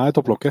for meg i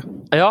topplokket.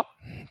 Ja.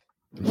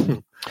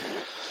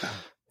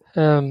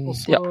 Og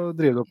så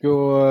driver dere jo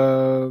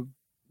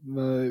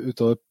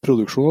utover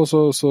produksjon,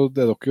 så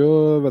det dere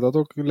jo, vet at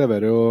dere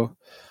leverer jo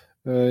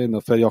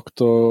innenfor jakt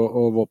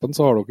og våpen,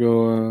 så har dere jo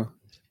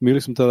mye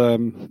liksom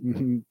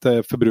til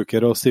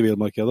forbruker- og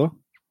sivilmarkedet.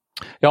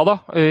 Ja da,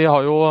 vi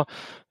har jo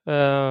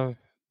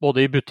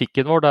både i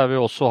butikken vår, der vi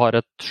også har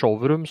et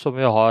showroom som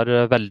vi har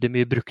veldig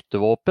mye brukte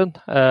våpen.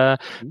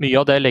 Mye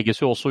av det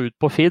legges jo også ut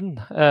på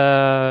Finn,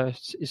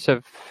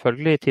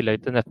 selvfølgelig i tillegg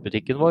til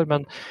nettbutikken vår,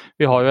 men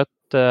vi har jo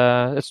et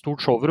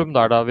stort showroom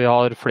der vi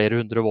har flere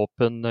hundre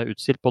våpen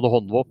utstilt, både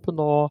håndvåpen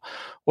og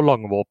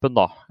langvåpen.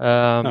 Da.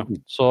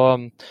 Så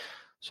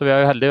vi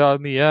er jo heldige,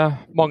 vi har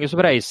mange som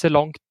reiser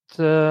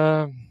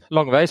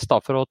langveis da,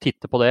 for å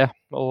titte på det,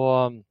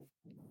 og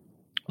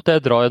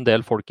det drar en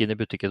del folk inn i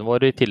butikken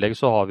vår. I tillegg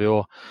så har vi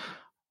jo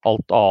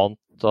alt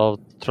annet av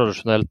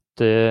tradisjonelt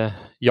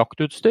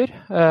jaktutstyr.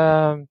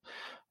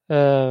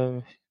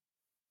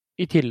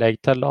 I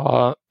tillegg til da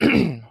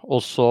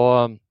også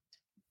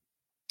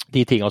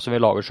de tingene som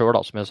vi lager selv,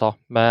 da, som jeg sa,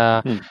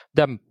 med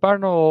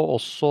demperen og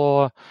også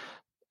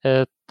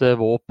et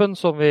våpen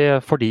som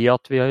fordi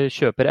at vi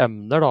kjøper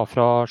emner da,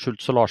 fra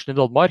Schultz og Larsen i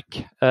Danmark,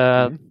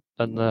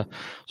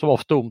 som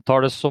ofte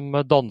omtales som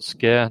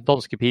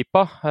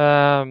danskepipa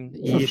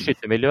i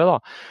skyttermiljøet. Da.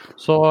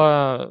 Så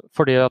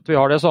fordi at vi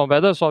har det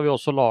samarbeidet, så har vi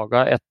også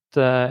laget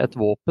et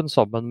våpen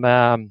sammen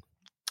med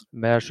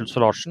Schultz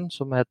og Larsen,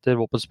 som heter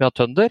Våpensmia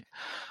Tønder,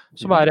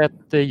 som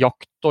et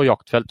jakt- og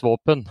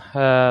jaktfeltvåpen,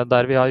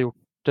 der vi har gjort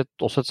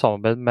også et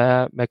samarbeid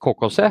med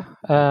KKC.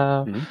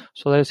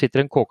 Så det sitter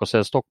en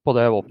KKC-stokk på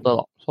det våpenet.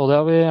 Da. Så det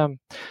har vi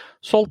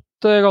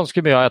solgt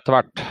ganske mye av etter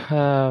hvert.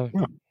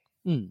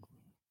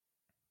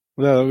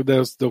 Det er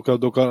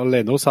dere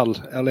alene om å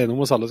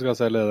selge, skal jeg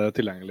si, eller er det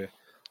tilgjengelig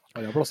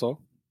andre plasser?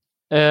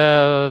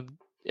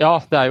 Ja,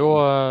 det er jo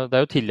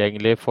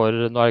tilgjengelig for,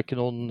 nå er det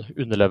ikke noen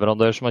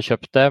underleverandør som har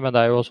kjøpt det, men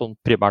det er jo sånn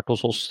primært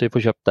hos oss de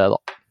får kjøpt det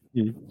da.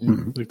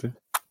 Riktig.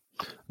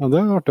 Ja, det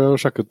er artig å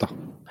sjekke ut da.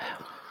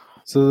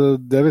 Så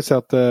det vil si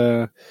at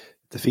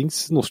det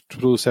finnes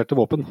norskproduserte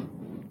våpen?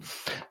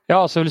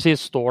 Ja, så jeg vil si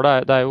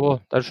det er jo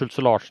Schultz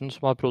og Larsen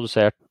som har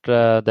produsert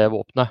det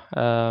våpenet.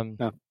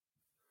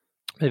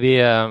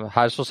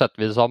 Her så setter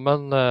vi det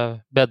sammen,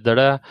 bedder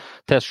det,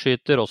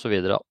 testskyter og så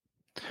videre.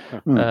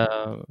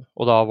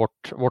 Og da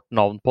vårt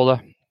navn på det.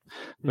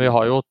 Men vi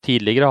har jo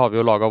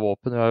tidligere laget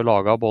våpen, vi har jo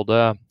laget både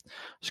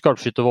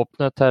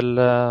skarpskyttervåpenet til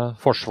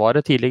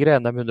Forsvaret tidligere,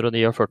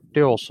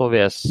 NM149 og også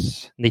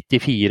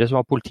VS94 som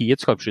var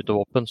politiets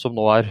skarpskyttervåpen, som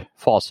nå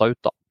faset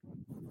ut da.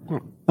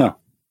 Ja,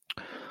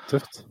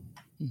 tøft.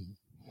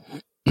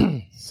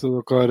 Så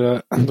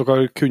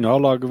dere kunne ha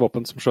laget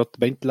våpen som skjøtt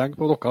Bent lenge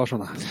på dere,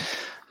 skjønner jeg?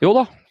 Jo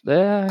da,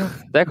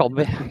 det kan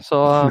vi. Så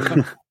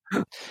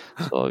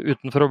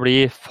utenfor å bli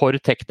for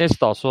teknisk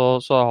da,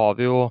 så har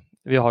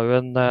vi har jo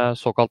en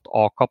såkalt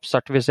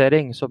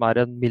ACAP-sertifisering, som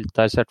en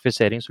militær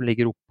sertifisering som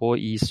ligger oppe på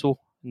ISO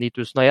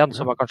 9001,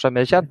 som kanskje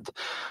mer kjent.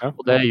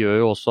 Og det gjør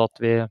jo også at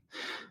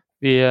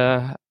vi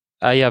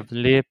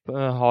jevnlig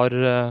har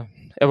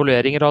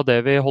evalueringer av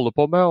det vi holder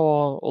på med,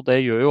 og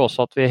det gjør jo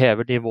også at vi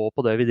hever nivået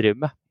på det vi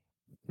driver med.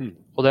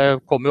 Og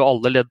det kommer jo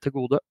alle ledd til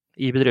gode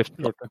i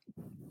bedriften.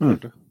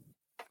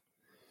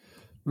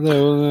 Men det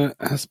er jo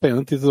en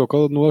spennende tid til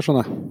dere nå,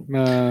 skjønner jeg,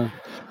 med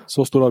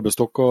så stor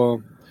arbeidsstokk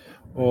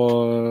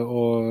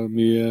og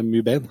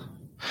mye bein.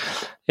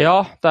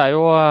 Ja, det er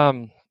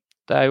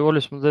jo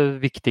liksom det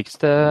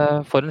viktigste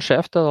for en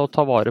sjef, det å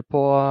ta vare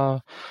på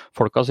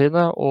folka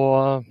sine,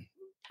 og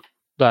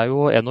det er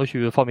jo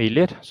 21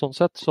 familier, sånn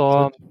sett,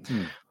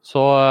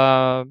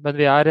 men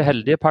vi er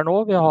heldige per nå.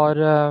 Vi har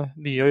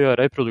mye å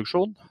gjøre i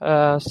produksjon,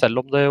 selv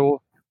om det jo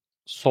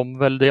som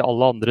vel de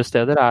alle andre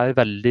steder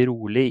veldig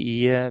rolig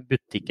i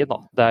butikken. Da.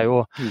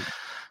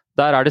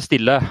 Der er det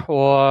stille,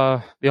 og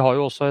vi har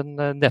jo også en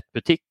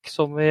nettbutikk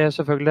som vi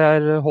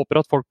selvfølgelig håper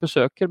at folk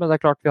besøker, men det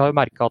er klart vi har jo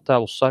merket at det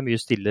også mye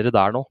stillere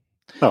der nå.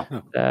 Ja.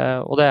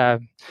 Og det er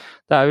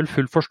vel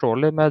fullt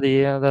forståelig med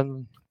den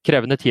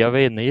krevende tida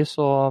vi er inne i,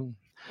 så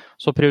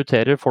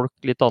prioriterer folk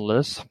litt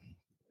annerledes.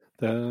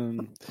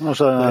 Når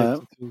jeg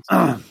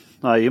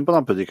er inne på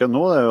nettbutikken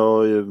nå, det er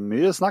jo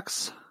mye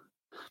snacks.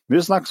 Mye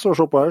snacks å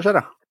se på her, ser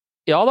jeg.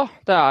 Ja da,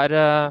 det er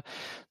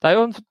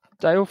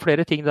jo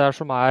flere ting der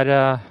som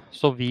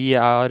vi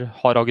har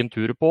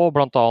agenturer på,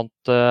 blant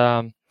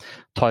annet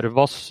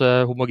Tarvas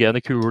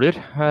homogene kuler.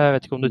 Jeg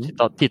vet ikke om du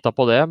tittet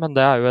på det, men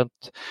det er jo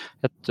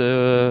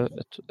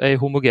en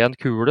homogen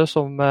kule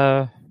som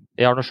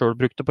jeg har selv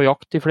brukte på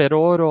jakt i flere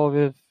år, og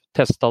vi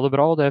testet det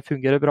bra, og det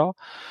fungerer bra.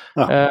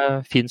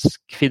 Ja.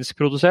 Finsk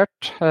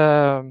produsert.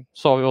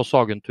 Så har vi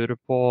også agenturer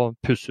på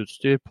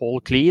pusseutstyr,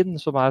 Paul Clean,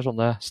 som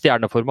sånne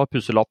stjerneformede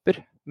pusselapper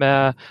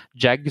med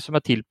jag som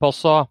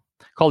tilpasset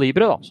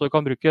kalibre, da. Så du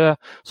kan bruke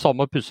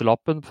samme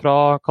pusselappen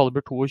fra kaliber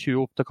 22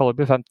 opp til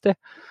kaliber 50.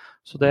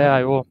 Så det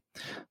er jo,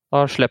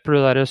 da slipper du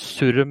det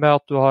surret med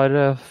at du har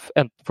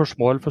enten for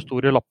små eller for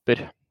store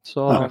lapper.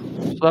 Så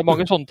det er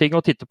mange sånne ting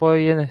å titte på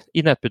i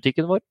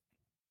nettbutikken vår.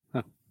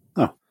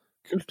 Ja,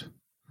 kult.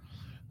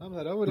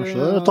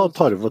 Kanskje det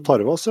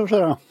tarvas, ser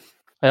jeg.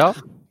 Ja.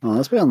 Det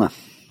er spennende.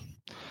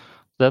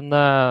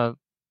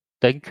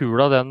 Den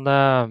kula,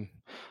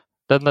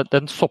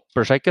 den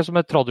sopper seg ikke som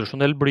en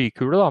tradisjonell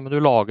blykule, da, men du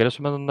lager det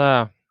som en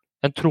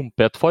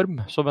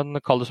trompetform, som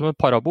kaller det som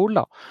en parabol.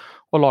 Da.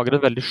 og lager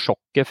en veldig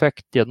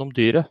sjokkeffekt gjennom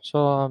dyret. Så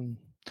en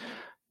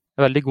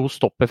veldig god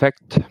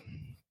stoppeffekt.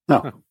 Ja.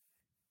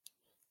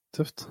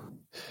 Tøft.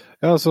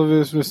 Ja, så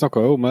vi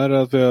snakket jo om her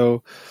at vi har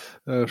jo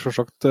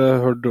selvsagt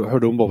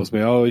hørt om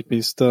Bobbesmia, og ikke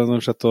minst når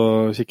vi sett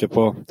og kikker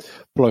på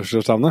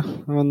livestreamene.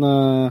 Men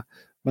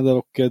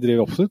dere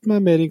driver absolutt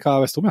med mer enn hva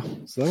jeg visste om, ja.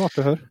 Så det var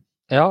artig å høre.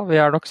 Ja, vi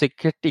er nok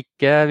sikkert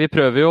ikke... Vi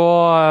prøver jo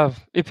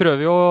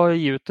å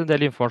gi ut en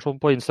del informasjon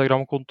på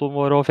Instagram-kontoen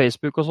vår og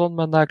Facebook og sånn,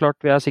 men det er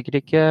klart vi er sikkert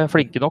ikke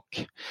flinke nok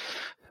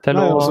til å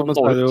nå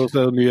ut. Det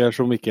er mye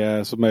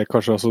som er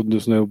kanskje altså, du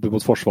som jobber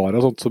mot forsvaret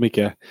og sånt, som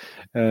ikke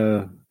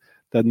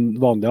det er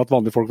vanlig at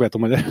vanlige folk vet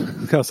om det,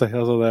 kan jeg si.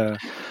 Altså, det er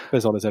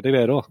spesialiserte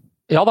greier også.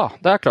 Ja da,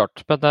 det er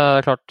klart. Men det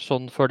er klart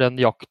sånn for den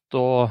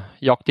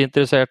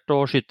jaktinteresserte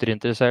og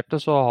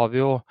skytterinteresserte, så har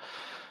vi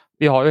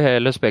har jo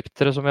hele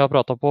spektret som vi har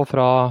pratet på,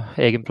 fra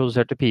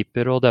egenproduserte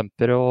piper og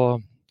dempere og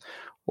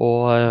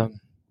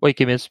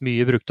ikke minst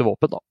mye brukte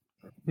våpen da.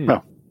 Ja.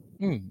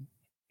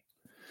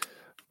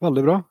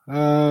 Veldig bra.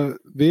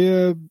 Vi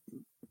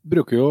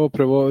bruker jo å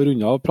prøve å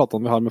runde av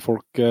pratene vi har med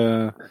folk,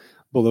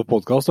 både på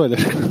podcast og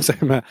ellers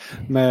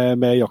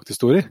med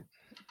jakthistorie.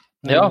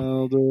 Ja.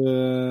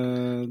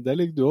 Det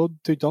ligger du og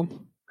tynt an.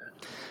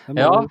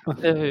 Ja,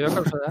 det gjør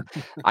kanskje det.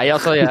 Nei,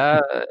 altså,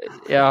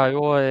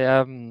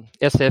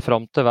 jeg ser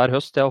frem til hver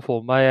høst jeg får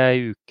meg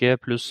en uke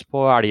pluss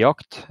på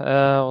elgjakt,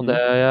 og det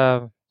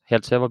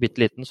helt siden jeg var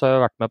bitte liten, så har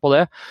jeg vært med på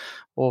det,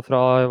 og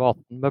fra jeg var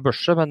 18 med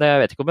børse, men jeg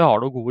vet ikke om jeg har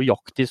noen gode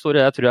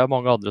jakthistorier. Jeg tror jeg har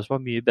mange andre som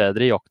har mye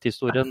bedre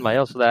jakthistorie enn meg,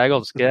 altså det er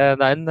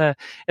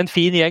en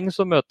fin gjeng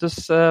som møtes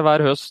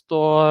hver høst,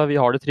 og vi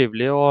har det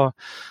trivelig, og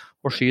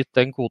skyter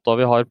den kvota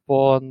vi har på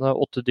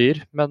 8 dyr,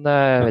 men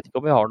jeg vet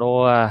ikke om vi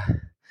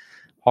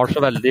har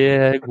så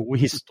veldig god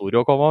historie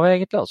å komme med,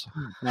 egentlig. Altså.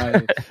 Nei,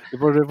 vi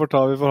får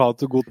ha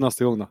det godt neste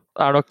gang, da.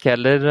 Det er nok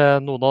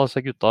heller noen av disse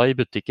gutta i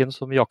butikken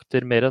som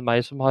jakter mer enn meg,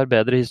 som har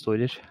bedre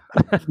historier.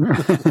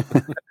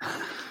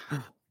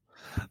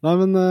 Nei,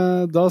 men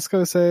da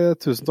skal vi si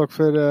tusen takk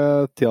for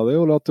tida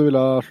di, Ole, at du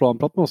ville slå en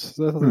prat med oss.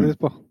 Det setter vi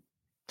litt på.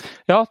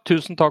 Ja,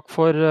 tusen takk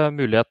for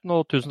muligheten,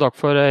 og tusen takk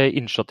for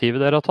initiativet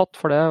dere har tatt,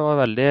 for det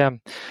var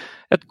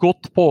et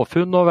godt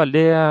påfunn og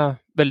veldig,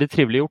 veldig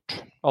trivelig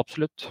gjort.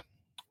 Absolutt.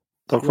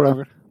 Takk for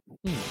det.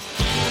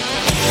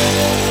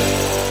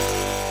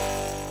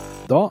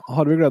 Da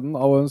har vi gleden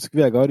av å ønske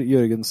Vegard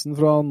Jørgensen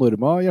fra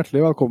Norma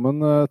hjertelig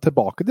velkommen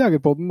tilbake til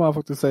Jegerpodden, må jeg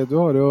faktisk si. Du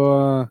har jo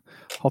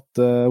hatt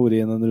ordet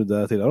i en runde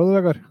tidligere,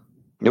 Vegard?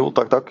 Jo,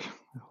 takk.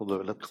 Jeg hadde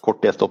vel et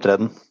kort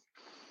gjesteopptreden.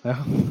 Ja,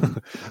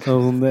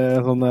 sånn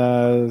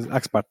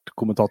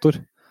ekspertkommentator.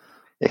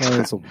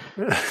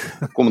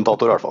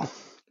 Kommentator i hvert fall.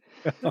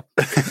 Ja.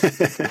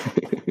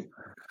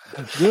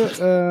 Du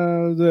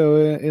er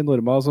jo i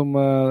Norma, som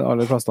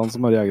alle fleste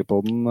som har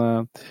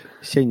Jegerpodden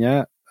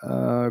kjenner.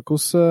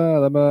 Hvordan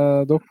er det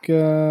med dere?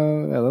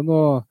 Er det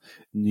noen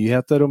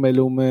nyheter å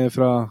melde om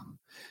fra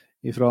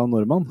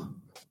Norman?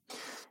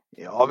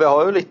 Ja, vi har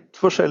jo litt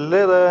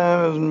forskjellig. Det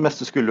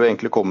meste skulle jo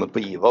egentlig kommet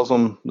på IVA,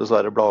 som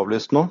dessverre ble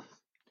avlyst nå.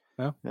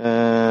 Ja.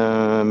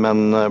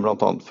 Men blant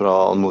annet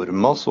fra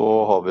Norma så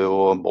har vi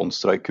jo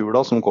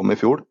Bondstrike-kula som kom i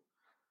fjor.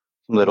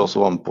 Som dere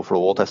også var med på Flå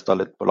og testet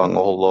litt på lange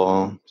hold og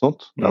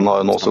sånt. Den har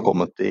jo nå også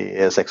kommet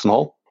i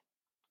 6,5.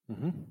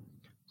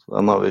 Så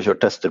den har vi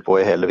kjørt tester på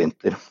i hele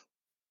vinter.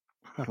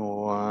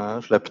 Og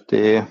slept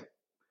i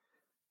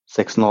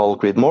 6,5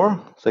 Creedmoor,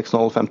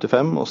 6,5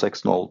 55 og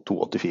 6,5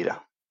 284.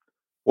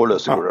 Og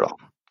løsekuler da.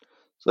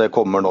 Så det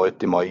kommer nå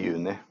ut i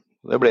mai-juni.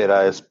 Det blir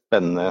en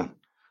spennende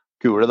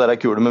kule. Det er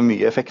en kule med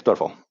mye effekt i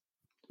hvert fall.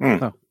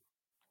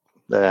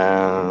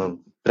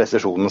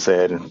 Presisjonen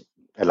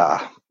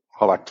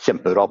har vært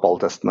kjempebra på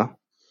alle testene.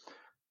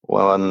 Og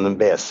en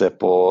BC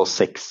på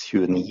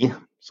 6,29,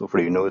 så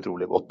flyr den jo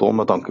utrolig godt også,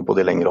 med tanke på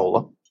de lengre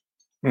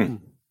holdene.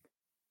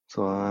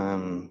 Så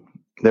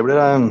det blir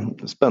en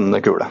spennende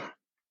kule.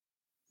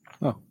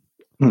 Ja.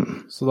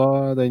 Så da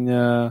er den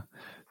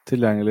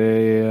tilgjengelig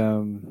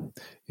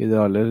i de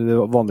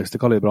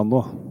vanligste kalibrene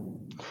nå?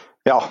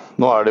 Ja,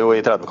 nå er det jo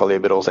i 30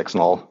 kaliber og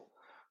 6,5.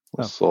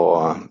 Og så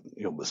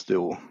jobbes det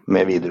jo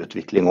med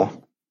videreutvikling også.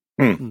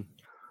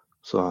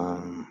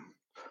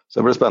 Så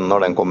det blir spennende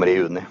når den kommer i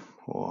juni,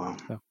 og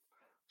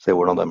se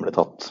hvordan den blir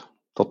tatt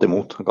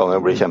imot. Den kan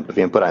jo bli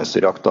kjempefin på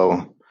reinsdyrjakta, og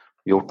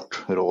hjort,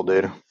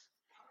 rådyr,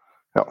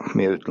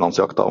 mye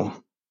utenlandsjakta også.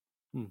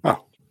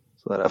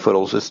 Så det er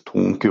forholdsvis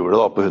tung kule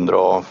da, på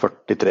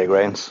 143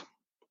 grains.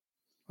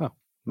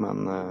 Men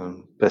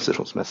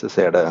presisjonsmessig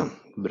ser det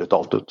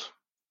brutalt ut.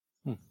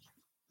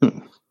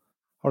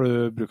 Har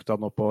du brukt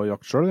den nå på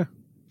jakt selv? Ja,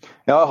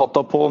 jeg har hatt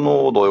den på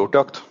noe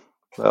dåhjortjakt.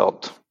 Det har jeg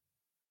hatt.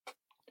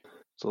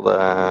 Så det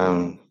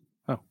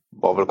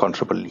var vel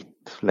kanskje på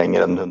litt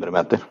lenger enn 100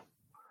 meter.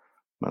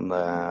 Men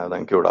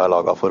den kula er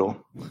laget for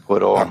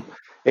å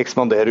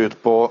ekspandere ut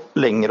på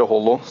lengre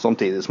hold også,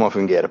 samtidig som man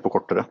fungerer på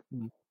kortere.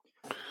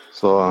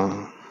 Så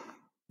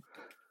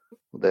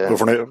det... Du er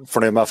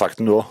fornøyd med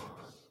effekten du også?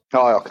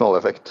 Ja,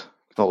 knalleffekt.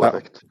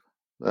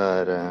 Vi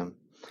har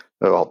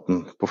jo hatt den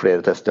på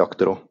flere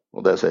testjakter også,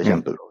 og det ser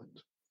kjempebra ut.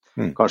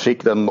 Kanskje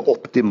ikke den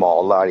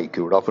optimale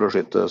elgkula for å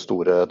skyte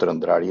store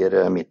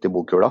trønderelger midt i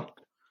bokula.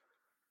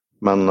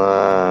 Men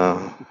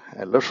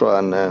ellers så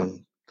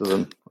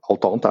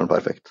alt annet den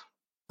perfekt.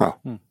 Ja.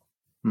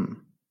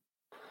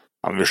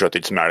 Ja, men vi skjøter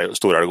ikke som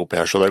store elg oppi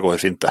her, så det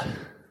går fint det.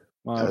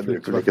 Jeg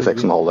bruker ikke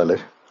 6,5 heller.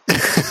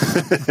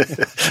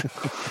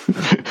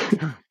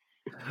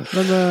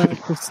 Men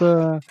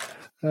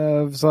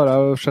så har jeg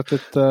jo sett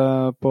litt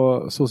på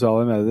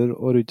sosiale medier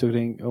og rundt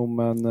omkring om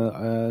en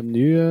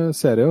ny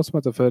serie som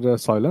heter for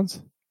Silence.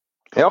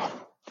 Ja,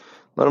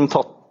 da har de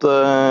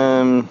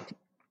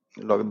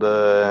lagd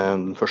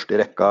den første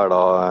i rekka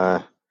da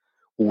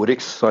Oryx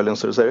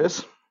Silencer Series.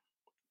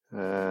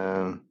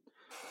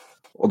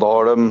 Og da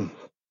har det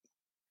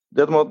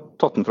de har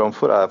tatt den fram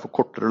for for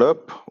kortere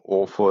løp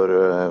og for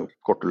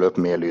kortere løp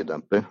med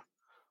lyddemper.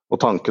 Og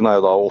tanken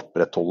jo da å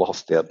opprettholde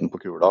hastigheten på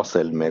kula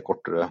selv med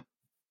kortere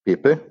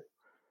piper.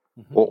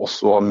 Og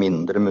også ha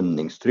mindre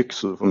munningstrykk,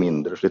 så du får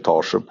mindre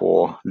slitasje på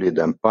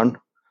lyddemperen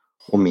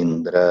og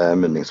mindre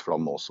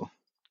munningsflamme også.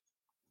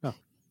 Ja.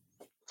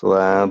 Så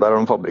der har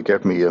de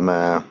fabrikert mye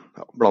med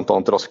blant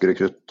annet raskere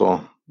krutt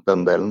og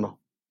den delen da,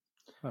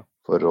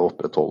 for å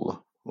opprettholde.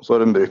 Og så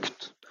har de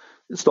brukt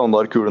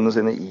standardkulene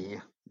sine i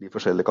de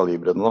forskjellige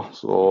kalibrene da.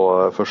 Så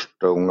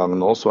første omgang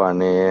nå så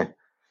den i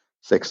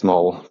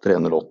 6,5,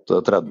 308,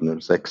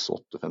 3006,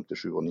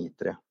 857 og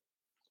 93.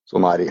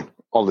 Som i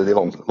alle de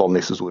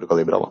vanligste store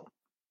kalibra da.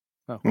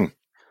 Ja.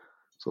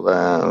 Så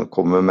det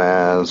kommer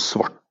med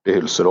svarte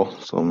hylser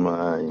også, som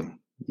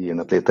gir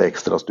den et lite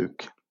ekstra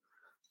stuk.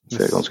 Det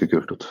ser ganske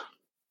kult ut.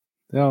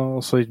 Ja,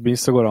 og så ikke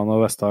minst så går det an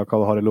å vite hva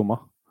du har i lomma.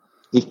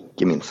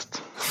 Ikke minst.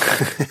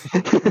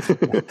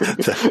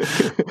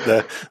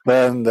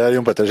 det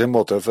Jon Petter sin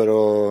måte for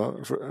å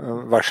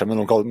verse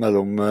mellom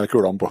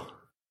kulene på.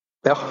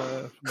 Ja.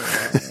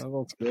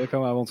 Det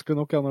kan være vanskelig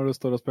nok når du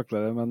står og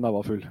spekulerer med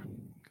neva full.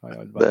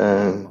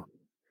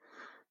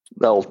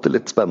 Det alltid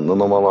litt spennende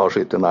når man har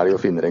skytt en elg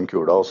og finner en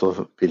kula, og så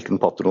hvilken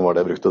patron var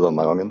det jeg brukte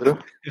denne gangen, tror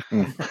jeg.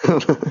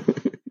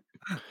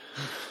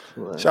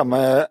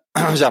 Kommer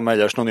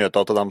ellers noen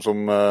nyheter til dem som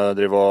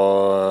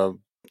driver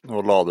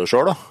og lader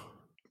selv da?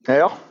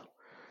 Ja,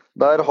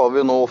 der har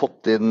vi nå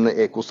fått inn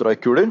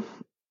EcoStrike-kuler,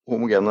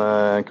 homogene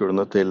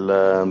kulene til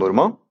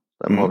Norma.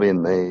 Dem har vi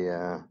inne i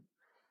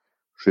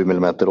 7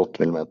 mm, 8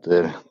 mm,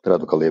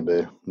 30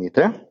 kaliber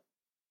 9.3.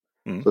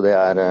 Så det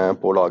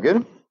på lager.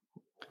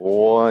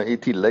 Og i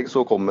tillegg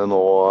så kommer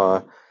nå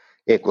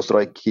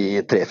EcoStrike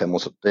i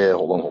 375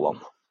 Holland.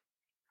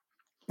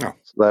 Ja.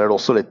 Så der det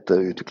også litt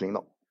utvikling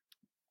da.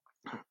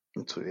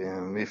 Så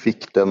vi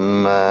fikk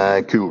den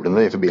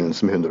kulene i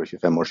forbindelse med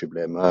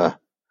 125-årsjubileet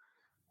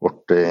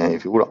vårt i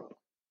fjor da.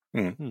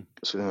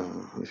 Så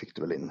vi fikk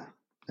det vel inn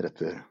rett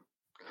før.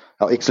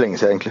 Ja, ikke så lenge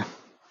siden egentlig.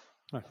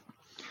 Nei.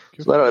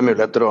 Så der det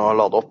muligheter å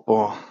lade opp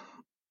og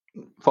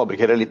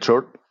fabrikere litt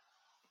selv.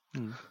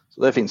 Så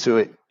det finnes jo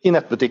i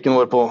nettbutikken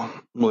vår på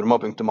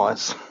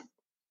norma.as.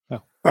 Ja.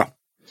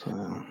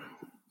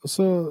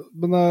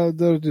 Men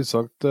det litt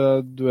sagt,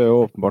 du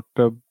jo åpenbart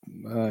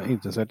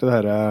interessert i det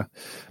her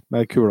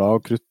med kula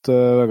og krutt,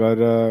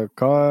 Vegard.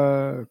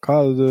 Hva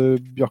det du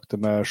jakter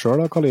med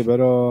selv da, kaliber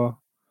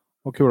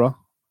og kula?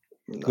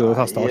 Du har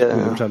testet alt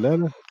mye forskjellig,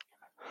 eller?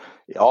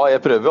 Ja,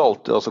 jeg prøver jo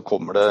alltid, altså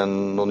kommer det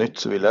noe nytt,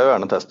 så vil jeg jo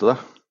gjerne teste det.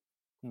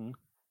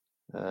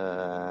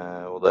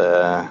 Og det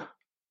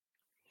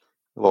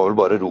var vel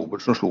bare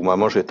Robert som slo meg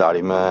med å skyte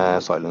elg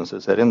med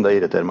Silencer-serien. Det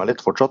irriterer meg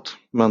litt fortsatt,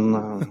 men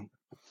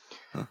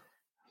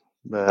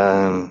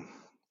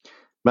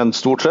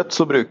stort sett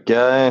så bruker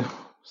jeg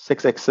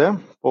 6XE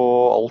på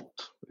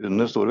alt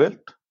under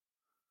storvilt.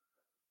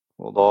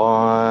 Og da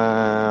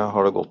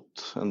har det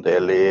gått en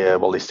del i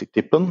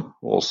ballistiktippen,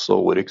 og også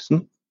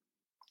Oryxen.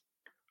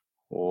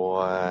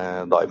 Og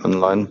Diamond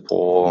Line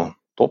på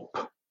topp.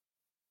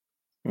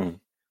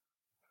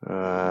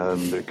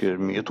 Bruker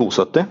mye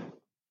 270.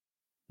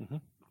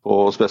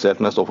 Og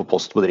spesielt når jeg står på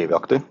post på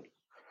drivjakter.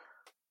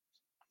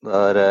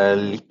 Det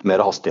litt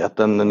mer hastighet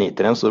enn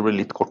 9-3, så det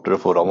blir litt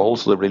kortere foranhold,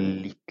 så det blir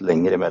litt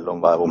lenger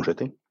imellom hver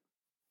omskyting.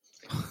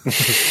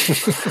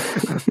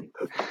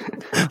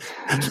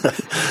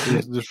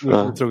 Du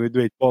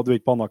er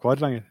ikke på annakvar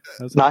lenger?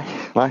 Nei,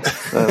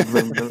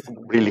 det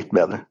blir litt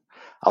bedre.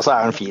 Altså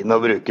den fin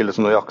å bruke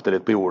liksom, å jakte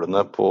litt på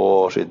jordene på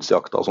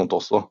skyddsjakta og sånt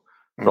også.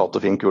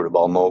 Prate fin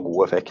kulebane og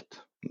god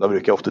effekt. Da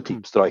bruker jeg ofte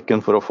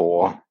tipstriken for å få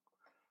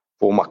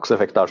maks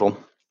effekt der sånn.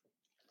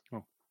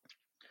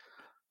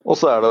 Og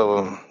så det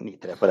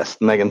 9-3 på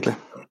resten egentlig.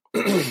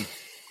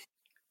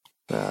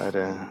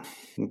 Det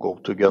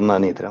go-to-gun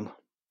 9-3.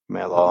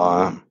 Med da,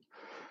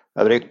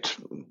 jeg har brukt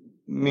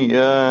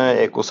mye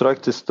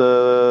EcoStrike de siste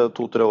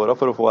 2-3 årene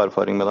for å få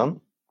erfaring med den.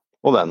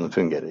 Og den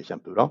fungerer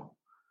kjempebra.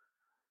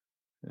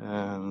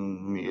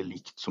 Mye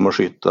likt som å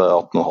skyte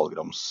 18,5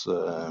 grams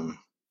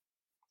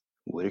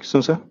Oryx,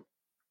 synes jeg.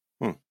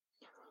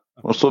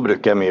 Og så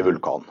bruker jeg mye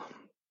vulkan.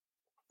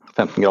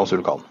 15 grams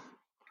vulkan.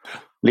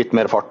 Litt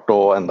mer fart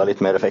og enda litt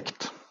mer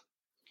effekt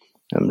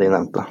enn de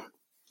nevnte.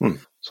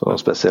 Så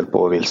spesielt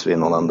på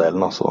vilsvin og den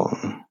delen, så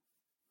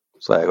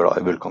jeg glad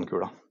i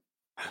vulkankula.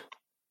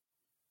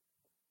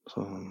 Så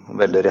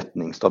veldig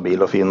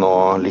retningsstabil og fin,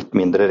 og litt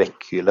mindre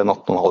rekkehylle enn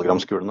 18,5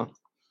 grams kulene.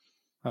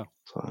 Ja.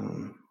 Så,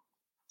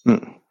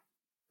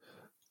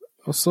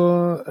 Og så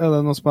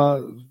det noe som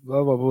jeg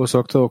var på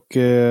besøk til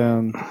dere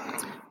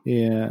i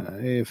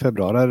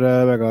februar her,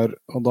 Vegard,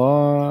 og da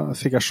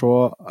fikk jeg se,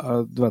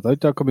 du vet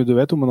ikke hvor mye du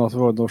vet om, men at det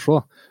var noe å se,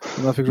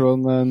 men jeg fikk se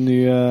en ny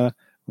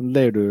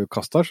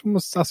leirdukaster som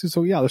jeg synes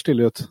så jævlig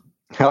stilig ut.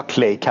 Ja,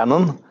 Clay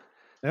Cannon.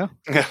 Ja.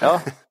 Ja.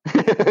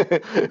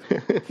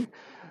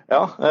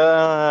 Ja,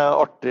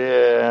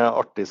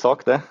 artig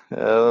sak det.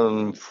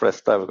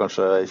 Flest vel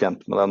kanskje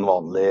kjent med den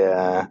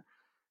vanlige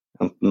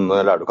enten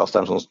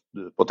lærdukasteren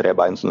på 3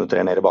 bein som du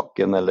trer ned i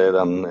bakken, eller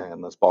den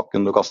ene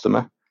spaken du kaster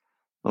med.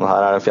 Men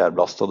her det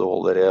fjærblast, og du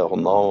holder i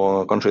hånda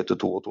og kan skyte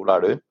 2 og 2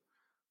 lærduer.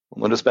 Og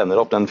når du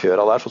spenner opp den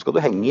fjøra der, så skal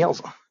du henge i,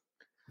 altså.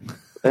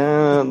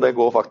 Det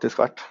går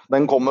faktisk hvert.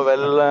 Den kommer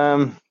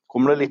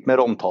det litt mer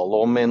omtale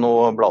om i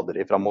noe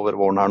bladeri fremover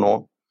våren her nå.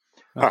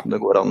 Ja.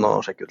 Det går an å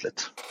sjekke ut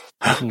litt.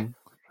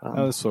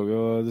 Ja, det så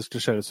jo, det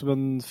ser ut som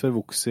en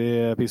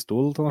forvokset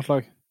pistol til noe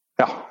slag.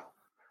 Ja,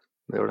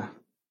 det gjør det.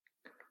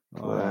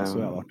 Ja, det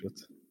så jævlig artig ut.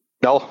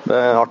 Ja, det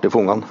artig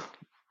for ungene.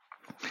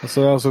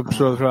 Så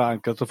tror jeg det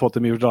enkelt å få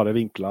til mye rare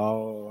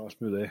vinkler og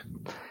smudig.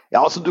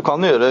 Ja, altså du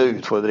kan gjøre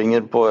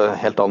utfordringer på en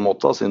helt annen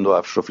måte, siden du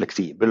så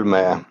fleksibel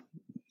med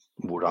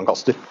hvordan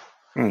kaster.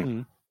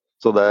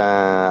 Så det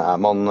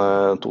man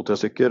 2-3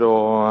 stykker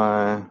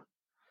og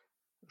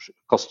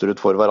kaster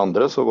ut for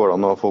hverandre, så går det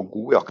an å få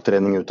god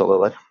jakttrening ut av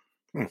det der.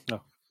 Ja.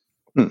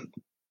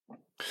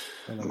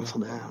 Så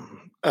det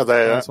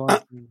sånn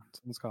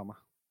skal jeg med.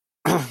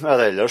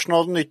 Det ellers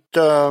noe nytt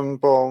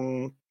på,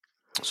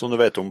 som du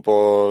vet om på,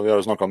 vi har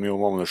jo snakket mye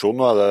om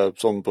ammunisjon, og det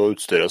sånn på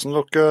utstyret som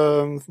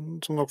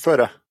dere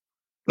fører?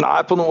 Nei,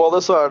 på noe av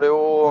det så det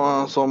jo,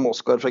 som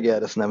Oskar fra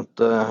GRS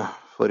nevnte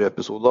forrige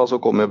episode, så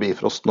kommer jo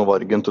Bifrosten og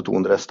Vargen til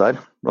 200 STR,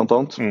 blant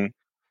annet.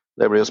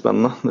 Det blir jo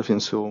spennende. Det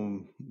finnes jo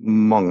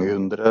mange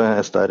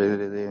 100 STR-er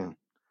i de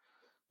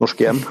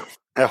norske hjem.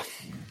 Ja.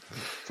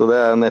 Så det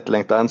en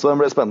etterlengtet en, så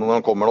den blir spennende når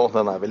den kommer nå.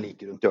 Den vel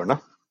like rundt hjørnet.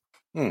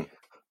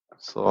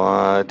 Så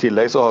i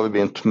tillegg så har vi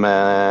begynt med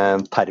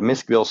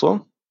termisk vi også,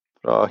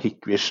 fra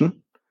Hikvision.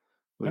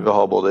 Hvor vi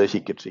har både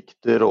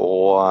kikkertsikter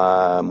og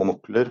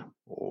monokler,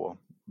 og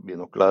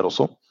binokler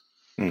også.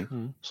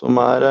 Som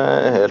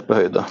helt på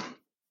høyde.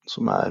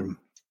 Som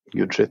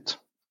good shit.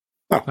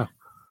 Ja.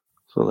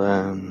 Så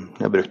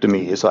jeg brukte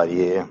mye i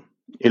Sverige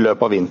i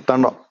løpet av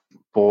vinteren da,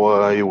 på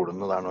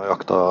jordene der når jeg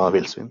jakta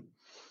vildsvin.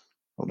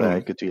 Og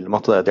det ikke tvil om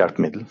at det et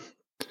hjelpemiddel.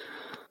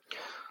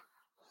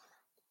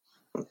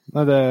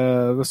 Nei, det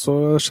så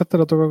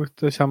skjedd at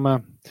det kommer,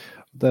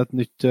 det et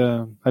nytt,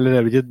 eller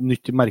det ikke et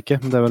nytt merke,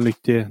 men det vel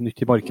nytt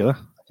i markedet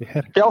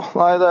her. Ja,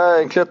 nei, det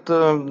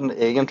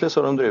egentlig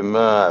så har de drevet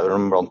med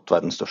blant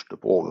verdens største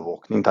på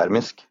overvåkning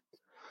termisk.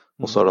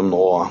 Og så har de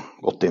nå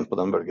gått inn på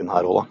den bølgen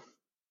her også da.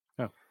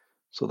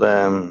 Så det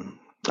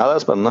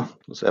spennende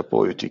å se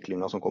på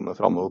utviklingen som kommer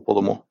fremover på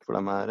dem også, for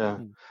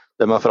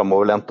de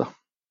fremoverlente.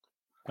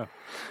 Ja.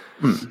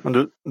 Men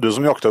du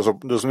som jakter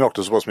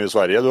såpass mye i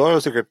Sverige, du har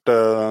jo sikkert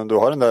du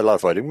har en del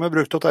erfaring med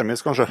bruk av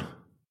termisk, kanskje?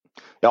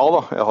 Ja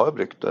da, jeg har jo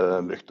brukt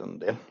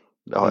en del,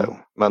 det har jeg jo.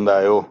 Men det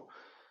jo,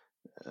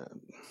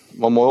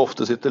 man må jo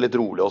ofte sitte litt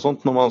rolig og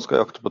sånt når man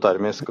skal jakte på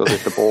termisk og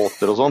sitte på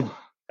 8 og sånn.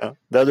 Ja,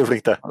 det du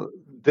flink til.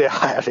 Det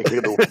jeg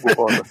skikkelig god på.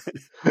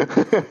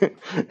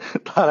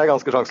 Der jeg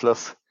ganske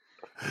sjanseløs.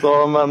 Så,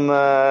 men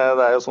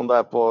det jo sånn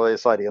det på i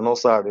Sverige nå,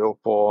 så det jo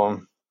på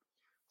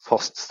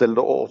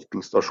faststellte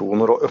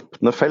åtelstasjoner og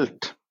åpne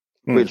felt.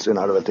 På vildsvin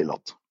det vel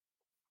tillatt.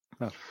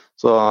 Ja.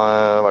 Så det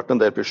har vært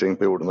en del pushing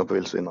på jordene på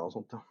vildsvin og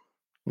sånt. Ja.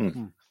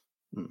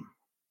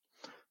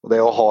 Og det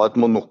å ha et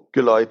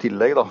monokkel da, i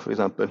tillegg da, for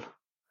eksempel.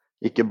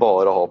 Ikke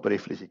bare ha på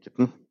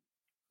riflekikkerten.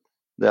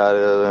 Det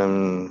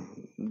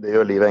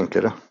gjør livet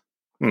enklere.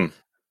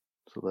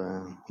 Så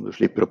du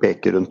slipper å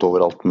peke rundt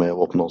overalt med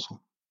våpen også.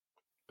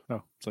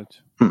 Ja,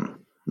 sant.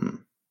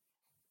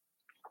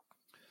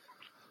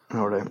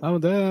 Ja,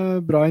 men det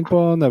bra inn på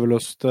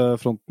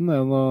Neverlust-fronten.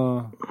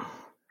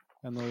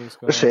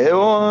 Det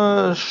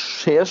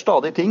skjer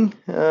stadig ting.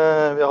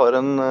 Vi har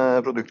en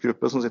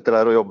produktgruppe som sitter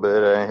der og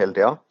jobber hele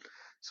tiden.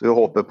 Så vi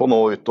håper på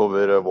nå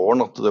utover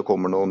våren at det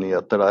kommer noen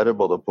nyheter der,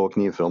 både på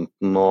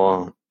knivfronten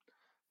og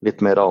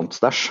litt mer annet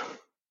stæsj.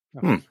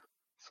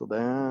 Så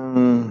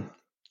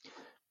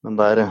men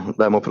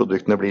der må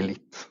produktene bli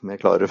litt mer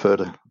klare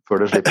før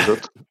det slippes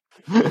ut.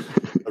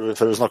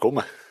 Før du snakker om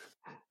det.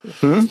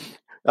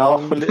 Ja.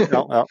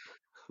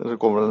 Så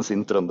kommer det en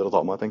sint trønder og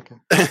tar meg, tenker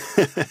jeg.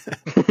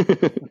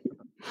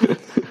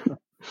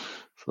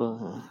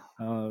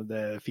 Ja,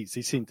 det finnes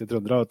ikke sinte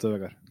trøndere, vet du,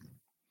 Vegard.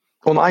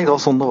 Nei, det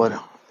var sånn det var.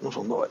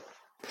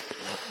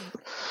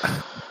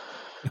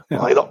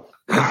 Neida.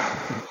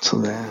 Så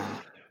det...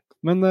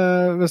 Men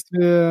hvis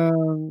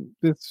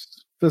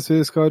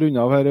vi skal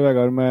runde av her,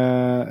 Vegard,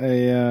 med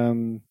en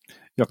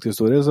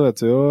jakthistorie, så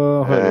vet vi jo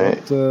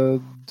at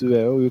du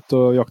jo ute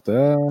og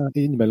jakter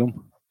innimellom.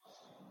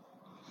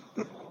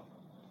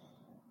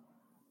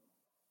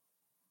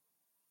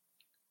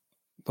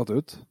 Tatt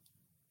ut?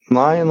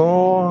 Nei, nå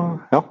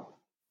ja.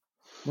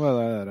 Nå det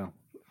der,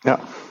 ja.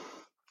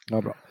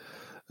 Ja, bra.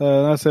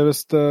 Jeg ser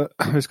hvis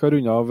vi skal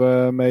runde av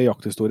med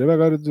jakthistorie,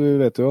 Vegard. Du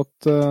vet jo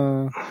at,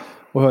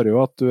 og hører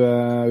jo at du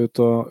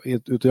ute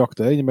og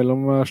jakter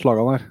innimellom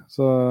slagene her.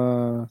 Så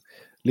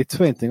litt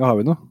forventninger har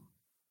vi nå.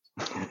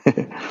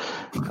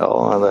 Ja,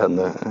 det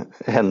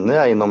hender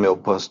jeg innom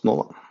jobb på høsten nå,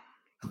 da.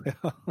 Ja.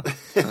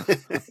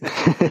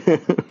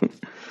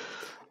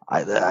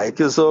 Nei, det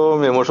ikke så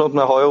mye morsomt,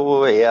 men jeg har jo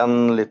en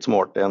litt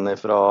smårt en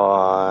fra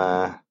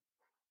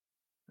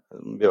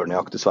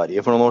bjørnejakt i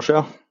Sverige for noen år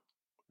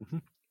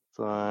siden.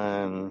 Så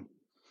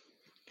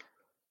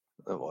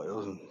det var jo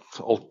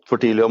alt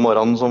for tidlig om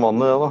morgenen som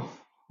vanlig det da.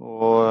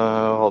 Og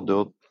jeg hadde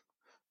jo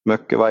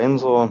møkk i veien,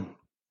 så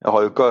jeg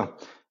har jo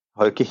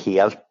ikke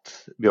helt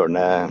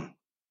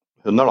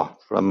bjørnehunder da,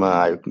 for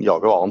de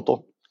jager jo annet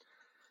også.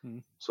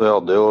 Så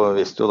jeg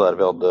visste jo der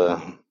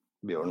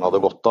bjørnen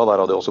hadde gått av,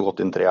 der hadde jeg også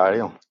gått inn 3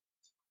 elg. Ja.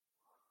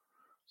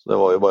 Så det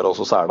var jo bare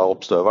også sæla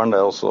opp støveren, det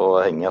og så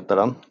henge etter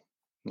den.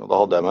 Og da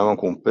hadde jeg med meg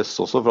en kompis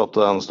også, for at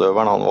den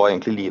støveren, han var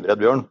egentlig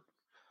livredd bjørn.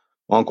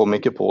 Og han kom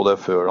ikke på det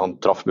før han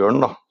traff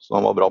bjørnen da, så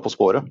han var bra på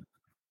spåret.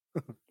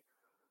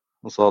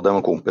 Og så hadde jeg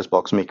en kompis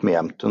bak som gikk med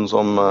jevntun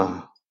som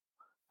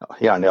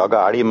gjerne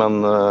jaget elg, men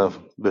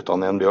bytta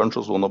han i en bjørn,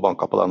 så sto han og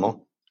banka på den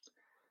også.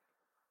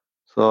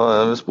 Så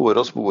vi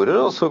sporer,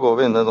 og så går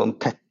vi inn i en sånn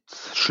tett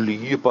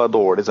sly på en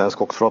dårlig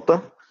skogsflate.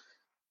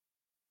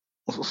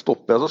 Og så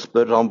stopper jeg og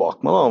spør han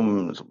bak meg da, om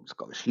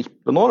skal vi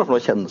slippe nå, for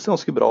nå kjennes det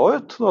ganske bra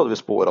ut. Da hadde vi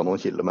sporet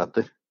noen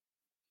kilometer.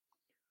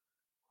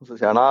 Og så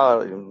sier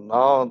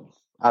han,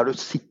 er du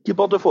sikker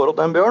på at du får opp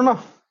den bjørn da?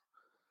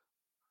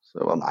 Så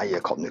jeg var, nei,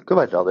 jeg kan jo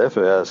ikke være det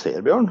før jeg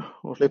ser bjørn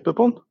og slipper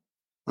på den.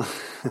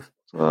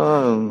 Så,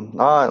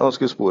 nei, nå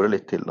skal vi spore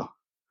litt til da.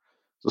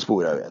 Så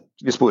sporer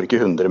vi sporer ikke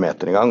 100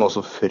 meter en gang, og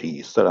så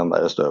fryser den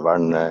der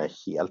støveren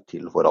helt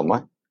til foran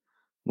meg.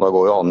 Da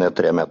går jo han i et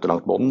 3 meter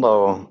langt bånd da,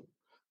 og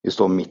vi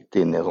står midt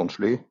inne i en sånn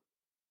sly.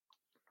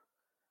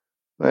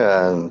 Og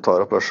jeg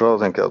tar opp børsa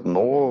og tenker at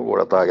nå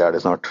går dette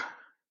gærlig snart.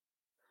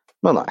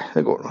 Men nei,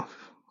 det går nå.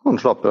 Han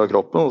slapper av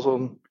kroppen, og så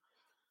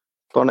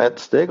tar han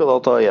 1 steg, og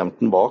da tar jeg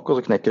jevnten bak, og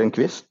så knekker en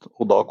kvist,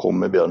 og da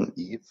kommer bjørnen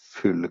i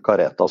full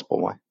karetas på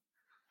meg.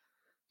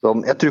 Så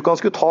jeg tror ikke han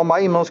skulle ta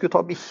meg, men han skulle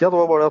ta bikkja. Det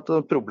var bare at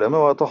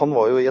problemet var at han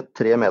var jo i et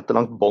 3 meter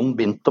langt bånd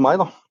bindt til meg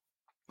da.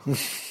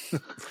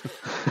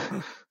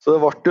 Så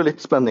det ble jo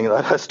litt spenning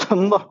der en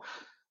stund da.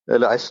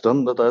 Eller en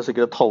stund, dette er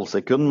sikkert et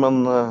halvsekund, men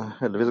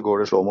heldigvis går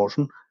det i slow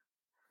motion.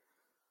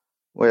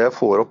 Og jeg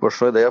får opp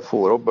børsa, i det jeg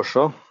får opp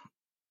børsa,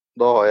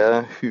 da har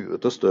jeg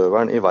huet til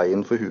støveren i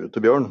veien for huet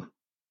til bjørn.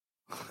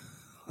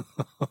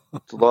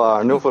 Så da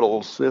er den jo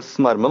forholdsvis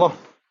nærme da.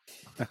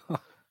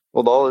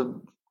 Og da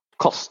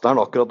kaster han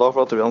akkurat da,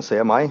 for da tror jeg han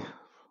ser meg.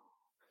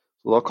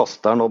 Så da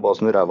kaster han og bare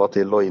snur ræva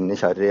til og inn i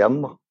kjerret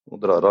igjen da,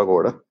 og drar av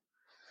gårde.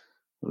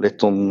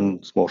 Litt sånn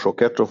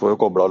småsjokkert, så får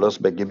jo koblet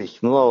løs begge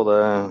bikkjene da, og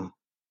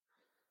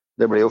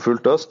det blir jo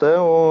fullt øst det,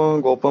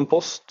 å gå på en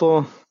post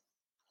og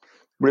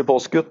bli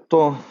påskutt,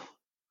 og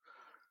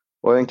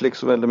var egentlig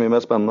ikke så veldig mye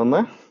mer spennende enn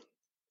det.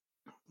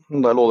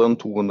 Der lå det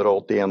en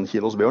 281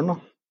 kilos bjørn da.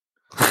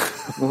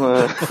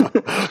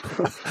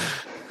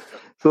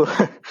 Så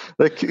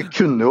det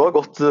kunne jo ha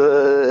gått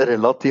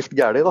relativt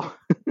gærlig da.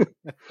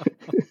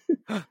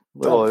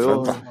 Det var jo...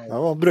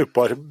 Det var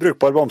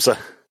brukbar bamse.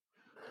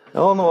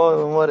 Ja, den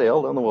var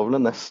real. Den var vel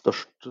den nest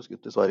største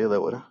skutt i Sverige det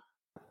året.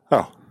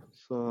 Ja.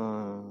 Så,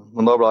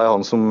 men da ble jeg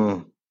han som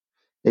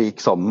jeg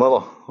gikk sammen med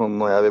da.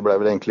 Han og jeg ble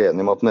vel egentlig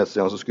enige om at neste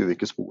gang så skulle vi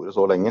ikke spore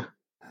så lenge.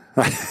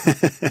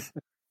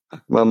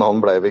 Men han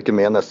ble vi ikke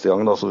med neste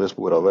gang da, så vi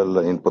sporet vel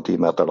inn på 10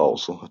 meter da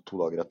også, 2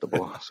 dager etterpå.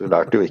 Så vi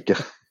lærte jo ikke.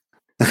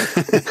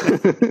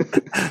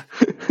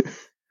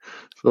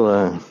 Så det...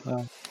 Ja.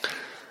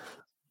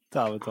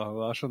 Da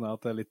skjønner jeg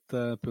at det er litt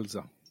puls,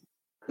 ja.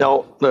 Ja,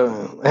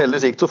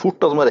 heldigvis gikk det så fort,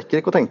 altså man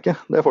rekker ikke å tenke.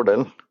 Det er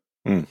fordelen.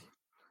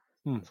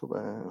 Så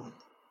det...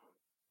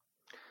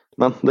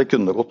 Men det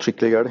kunne gått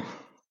skikkelig gærlig.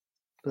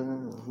 Det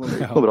var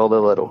ikke noe bra det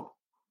der også.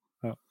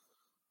 Ja.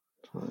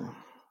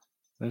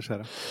 Det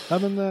skjer jeg. Nei,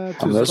 men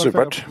tusen takk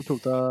for at du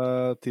tok deg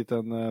tid til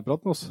en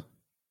prat med oss.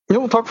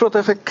 Jo, takk for at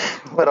jeg fikk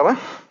være med.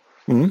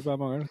 Så er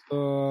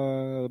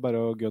det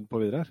bare å gønne på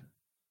videre her.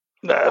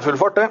 Det er full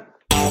fart, det.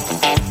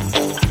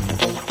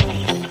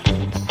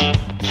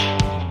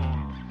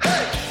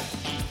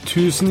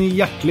 Tusen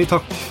hjertelig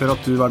takk for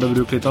at du valgte å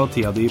bruke litt av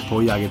tida di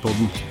på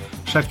Jegerpodden.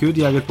 Sjekk ut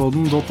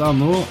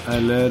jegerpodden.no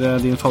eller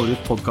din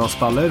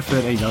favorittpodcastspiller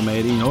for enda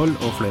mer innhold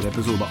og flere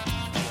episoder.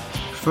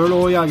 Følg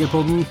også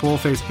Jegerpodden på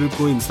Facebook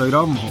og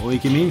Instagram, og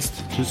ikke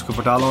minst, husk å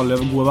fortelle alle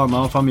gode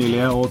venner,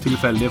 familie og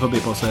tilfeldige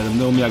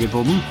forbipasserende om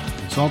Jegerpodden,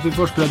 sånn at vi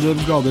får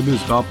spredd glade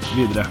budskap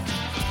videre.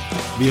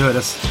 Vi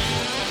høres!